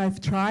work. I've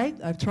tried,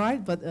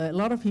 but a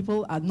lot of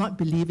people are not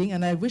believing,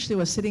 and I wish they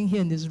were sitting here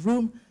in this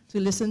room to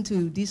listen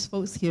to these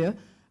folks here,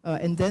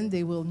 and then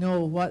they will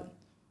know what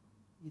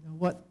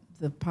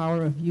the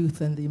power of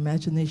youth and the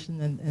imagination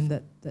and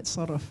that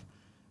sort of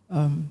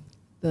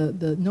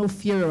the no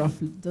fear of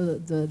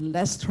the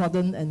less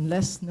trodden and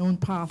less known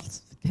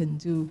paths can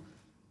do.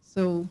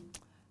 So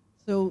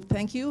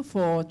thank you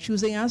for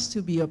choosing us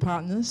to be your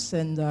partners,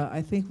 and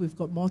I think we've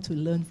got more to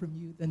learn from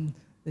you than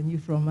you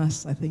from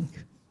us, I think.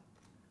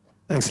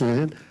 Thanks,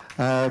 Lillian.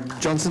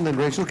 Johnson and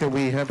Rachel, can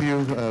we have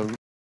you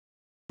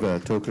a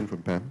token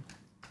from PAM?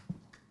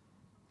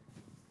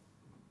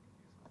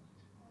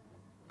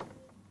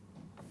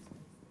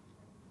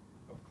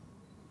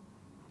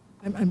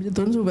 I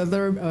don't know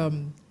whether,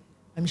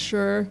 I'm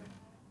sure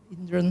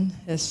Indran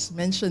has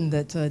mentioned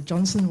that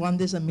Johnson won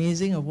this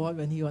amazing award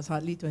when he was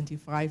hardly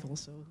 25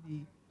 also,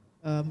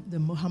 the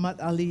Muhammad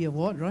Ali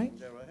Award, right?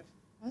 Is that right?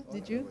 Huh?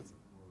 Did you?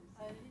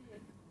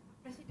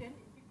 President,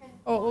 if you can.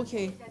 Oh,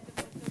 okay.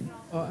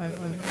 Oh,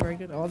 I'm very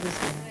good at all this.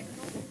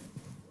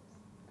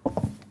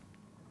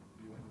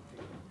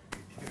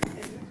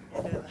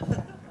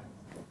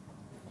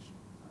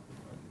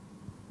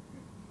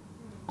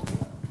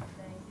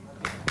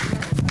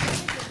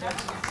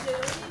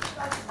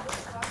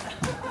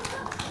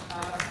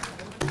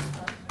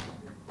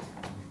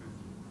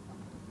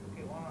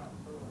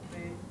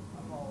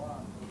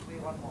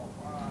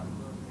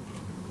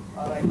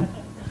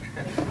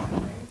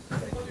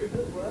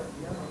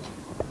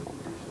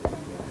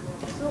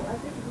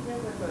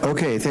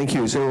 Okay, thank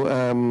you. So,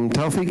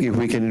 Taufik, if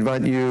we can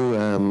invite you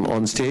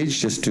on stage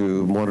just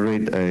to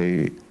moderate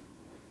a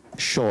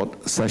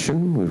short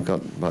session. We've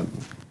got about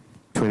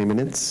 20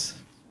 minutes.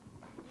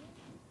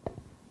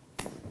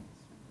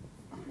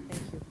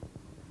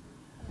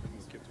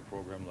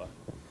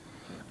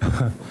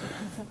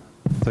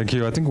 Thank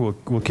you. I think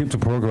we'll keep the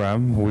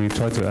program. We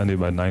try to end it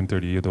by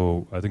 9:30,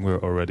 though I think we're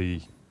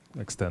already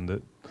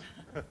extended.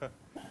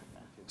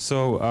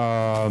 So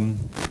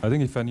I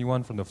think if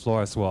anyone from the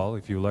floor as well,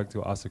 if you'd like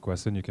to ask a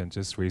question, you can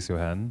just raise your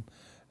hand,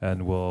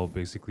 and we'll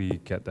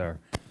basically get there.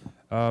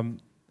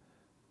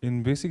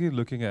 In basically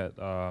looking at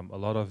a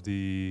lot of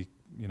the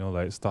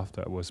like stuff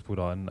that was put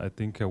on, I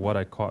think what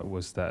I caught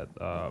was that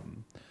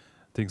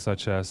things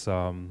such as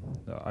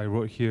I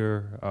wrote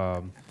here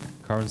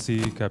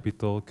currency,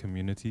 capital,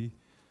 community.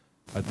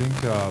 I think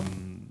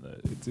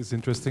it's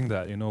interesting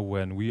that, you know,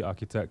 when we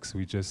architects,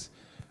 we just,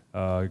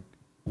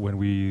 when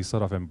we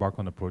sort of embark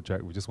on a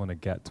project, we just want to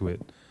get to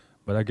it.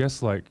 But I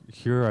guess like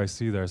here I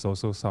see there's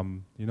also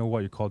some, you know,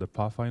 what you call the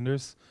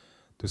pathfinders,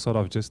 to sort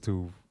of just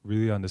to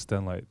really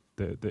understand like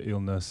the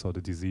illness or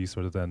the disease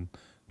rather than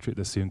treat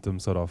the symptom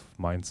sort of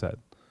mindset.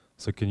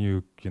 So can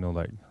you, you know,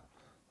 like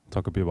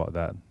talk a bit about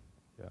that?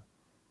 Yeah.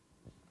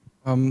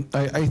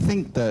 I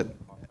think that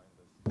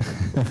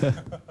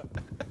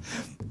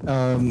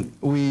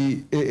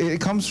it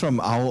comes from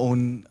our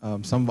own,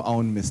 some of our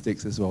own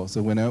mistakes as well.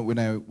 So when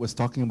I was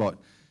talking about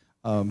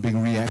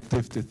being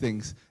reactive to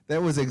things,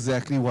 that was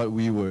exactly what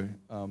we were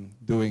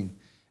doing.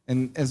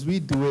 And as we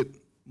do it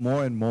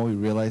more and more, we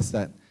realize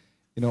that,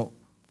 you know,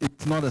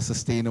 it's not a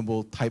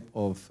sustainable type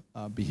of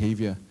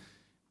behavior.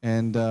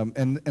 And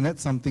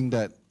that's something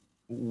that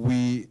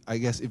we, I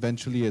guess,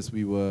 eventually as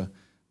we were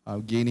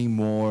gaining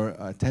more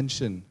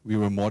attention, we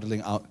were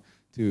modeling out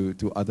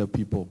to other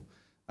people.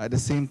 At the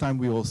same time,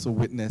 we also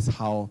witness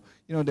how,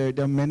 you know,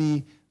 there are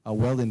many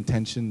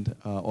well-intentioned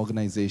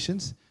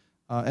organizations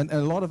and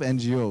a lot of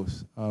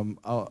NGOs.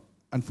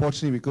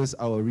 Unfortunately, because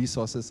our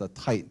resources are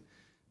tight,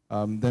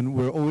 then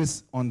we're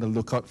always on the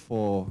lookout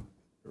for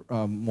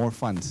more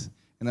funds.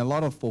 And a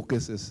lot of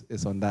focus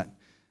is on that.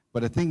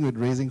 But the thing with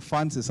raising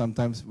funds is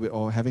sometimes,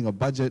 or having a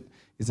budget,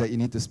 is that you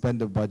need to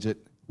spend the budget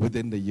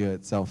within the year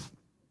itself.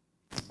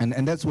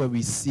 And that's where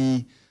we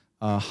see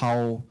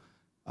how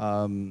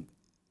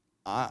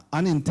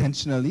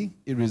unintentionally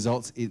it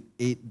results in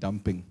aid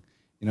dumping.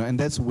 You know, and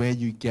that's where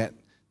you get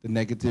the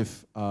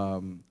negative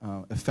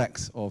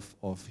effects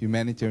of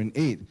humanitarian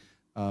aid,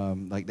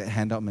 like that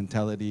handout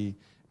mentality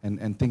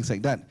and things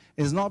like that.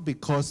 It's not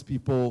because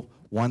people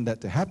want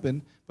that to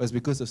happen, but it's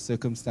because of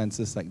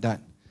circumstances like that.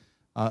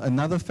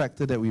 Another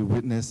factor that we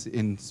witness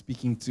in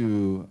speaking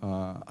to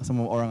some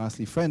of Orang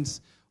Asli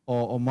friends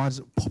or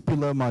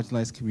popular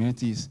marginalized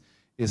communities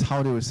is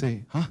how they would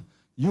say, huh,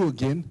 you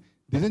again?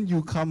 Didn't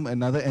you come,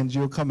 another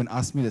NGO come and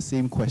ask me the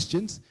same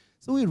questions?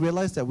 So we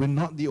realized that we're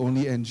not the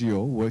only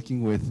NGO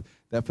working with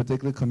that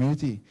particular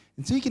community.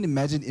 And so you can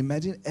imagine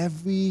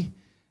every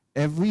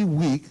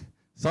week,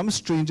 some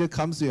stranger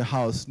comes to your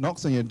house,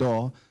 knocks on your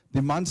door,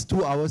 demands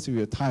 2 hours of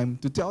your time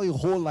to tell your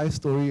whole life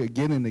story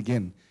again and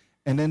again.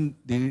 And then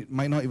they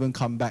might not even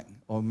come back,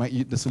 or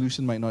the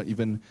solution might not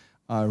even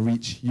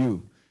reach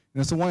you. You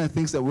know, so one of the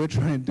things that we're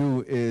trying to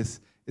do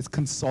is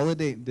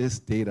consolidate this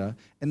data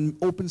and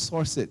open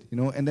source it, you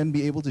know, and then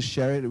be able to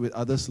share it with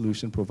other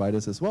solution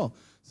providers as well.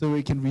 So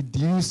we can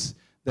reduce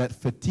that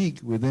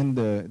fatigue within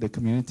the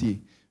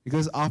community.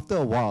 Because after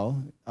a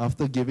while,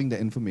 after giving the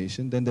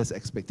information, then there's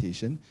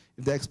expectation.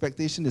 If the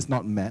expectation is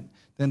not met,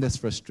 then there's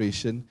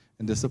frustration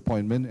and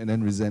disappointment and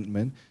then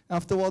resentment.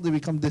 After a while, they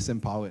become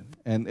disempowered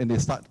and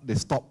they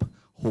stop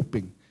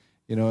hoping,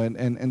 you know.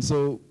 And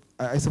so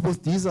I suppose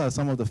these are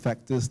some of the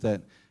factors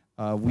that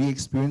we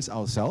experience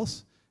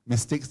ourselves,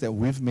 mistakes that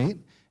we've made,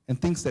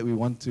 and things that we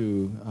want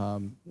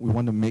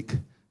to make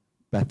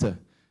better.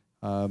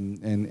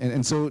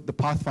 And so the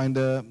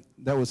Pathfinder,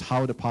 that was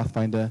how the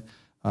Pathfinder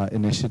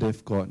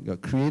initiative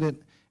got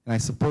created. And I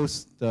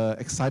suppose the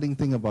exciting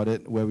thing about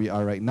it, where we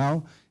are right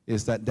now,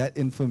 is that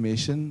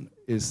information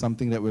is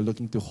something that we're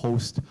looking to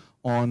host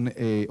on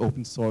an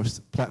open source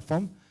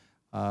platform,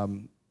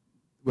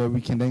 where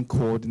we can then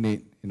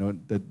coordinate, you know,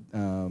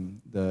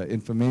 the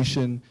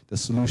information, the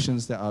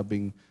solutions that are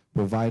being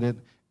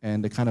provided,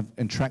 and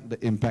track the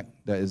impact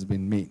that has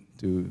been made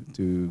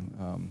to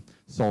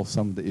solve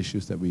some of the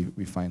issues that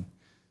we find.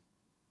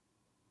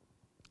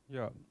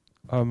 Yeah.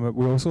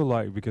 We also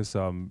like, because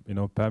you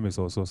know, PAM is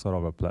also sort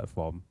of a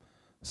platform,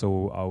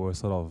 so our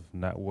sort of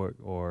network,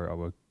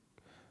 or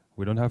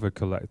we don't have a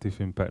collective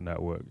impact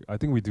network. I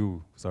think we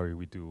do.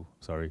 We do.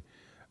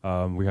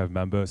 We have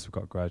members, we've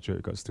got graduates,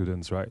 we've got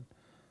students, right?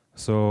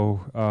 So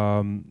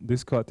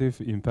this collective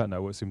impact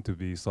network seems to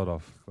be sort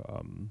of,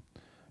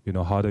 you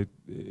know,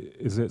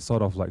 is it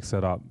sort of like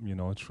set up, you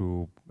know,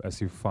 through as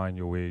you find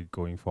your way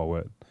going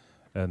forward,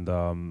 and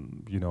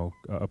you know,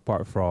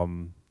 apart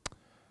from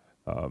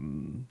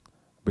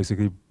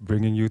basically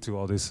bringing you to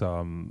all this,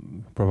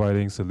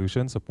 providing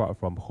solutions apart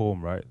from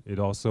home, right? It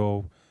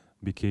also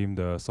became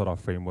the sort of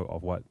framework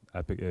of what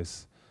EPIC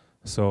is.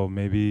 So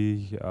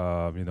maybe,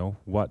 you know,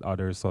 what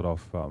other sort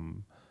of,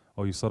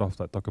 or you sort of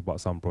like talk about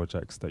some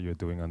projects that you're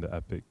doing under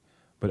EPIC,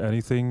 but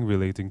anything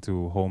relating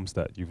to homes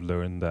that you've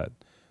learned that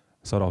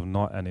sort of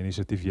not an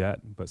initiative yet,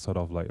 but sort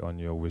of like on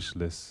your wish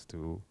list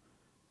to,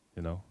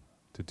 you know,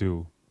 to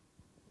do.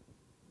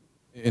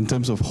 In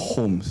terms of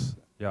homes?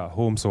 Yeah,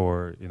 homes,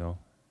 or, you know,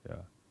 yeah,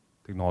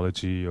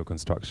 technology or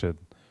construction.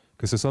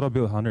 Because they sort of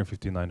built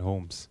 159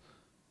 homes.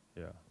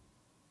 Yeah.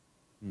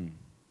 Mm.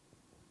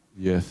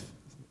 Yes.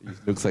 It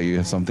looks like you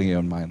have something in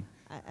your mind.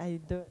 I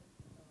don't.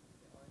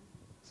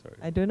 Sorry.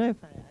 I don't know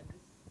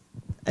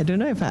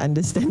if I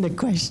understand the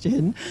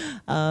question.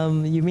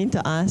 You mean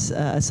to ask,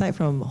 aside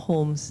from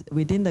homes,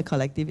 within the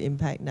collective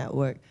impact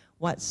network,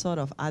 what sort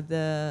of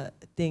other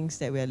things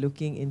that we are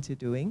looking into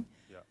doing?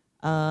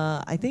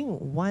 I think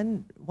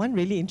one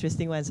really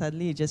interesting one,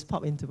 suddenly it just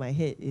popped into my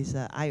head, is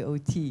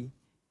IoT.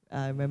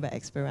 remember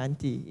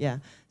Esperanti, yeah.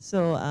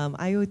 So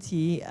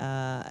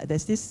IoT,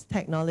 there's this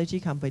technology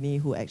company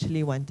who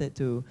actually wanted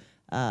to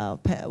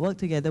work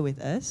together with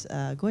us,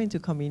 go into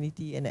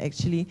community and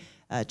actually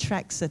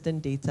track certain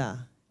data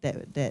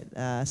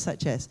that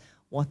such as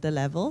water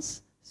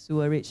levels,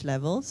 sewerage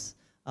levels,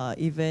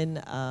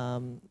 even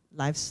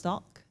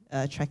livestock,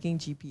 tracking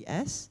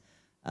GPS.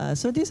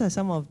 So these are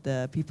some of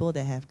the people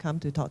that have come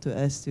to talk to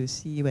us to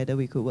see whether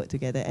we could work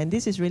together. And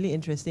this is really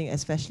interesting,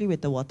 especially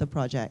with the water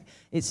project.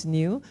 It's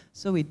new,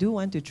 so we do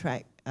want to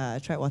track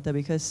water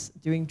because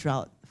during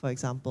drought, for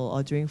example,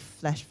 or during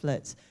flash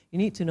floods, you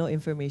need to know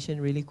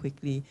information really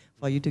quickly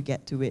for you to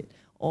get to it.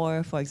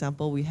 Or, for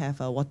example, we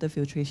have a water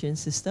filtration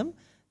system.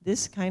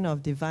 This kind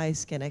of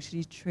device can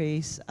actually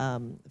trace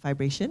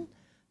vibration.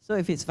 So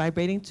if it's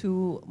vibrating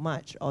too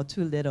much or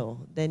too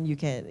little, then you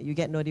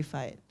get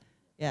notified.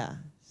 Yeah.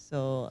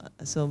 So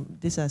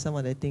these are some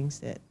of the things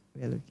that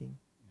we're looking.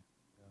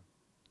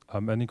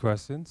 Any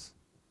questions?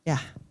 Yeah.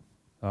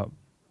 The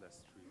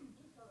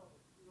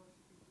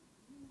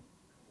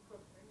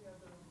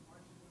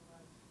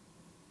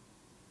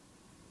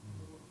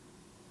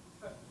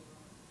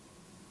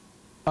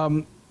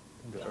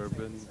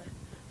urban.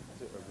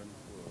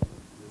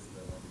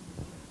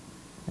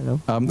 Hello.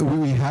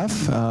 We have,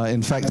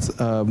 in fact,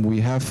 we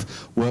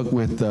have worked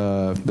with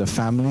the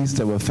families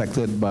that were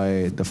affected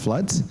by the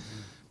floods.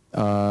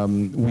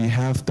 We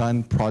have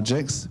done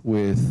projects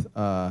with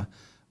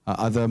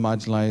other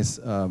marginalized,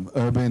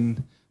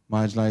 urban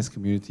marginalized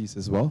communities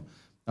as well.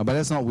 But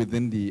that's not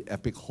within the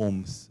Epic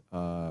Homes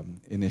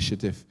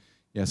initiative.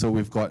 Yeah, so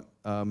we've got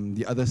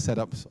the other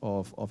setups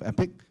of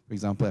Epic, for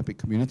example, Epic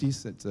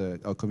Communities. It's a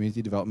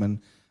community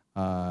development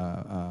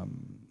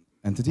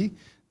entity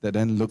that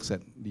then looks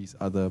at these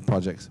other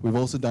projects. We've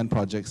also done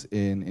projects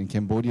in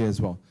Cambodia as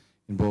well,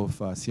 in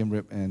both Siem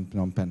Reap and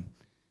Phnom Penh.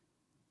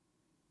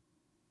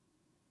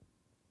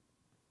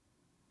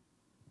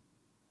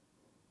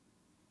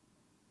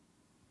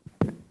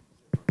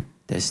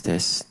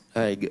 Test.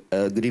 Hi,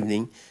 good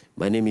evening.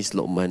 My name is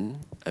Lokman.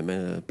 I'm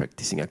a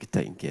practicing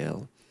architect in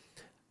KL.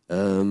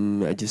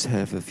 I just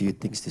have a few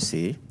things to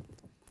say.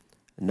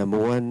 Number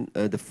one,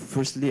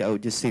 firstly, I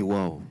would just say,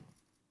 wow.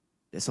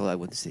 That's all I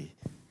want to say.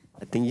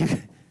 I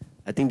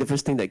think the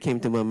first thing that came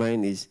to my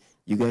mind is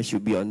you guys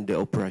should be on the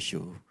Oprah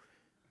show.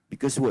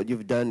 Because what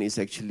you've done is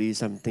actually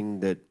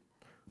something that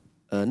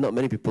not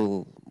many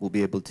people will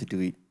be able to do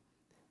it.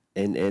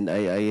 And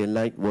I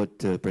like what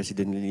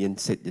President Lillian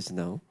said just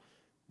now.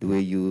 The way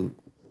you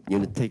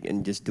take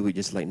and just do it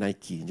just like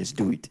Nike, just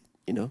do it,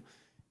 you know.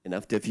 And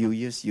after a few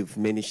years, you've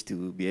managed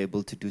to be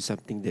able to do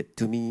something that,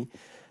 to me,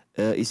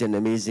 is an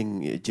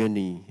amazing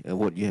journey,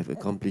 what you have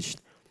accomplished.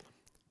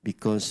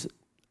 Because,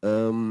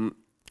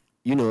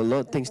 you know, a lot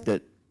of things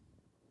that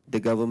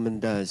the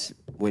government does,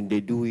 when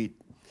they do it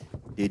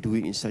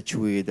in such a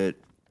way that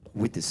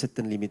with a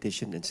certain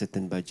limitation and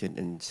certain budget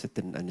and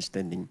certain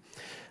understanding.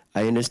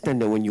 I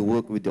understand that when you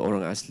work with the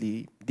Orang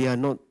Asli, they are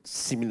not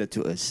similar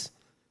to us.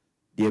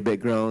 Their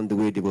background, the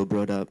way they were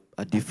brought up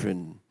are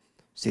different.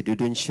 So they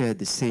don't share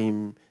the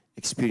same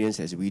experience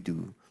as we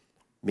do.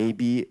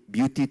 Maybe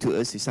beauty to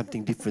us is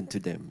something different to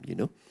them, you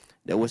know.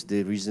 That was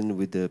the reason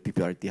with the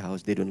PPRT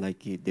house. They don't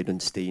like it, they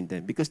don't stay in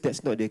them because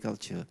that's not their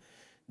culture.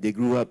 They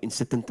grew up in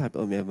certain type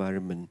of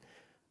environment.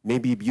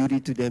 Maybe beauty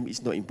to them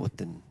is not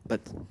important,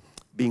 but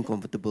being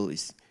comfortable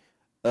is.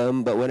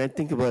 But when I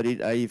think about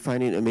it, I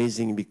find it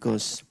amazing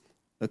because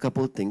a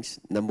couple of things.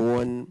 Number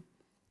one,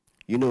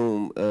 you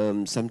know,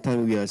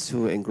 sometimes we are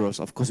so engrossed.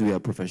 Of course, we are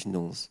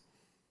professionals.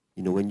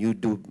 You know, when you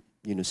do,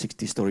 you know,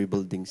 60-story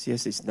buildings,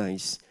 yes, it's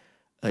nice.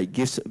 It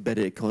gives a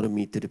better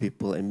economy to the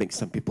people and makes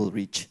some people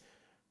rich.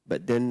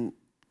 But then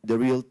the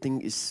real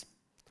thing is,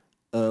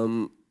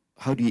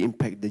 how do you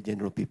impact the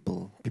general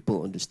people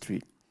on the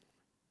street?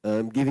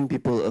 Giving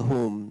people a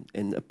home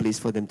and a place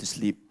for them to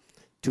sleep,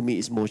 to me,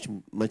 is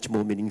much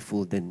more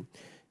meaningful than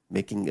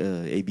making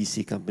a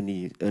ABC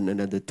company earn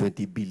another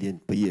 20 billion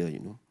per year, you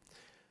know.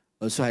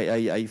 So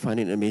I find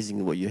it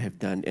amazing what you have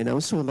done. And I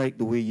also like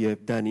the way you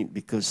have done it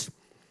because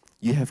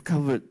you have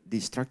covered the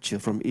structure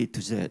from A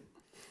to Z.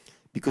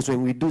 Because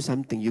when we do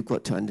something, you've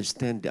got to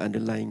understand the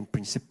underlying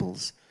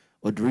principles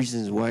or the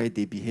reasons why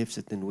they behave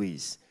certain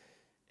ways.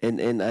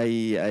 And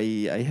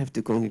I have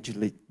to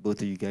congratulate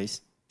both of you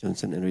guys,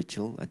 Johnson and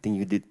Rachel. I think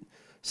you did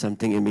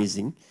something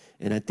amazing.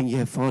 And I think you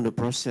have found a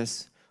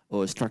process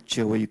or a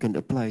structure where you can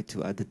apply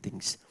to other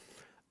things.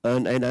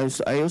 And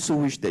I also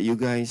wish that you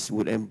guys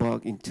would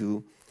embark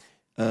into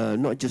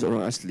not just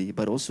Orang Asli,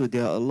 but also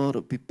there are a lot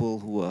of people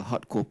who are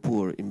hardcore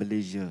poor in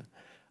Malaysia.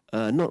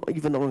 Not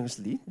even Orang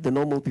Asli, the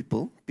normal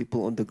people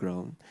on the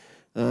ground.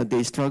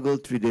 They struggle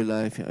through their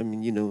life. I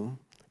mean, you know,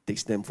 it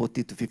takes them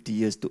 40 to 50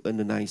 years to earn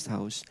a nice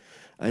house.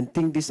 I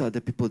think these are the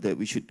people that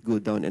we should go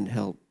down and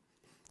help.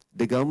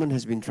 The government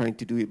has been trying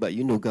to do it, but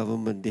you know,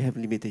 government, they have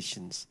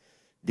limitations.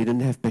 They don't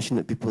have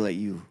passionate people like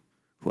you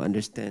who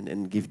understand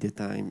and give their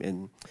time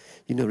and,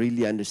 you know,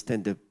 really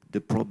understand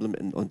the problem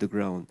on the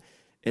ground.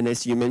 And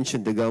as you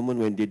mentioned, the government,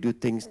 when they do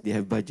things, they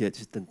have budgets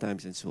certain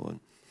times and so on.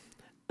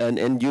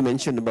 And you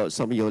mentioned about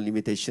some of your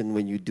limitation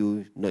when you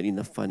do not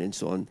enough fund and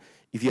so on.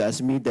 If you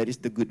ask me, that is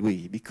the good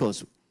way,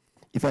 because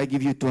if I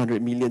give you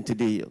 200 million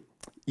today,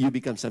 you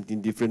become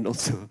something different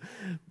also.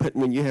 But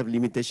when you have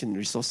limitation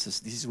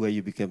resources, this is where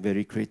you become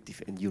very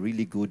creative and you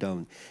really go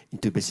down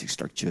into basic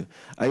structure.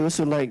 I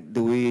also like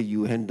the way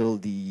you handle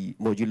the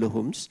modular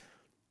homes.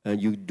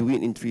 You do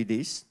it in 3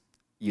 days.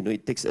 You know,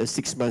 it takes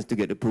 6 months to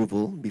get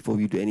approval before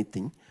you do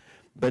anything.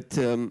 But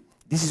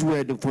this is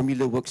where the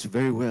formula works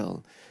very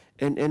well.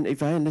 And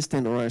if I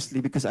understand orang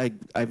asli, because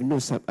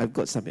I've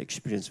got some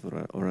experience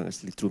for orang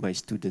asli through my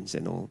students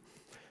and all.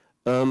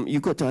 You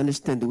got to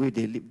understand the way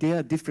they live. They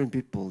are different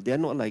people. They are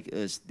not like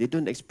us. They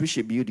don't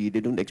appreciate beauty.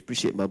 They don't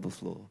appreciate marble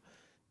floor.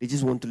 They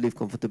just want to live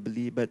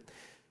comfortably. But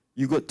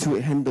you got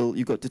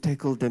to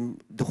tackle them,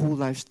 the whole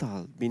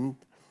lifestyle, meaning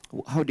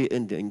how they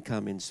earn their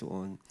income and so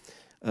on.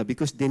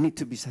 Because they need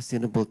to be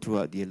sustainable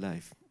throughout their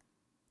life.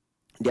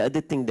 The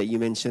other thing that you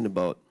mentioned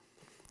about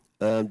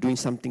doing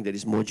something that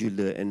is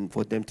modular and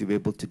for them to be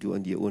able to do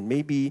on their own.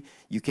 Maybe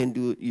you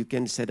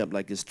can set up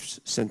like a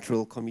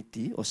central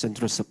committee or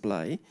central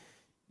supply,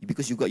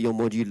 because you got your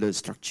modular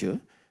structure.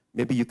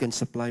 Maybe you can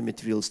supply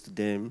materials to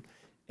them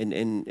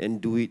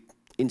and do it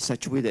in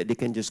such a way that they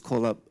can just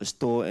call up a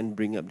store and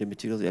bring up the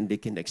materials and they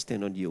can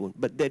extend on their own.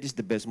 But that is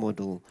the best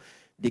model.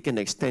 They can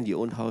extend their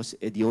own house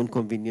at their own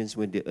convenience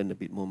when they earn a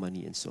bit more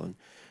money and so on.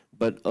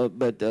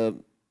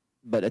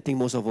 But I think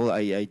most of all,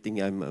 I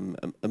think I'm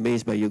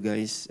amazed by you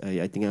guys.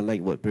 I think I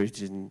like what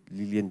President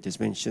Lillian just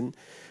mentioned.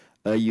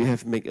 You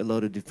have made a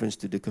lot of difference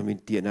to the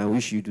community, and I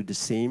wish you do the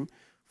same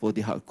for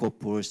the hardcore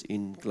poors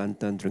in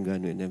Kelantan,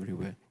 Terengganu, and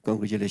everywhere.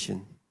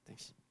 Congratulations.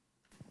 Thanks.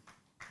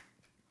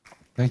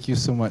 Thank you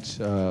so much,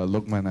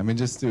 Lokman. I mean,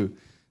 just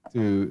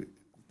to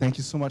thank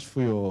you so much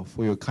for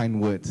your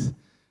kind words.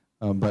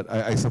 But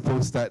I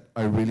suppose that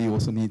I really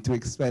also need to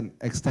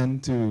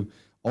extend to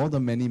all the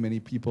many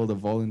people, the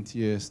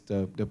volunteers,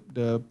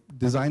 the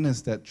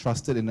designers that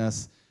trusted in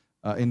us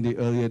in the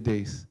earlier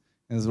days.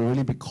 And it's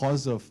really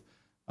because of,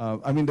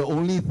 I mean, the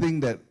only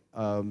thing that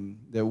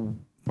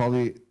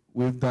probably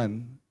we've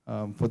done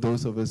for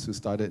those of us who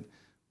started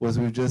was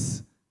we've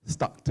just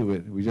stuck to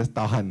it. We just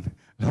tahan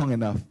long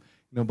enough.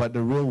 You know, but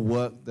the real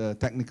work, the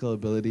technical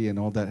ability and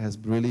all that has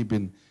really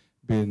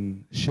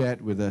been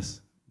shared with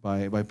us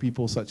by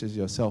people such as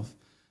yourself.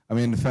 I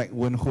mean, in fact,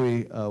 Wen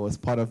Hui was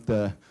part of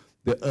the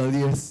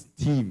earliest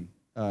team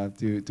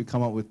to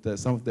come up with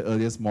some of the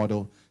earliest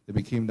model that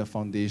became the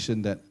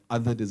foundation that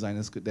other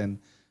designers could then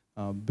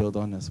build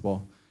on as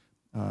well.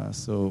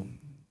 So,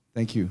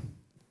 thank you.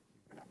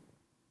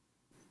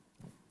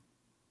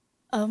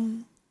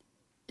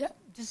 Yeah,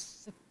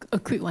 just a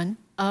quick one.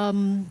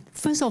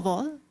 First of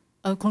all,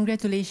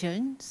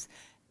 congratulations,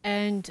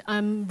 and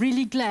I'm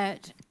really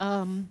glad.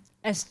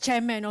 As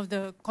chairman of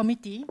the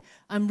committee,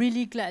 I'm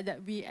really glad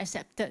that we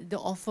accepted the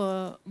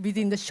offer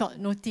within the short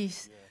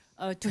notice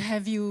to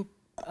have you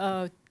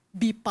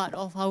be part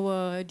of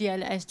our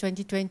DLS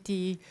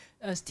 2020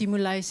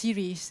 STIMULI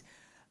series.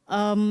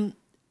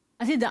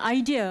 I think the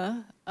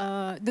idea,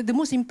 the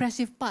most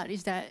impressive part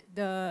is that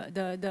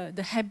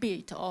the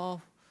habit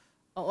of,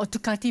 or to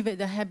cultivate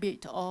the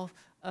habit of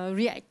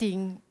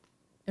reacting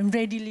and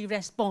readily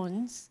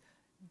response,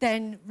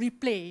 then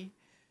replay.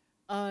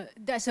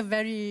 That's a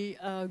very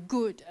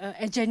good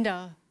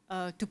agenda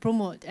to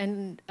promote,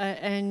 and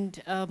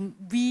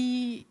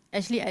we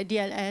actually at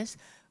DLS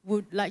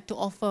would like to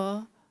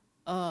offer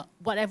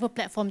whatever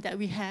platform that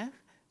we have,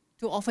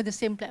 to offer the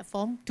same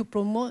platform to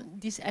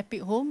promote these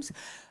epic homes.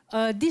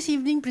 This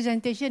evening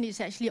presentation is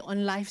actually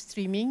on live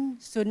streaming,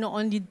 so not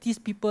only these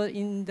people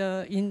in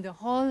the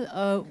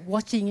hall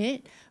watching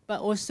it, but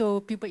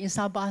also people in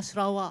Sabah,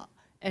 Sarawak,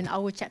 and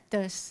our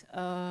chapters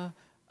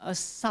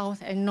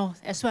south and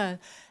north as well.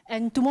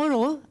 And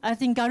tomorrow, I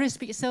think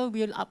GARISPXL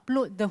will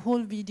upload the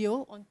whole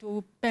video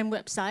onto PAM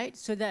website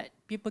so that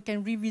people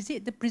can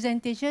revisit the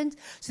presentations,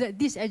 so that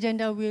this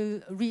agenda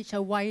will reach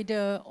a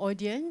wider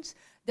audience.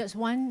 That's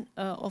one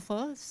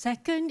offer.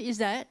 Second is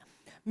that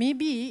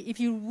maybe if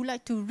you would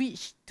like to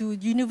reach to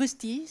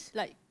universities,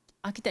 like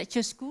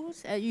architecture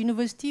schools at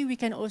university, we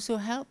can also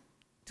help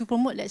to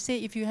promote. Let's say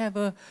if you have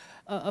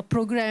a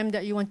program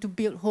that you want to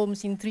build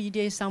homes in 3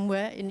 days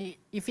somewhere, and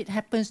if it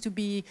happens to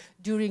be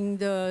during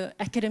the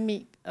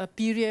academic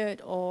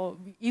period or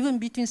even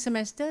between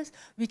semesters,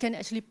 we can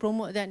actually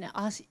promote that and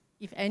ask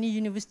if any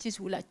universities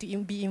would like to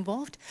be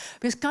involved.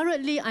 Because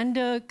currently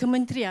under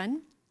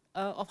Kementerian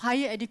of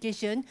Higher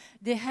Education,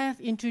 they have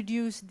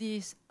introduced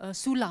this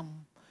sulam,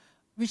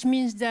 which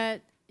means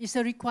that it's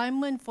a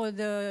requirement for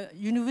the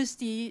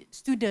university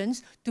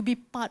students to be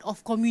part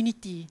of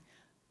community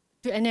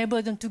to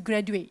enable them to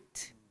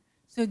graduate.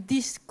 So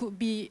this could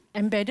be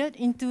embedded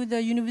into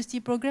the university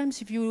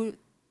programs. If you're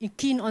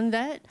keen on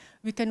that,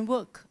 we can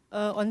work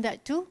on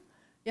that too.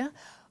 Yeah.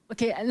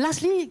 Okay.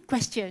 Lastly,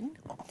 question.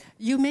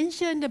 You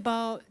mentioned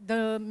about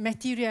the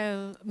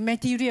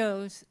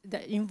materials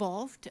that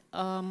involved.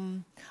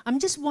 I'm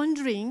just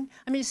wondering.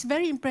 I mean, it's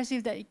very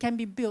impressive that it can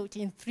be built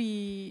in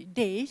 3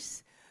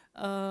 days.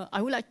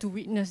 I would like to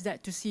witness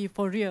that to see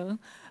for real.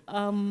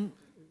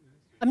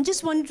 I'm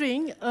just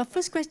wondering,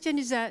 first question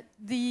is that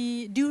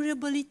the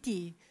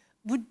durability,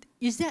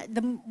 is that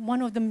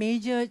one of the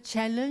major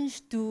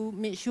challenge to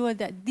make sure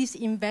that this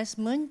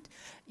investment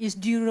is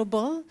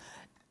durable,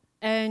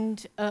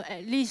 and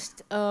at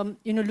least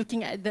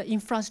looking at the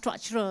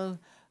infrastructural,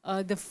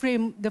 the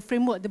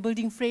framework, the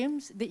building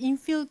frames, the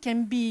infill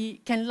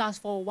can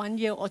last for 1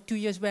 year or 2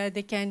 years where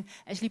they can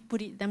actually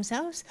put it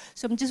themselves.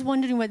 So I'm just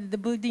wondering whether the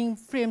building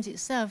frames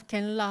itself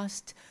can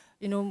last,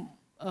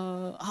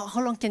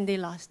 how long can they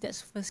last?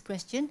 That's the first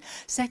question.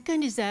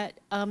 Second is that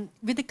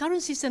with the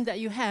current system that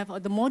you have, or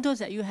the models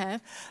that you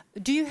have,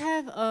 do you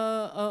have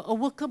a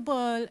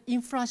workable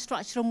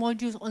infrastructural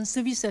modules on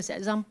services,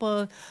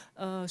 example,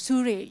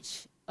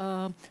 sewage?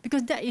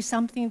 Because that is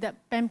something that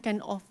PAM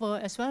can offer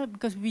as well,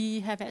 because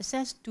we have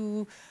access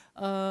to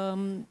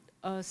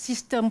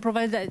system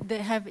providers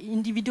that have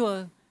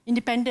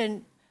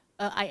independent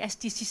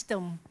IST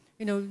system,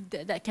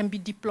 that can be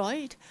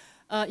deployed.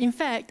 In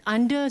fact,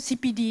 under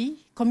CPD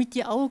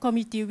committee, our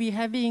committee, we're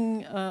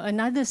having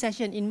another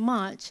session in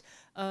March,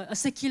 a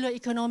circular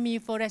economy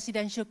for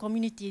residential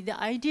community. The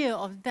idea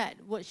of that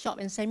workshop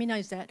and seminar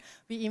is that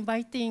we're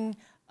inviting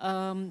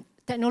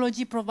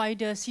technology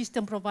providers,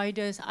 system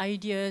providers,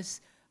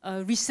 ideas,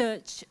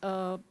 research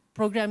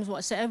programs,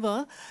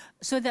 whatsoever,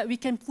 so that we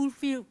can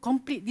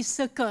complete this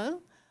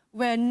circle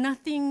where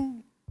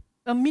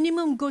a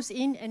minimum goes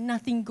in and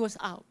nothing goes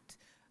out.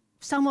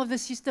 Some of the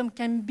system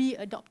can be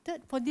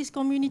adopted for this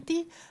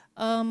community,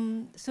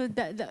 so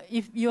that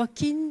if you're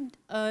keen,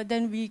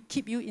 then we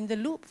keep you in the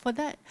loop for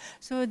that.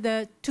 So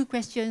the two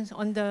questions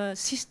on the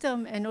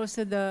system and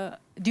also the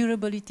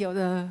durability of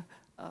the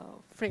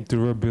frame.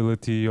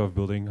 Durability of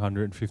building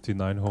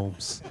 159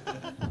 homes.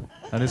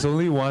 And it's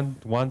only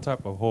one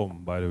type of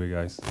home, by the way,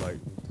 guys, like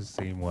the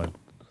same one.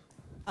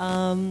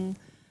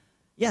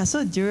 Yeah,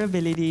 so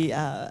durability,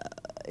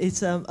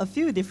 it's a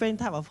few different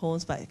type of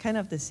homes, but kind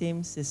of the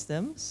same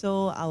system.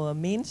 So our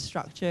main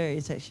structure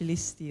is actually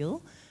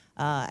steel,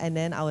 and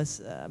then our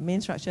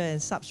main structure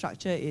and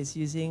substructure is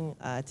using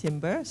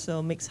timber,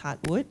 so mixed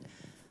hardwood.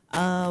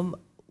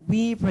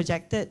 We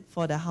projected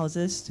for the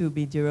houses to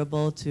be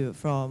durable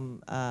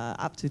from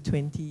up to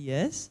 20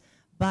 years.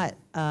 But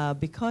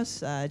because,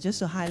 just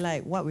to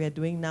highlight, what we are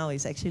doing now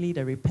is actually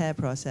the repair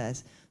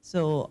process.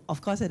 So, of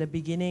course, at the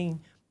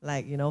beginning,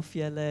 like,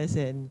 fearless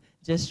and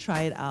just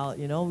try it out,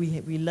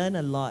 we learn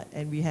a lot,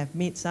 and we have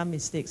made some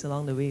mistakes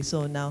along the way.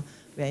 So now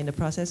we're in the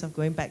process of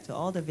going back to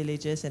all the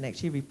villages and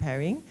actually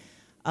repairing.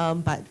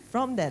 But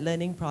from that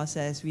learning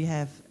process, we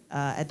have,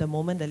 at the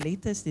moment, the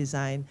latest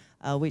design,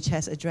 which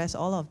has addressed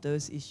all of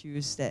those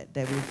issues that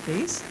we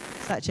face,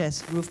 such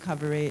as roof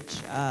coverage,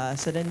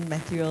 certain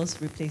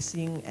materials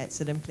replacing at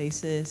certain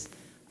places,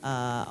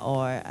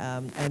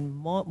 and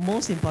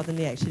most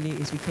importantly, actually,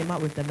 is we came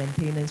up with the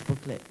maintenance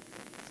booklet.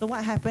 So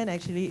what happened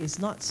actually is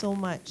not so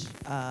much,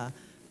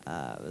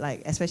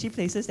 like especially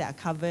places that are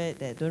covered,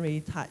 that don't really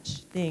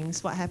touch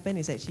things. What happened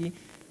is actually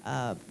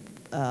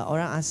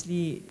orang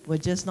asli were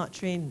just not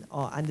trained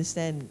or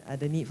understand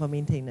the need for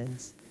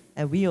maintenance.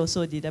 And we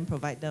also didn't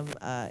provide them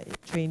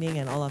training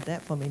and all of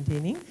that for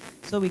maintaining.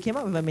 So we came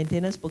up with a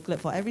maintenance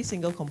booklet for every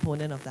single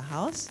component of the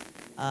house.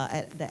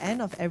 At the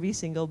end of every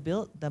single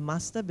build, the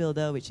master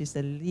builder, which is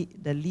the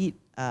lead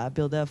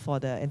builder for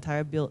the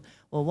entire build,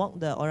 will walk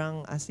the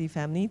orang asli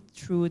family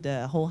through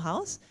the whole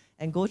house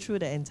and go through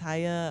the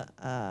entire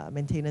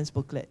maintenance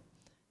booklet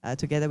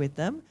together with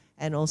them.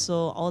 And also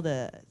all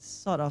the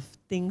sort of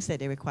things that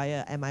they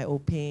require, MIO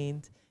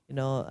paint,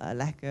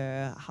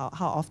 lacquer, how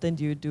often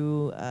do you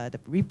do the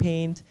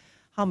repaint,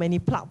 how many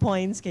plug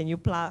points can you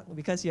plug,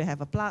 because you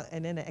have a plug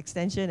and then an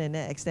extension and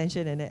then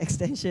extension and then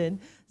extension.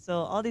 So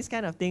all these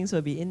kind of things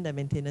will be in the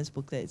maintenance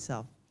booklet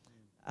itself.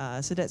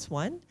 So that's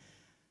one.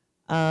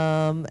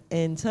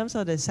 In terms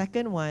of the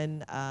second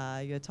one,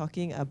 you're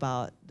talking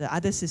about the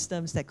other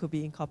systems that could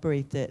be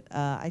incorporated.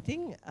 I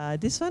think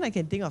this one I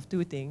can think of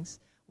two things.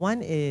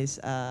 One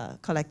is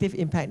collective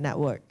impact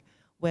network,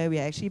 where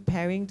we're actually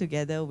pairing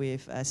together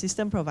with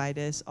system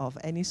providers of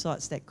any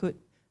sorts that could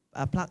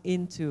plug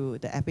into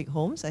the Epic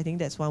Homes. I think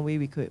that's one way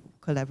we could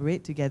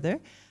collaborate together.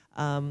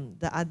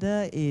 The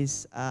other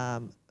is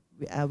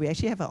we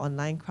actually have an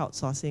online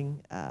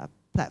crowdsourcing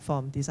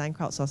platform, design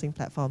crowdsourcing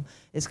platform.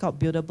 It's called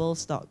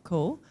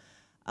buildables.co.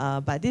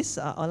 But this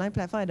online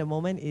platform at the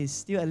moment is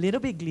still a little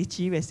bit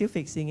glitchy. We're still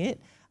fixing it.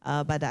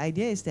 But the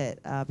idea is that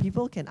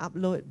people can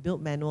upload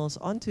build manuals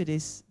onto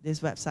this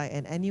website,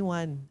 and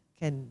anyone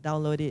can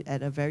download it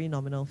at a very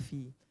nominal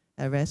fee,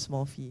 a very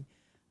small fee.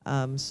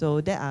 So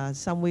there are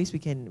some ways we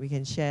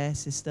can share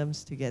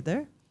systems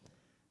together.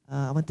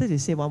 I wanted to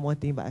say one more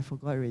thing, but I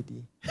forgot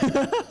already.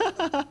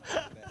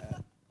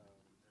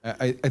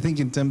 I think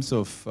in terms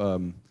of,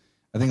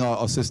 I think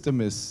our system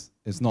is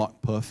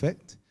not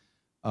perfect.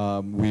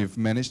 We've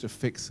managed to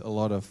fix a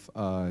lot of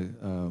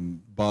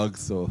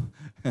bugs or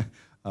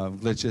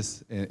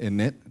glitches in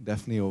it,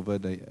 definitely over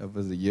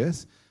the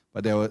years.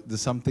 But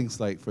there's some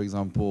things like, for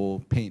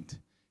example, paint.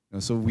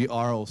 So we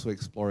are also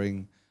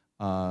exploring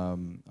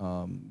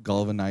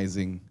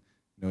galvanizing,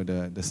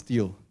 the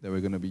steel that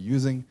we're going to be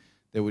using.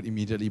 they would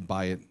immediately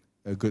buy it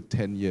a good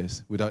 10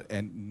 years without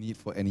any need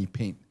for any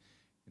paint.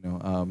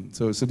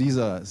 So these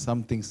are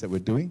some things that we're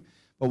doing,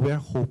 but we're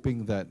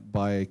hoping that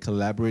by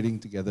collaborating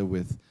together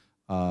with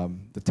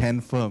the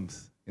 10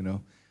 firms,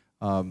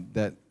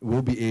 that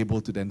we'll be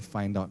able to then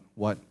find out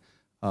what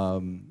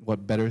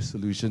better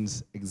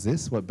solutions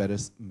exist, what better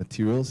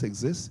materials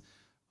exist,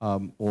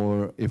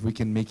 or if we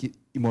can make it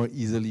more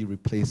easily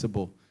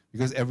replaceable,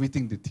 because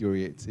everything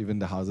deteriorates, even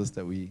the houses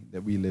that we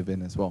live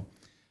in as well.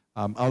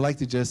 I would like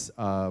to just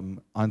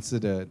answer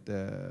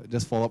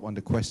just follow up on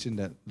the question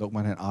that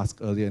Lokman had asked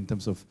earlier in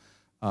terms of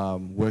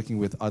working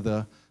with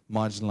other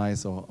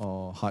marginalized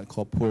or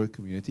hardcore poor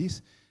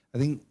communities. I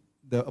think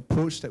the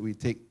approach that we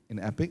take in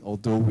EPIC,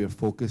 although we are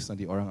focused on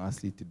the Orang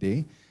Asli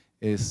today,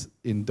 is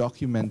in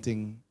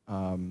documenting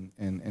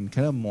and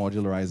kind of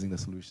modularizing the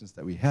solutions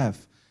that we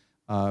have.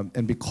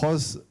 And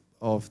because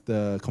of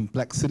the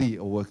complexity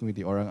of working with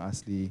the Orang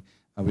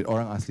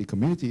Asli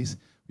communities,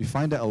 we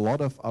find that a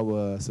lot of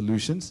our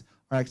solutions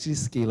are actually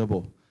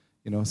scalable.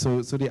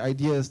 So the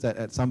idea is that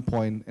at some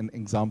point, an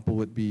example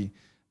would be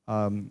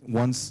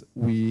once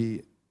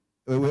we're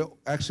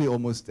actually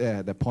almost there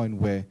at the point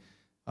where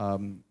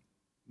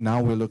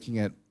now we're looking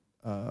at,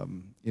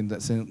 in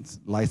that sense,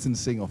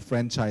 licensing or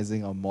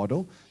franchising our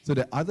model so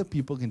that other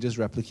people can just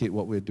replicate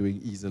what we're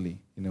doing easily.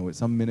 With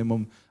some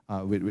minimum,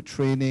 with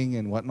training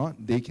and whatnot,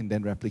 they can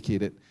then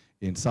replicate it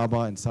in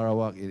Sabah, in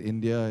Sarawak, in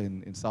India,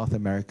 in South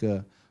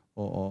America,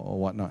 or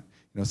whatnot.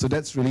 So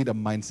that's really the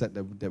mindset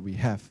that we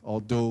have,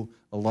 although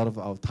a lot of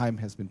our time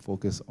has been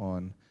focused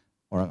on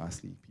Orang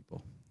Asli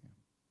people.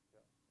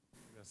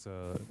 Yes,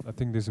 I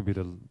think this will be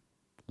the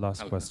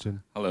last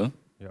question. Hello.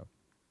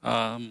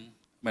 Yeah.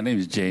 My name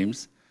is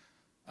James.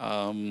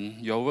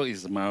 Your work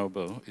is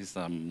admirable. It's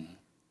a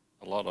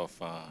lot of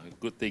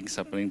good things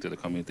happening to the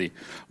community.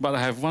 But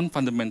I have one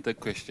fundamental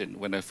question.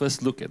 When I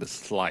first look at the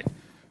slide,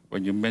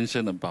 when you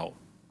mentioned about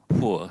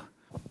poor,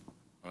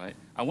 right?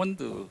 I want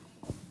to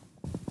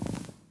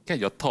get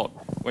your thought.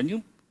 When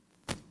you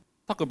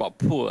talk about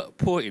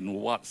poor in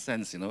what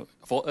sense?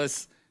 For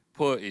us,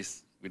 poor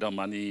is without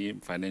money,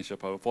 financial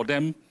power. For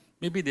them,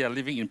 maybe they are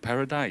living in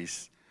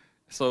paradise.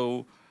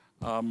 So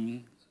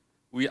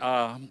we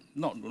are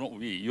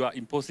you are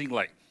imposing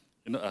like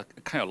a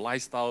kind of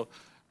lifestyle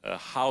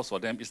house for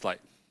them. It's like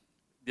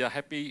they are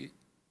happy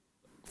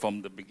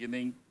from the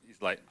beginning.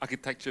 It's like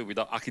architecture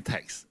without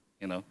architects.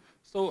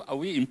 So are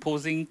we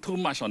imposing too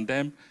much on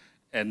them,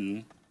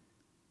 and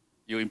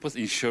you impose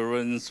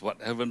insurance,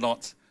 whatever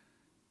not,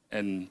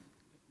 and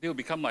they will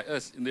become like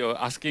us, and they are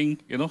asking,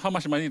 how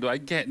much money do I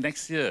get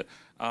next year?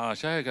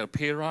 Should I get a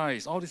pay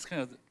rise? All these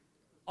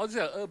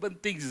urban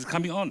things is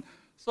coming on.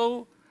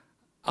 So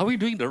are we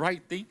doing the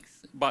right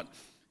things? But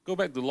go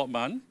back to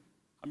Lokman.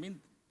 I mean,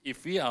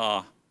 if we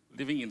are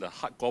living in the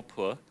hardcore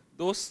poor,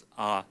 those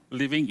are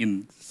living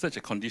in such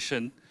a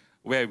condition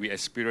where we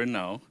experience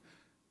now,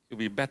 it will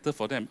be better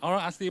for them. Or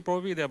actually,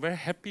 probably they're very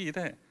happy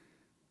there.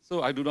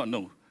 So I do not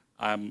know.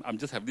 I'm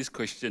just have this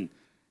question.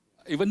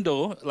 Even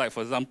though, like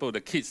for example,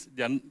 the kids,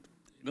 they are,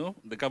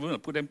 the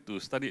government put them to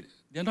study,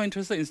 they're not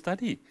interested in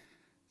study.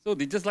 So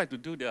they just like to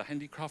do their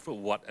handicraft or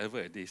whatever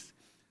it is.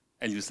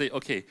 And you say,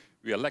 okay,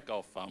 we are lack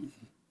of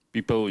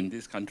people in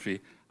this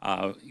country,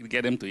 you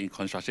get them to in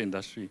construction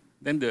industry.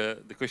 Then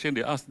the question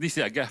they ask, this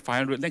year I get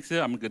 500, next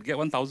year I'm going to get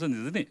 1,000,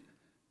 isn't it?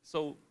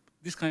 So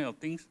these kind of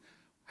things,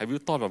 have you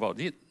thought about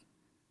it?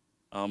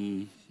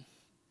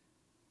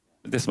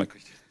 That's my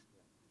question.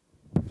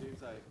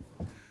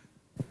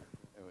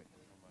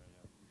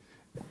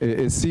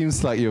 It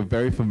seems like you're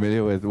very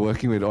familiar with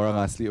working with Orang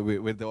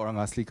Asli, with the Orang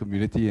Asli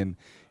community, and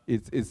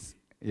it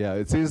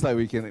seems like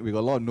we got a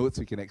lot of notes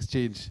we can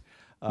exchange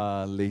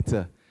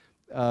later.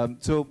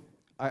 So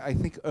I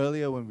think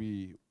earlier when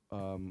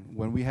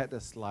we had the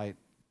slide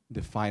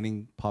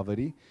defining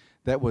poverty,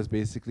 that was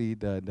basically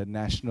the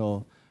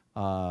national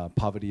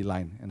poverty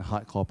line and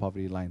hardcore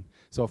poverty line.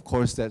 So of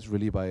course that's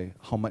really by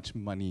how much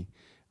money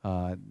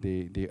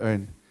they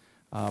earn.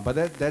 But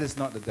that is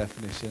not the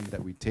definition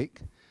that we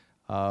take.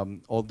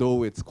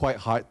 Although it's quite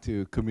hard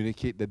to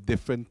communicate the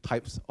different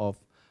types of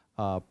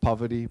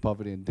poverty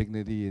and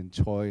dignity and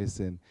choice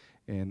and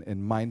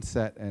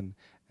mindset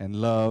and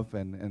love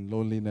and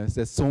loneliness.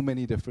 There's so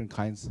many different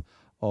kinds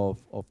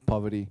of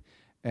poverty.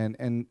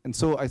 And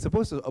so I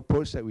suppose the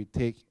approach that we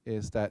take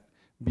is that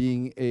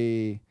being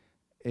a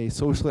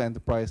social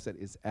enterprise that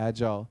is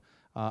agile,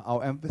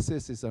 our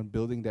emphasis is on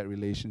building that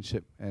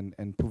relationship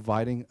and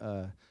providing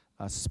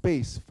a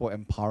space for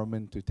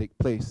empowerment to take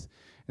place.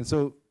 And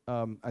so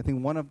I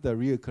think one of the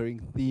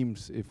reoccurring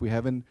themes, if we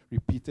haven't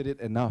repeated it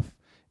enough,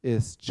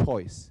 is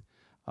choice.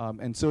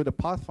 And so the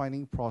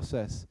pathfinding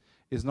process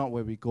is not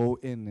where we go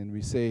in and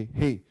we say,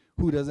 hey,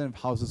 who doesn't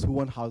have houses, who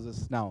wants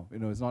houses now?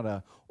 It's not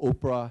an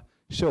Oprah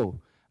show.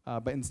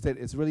 But instead,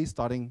 it's really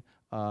starting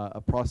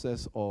a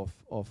process of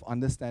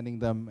understanding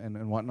them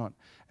and whatnot.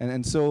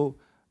 And so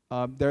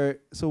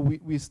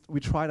we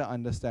try to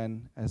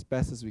understand as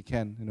best as we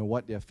can,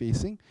 what they're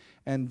facing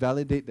and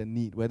validate the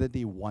need, whether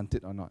they want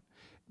it or not.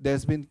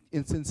 There's been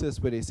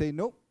instances where they say,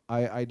 nope,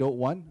 I don't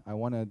want, I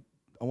want to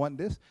want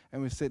this,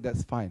 and we said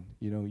that's fine.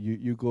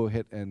 You go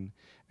ahead and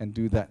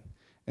do that.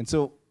 And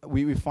so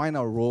we find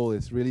our role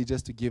is really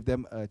just to give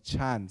them a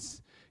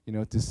chance,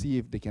 to see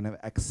if they can have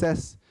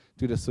access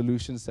to the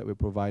solutions that we're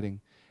providing.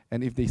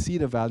 And if they see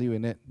the value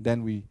in it,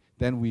 then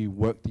we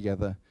work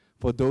together.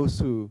 For those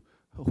who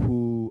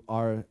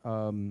are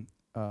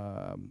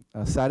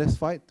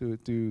satisfied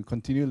to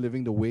continue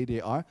living the way they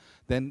are,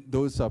 then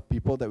those are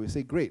people that we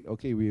say, great,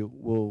 okay,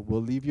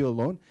 we'll leave you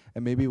alone,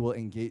 and maybe we'll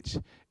engage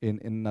in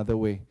another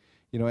way.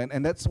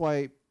 And that's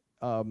why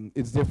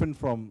it's different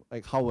from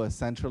like how a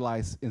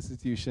centralized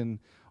institution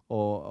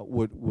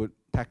would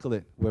tackle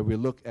it, where we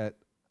look at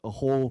a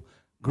whole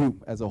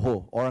group as a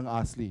whole, Orang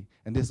Asli,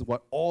 and this is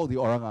what all the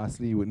Orang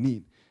Asli would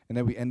need. And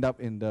then we end up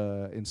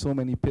in so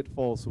many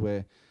pitfalls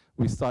where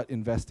we start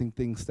investing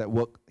things that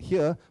work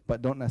here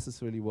but don't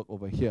necessarily work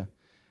over here.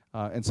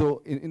 And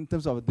so in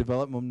terms of a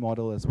development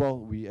model as well,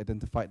 we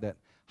identified that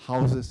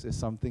houses is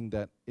something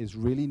that is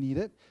really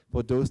needed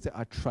for those that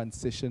are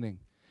transitioning.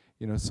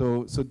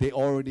 So they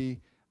already,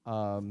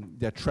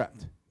 they're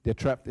trapped. They're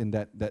trapped in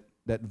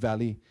that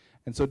valley.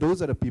 And so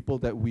those are the people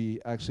that we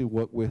actually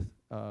work with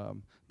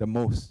the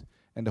most.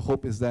 And the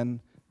hope is then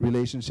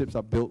relationships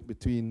are built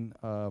between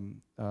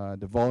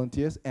the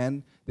volunteers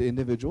and the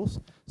individuals,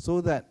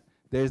 so that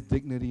there's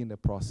dignity in the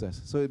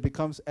process. So it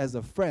becomes, as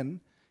a friend,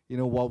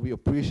 while we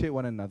appreciate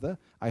one another,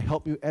 I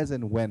help you as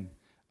and when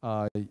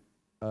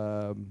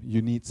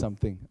you need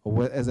something,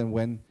 or as and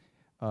when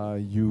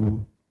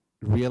you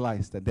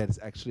realize that is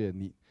actually a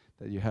need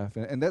that you have.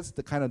 And that's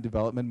the kind of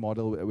development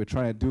model that we're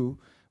trying to do,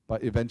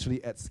 but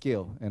eventually at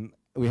scale. And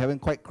we haven't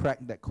quite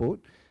cracked that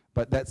code,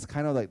 but that's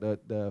kind of like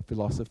the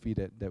philosophy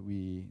that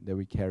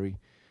we carry.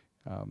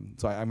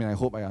 So I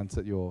hope I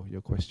answered your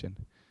question.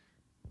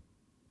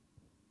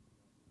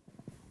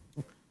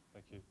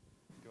 Thank you.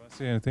 Do you want to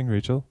say anything,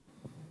 Rachel?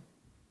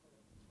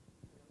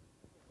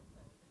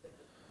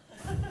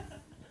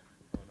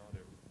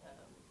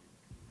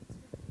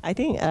 I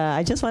think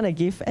I just want to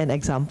give an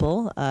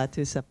example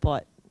to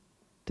support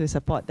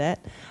that.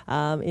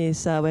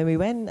 Is when we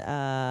went,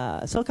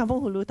 so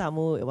Kampung Hulu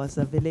Tamu, it was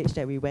a village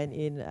that we went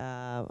in,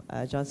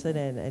 Johnson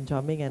and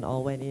John Ming and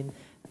all went in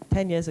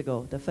 10 years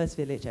ago, the first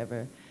village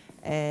ever.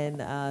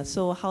 And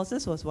so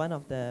houses was one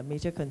of the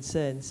major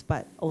concerns,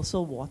 but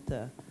also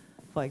water,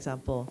 for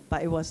example.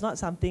 But it was not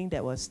something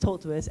that was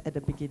told to us at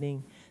the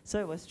beginning. So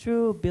it was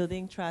through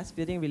building trust,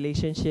 building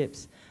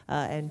relationships,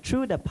 and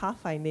through the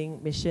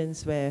pathfinding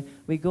missions where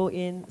we go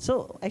in.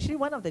 So actually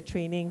one of the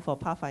training for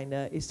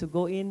Pathfinder is to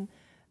go in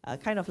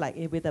kind of like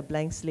with a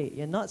blank slate.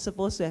 You're not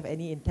supposed to have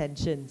any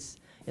intentions.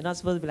 You're not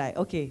supposed to be like,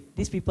 okay,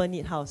 these people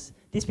need house,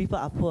 these people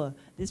are poor,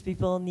 these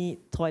people need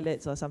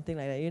toilets or something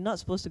like that. You're not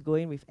supposed to go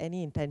in with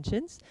any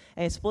intentions,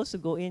 and you're supposed to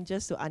go in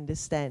just to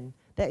understand.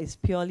 That is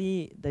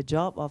purely the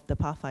job of the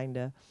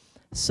Pathfinder.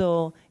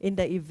 So in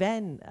the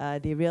event,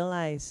 they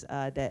realize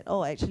that,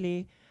 oh,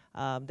 actually,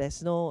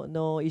 there's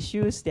no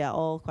issues, they are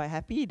all quite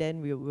happy,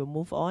 then we'll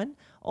move on.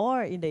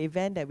 Or in the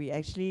event that we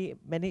actually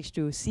manage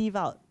to sieve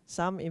out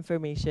some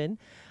information,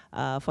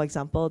 for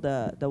example,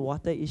 the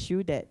water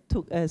issue that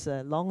took us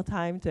a long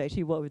time to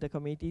actually work with the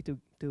community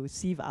to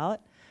sieve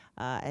out,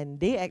 and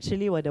they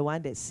actually were the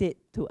one that said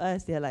to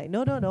us, they're like,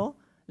 no,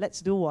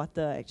 let's do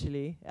water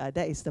actually.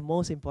 That is the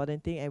most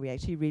important thing, and we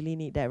actually really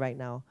need that right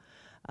now.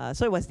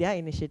 So it was their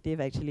initiative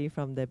actually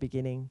from the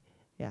beginning.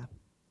 Yeah.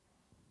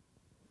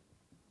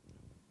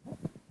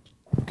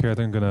 Okay, I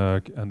think I'm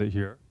going to end it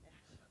here.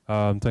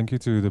 Thank you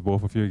to the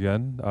both of you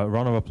again.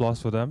 Round of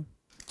applause for them.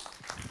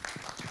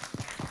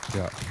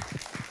 Yeah.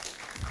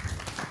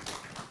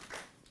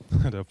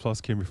 The applause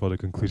came before the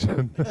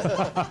conclusion.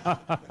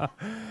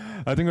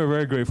 I think we're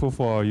very grateful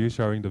for you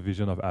sharing the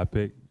vision of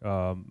EPIC.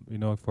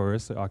 For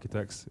us, the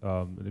architects,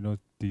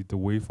 the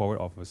way forward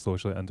of a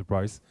social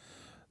enterprise,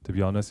 to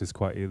be honest, is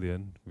quite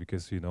alien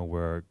because,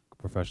 we're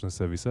professional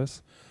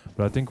services.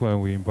 But I think when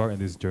we embark on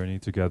this journey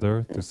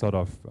together to sort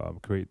of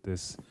create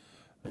this,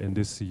 in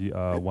this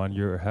 1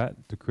 year ahead,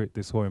 to create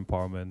this whole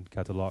empowerment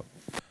catalog,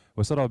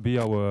 will sort of be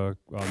our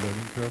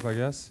learning curve, I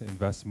guess,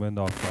 investment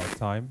of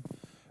time.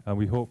 And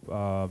we hope,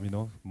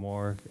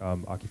 more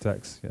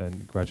architects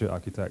and graduate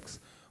architects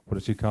would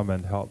actually come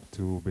and help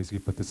to basically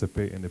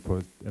participate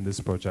in this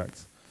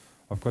project.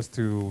 Of course,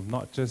 to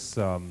not just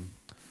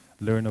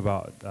learn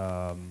about,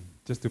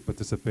 just to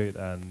participate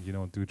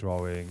and do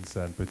drawings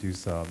and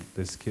produce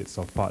these kits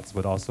of parts,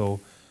 but also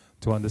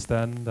to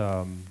understand,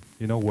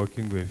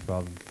 working with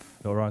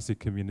the Orang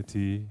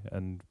community,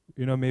 and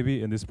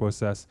maybe in this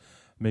process,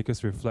 make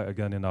us reflect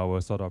again in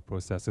our sort of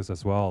processes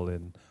as well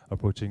in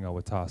approaching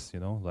our tasks.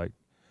 Like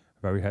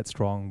very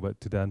headstrong, but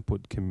to then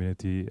put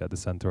community at the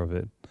center of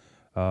it.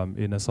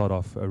 In a sort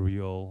of a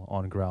real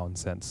on-ground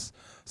sense.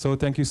 So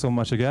thank you so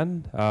much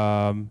again.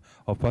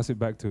 I'll pass it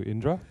back to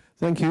Indra.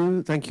 Thank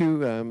you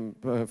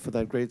for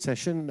that great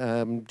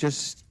session.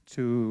 Just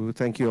to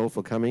thank you all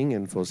for coming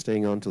and for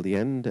staying on till the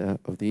end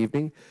of the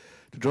evening.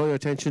 To draw your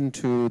attention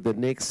to the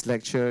next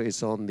lecture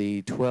is on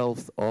the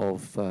 12th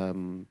of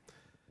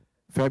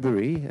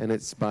February, and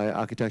it's by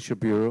Architecture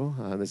Bureau.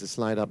 There's a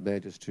slide up there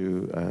just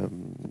to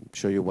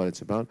show you what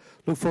it's about.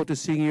 Look forward to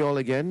seeing you all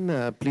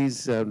again.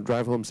 Please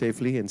drive home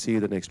safely and see you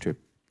the next trip,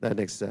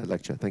 next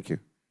lecture. Thank you.